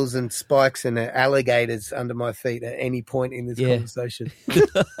nails and spikes and alligators under my feet at any point in this conversation.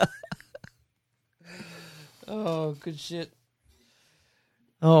 Oh, good shit.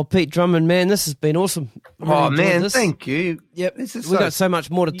 Oh, Pete Drummond, man, this has been awesome. Thank you. Yep, we've got so much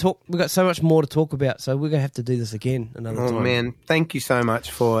more to talk. We've got so much more to talk about. So we're gonna have to do this again another time. Oh man, thank you so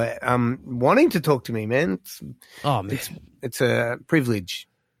much for wanting to talk to me, man. It's a privilege.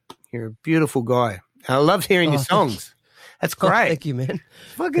 You're a beautiful guy. I love hearing your songs. That's great. Thank you, man.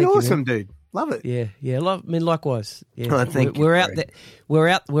 Fucking awesome, dude. Love it. Yeah. Likewise. Yeah. Thank you. We're out there. We're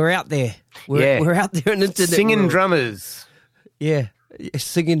out there. We're out there in the internet singing world. Drummers. Yeah.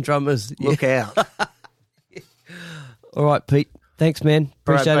 Singing drummers. Look out. All right, Pete. Thanks, man.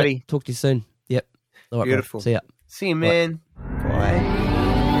 Appreciate buddy. it. Talk to you soon. Yep. All right, beautiful. Bro. See ya. See you, man. Bye.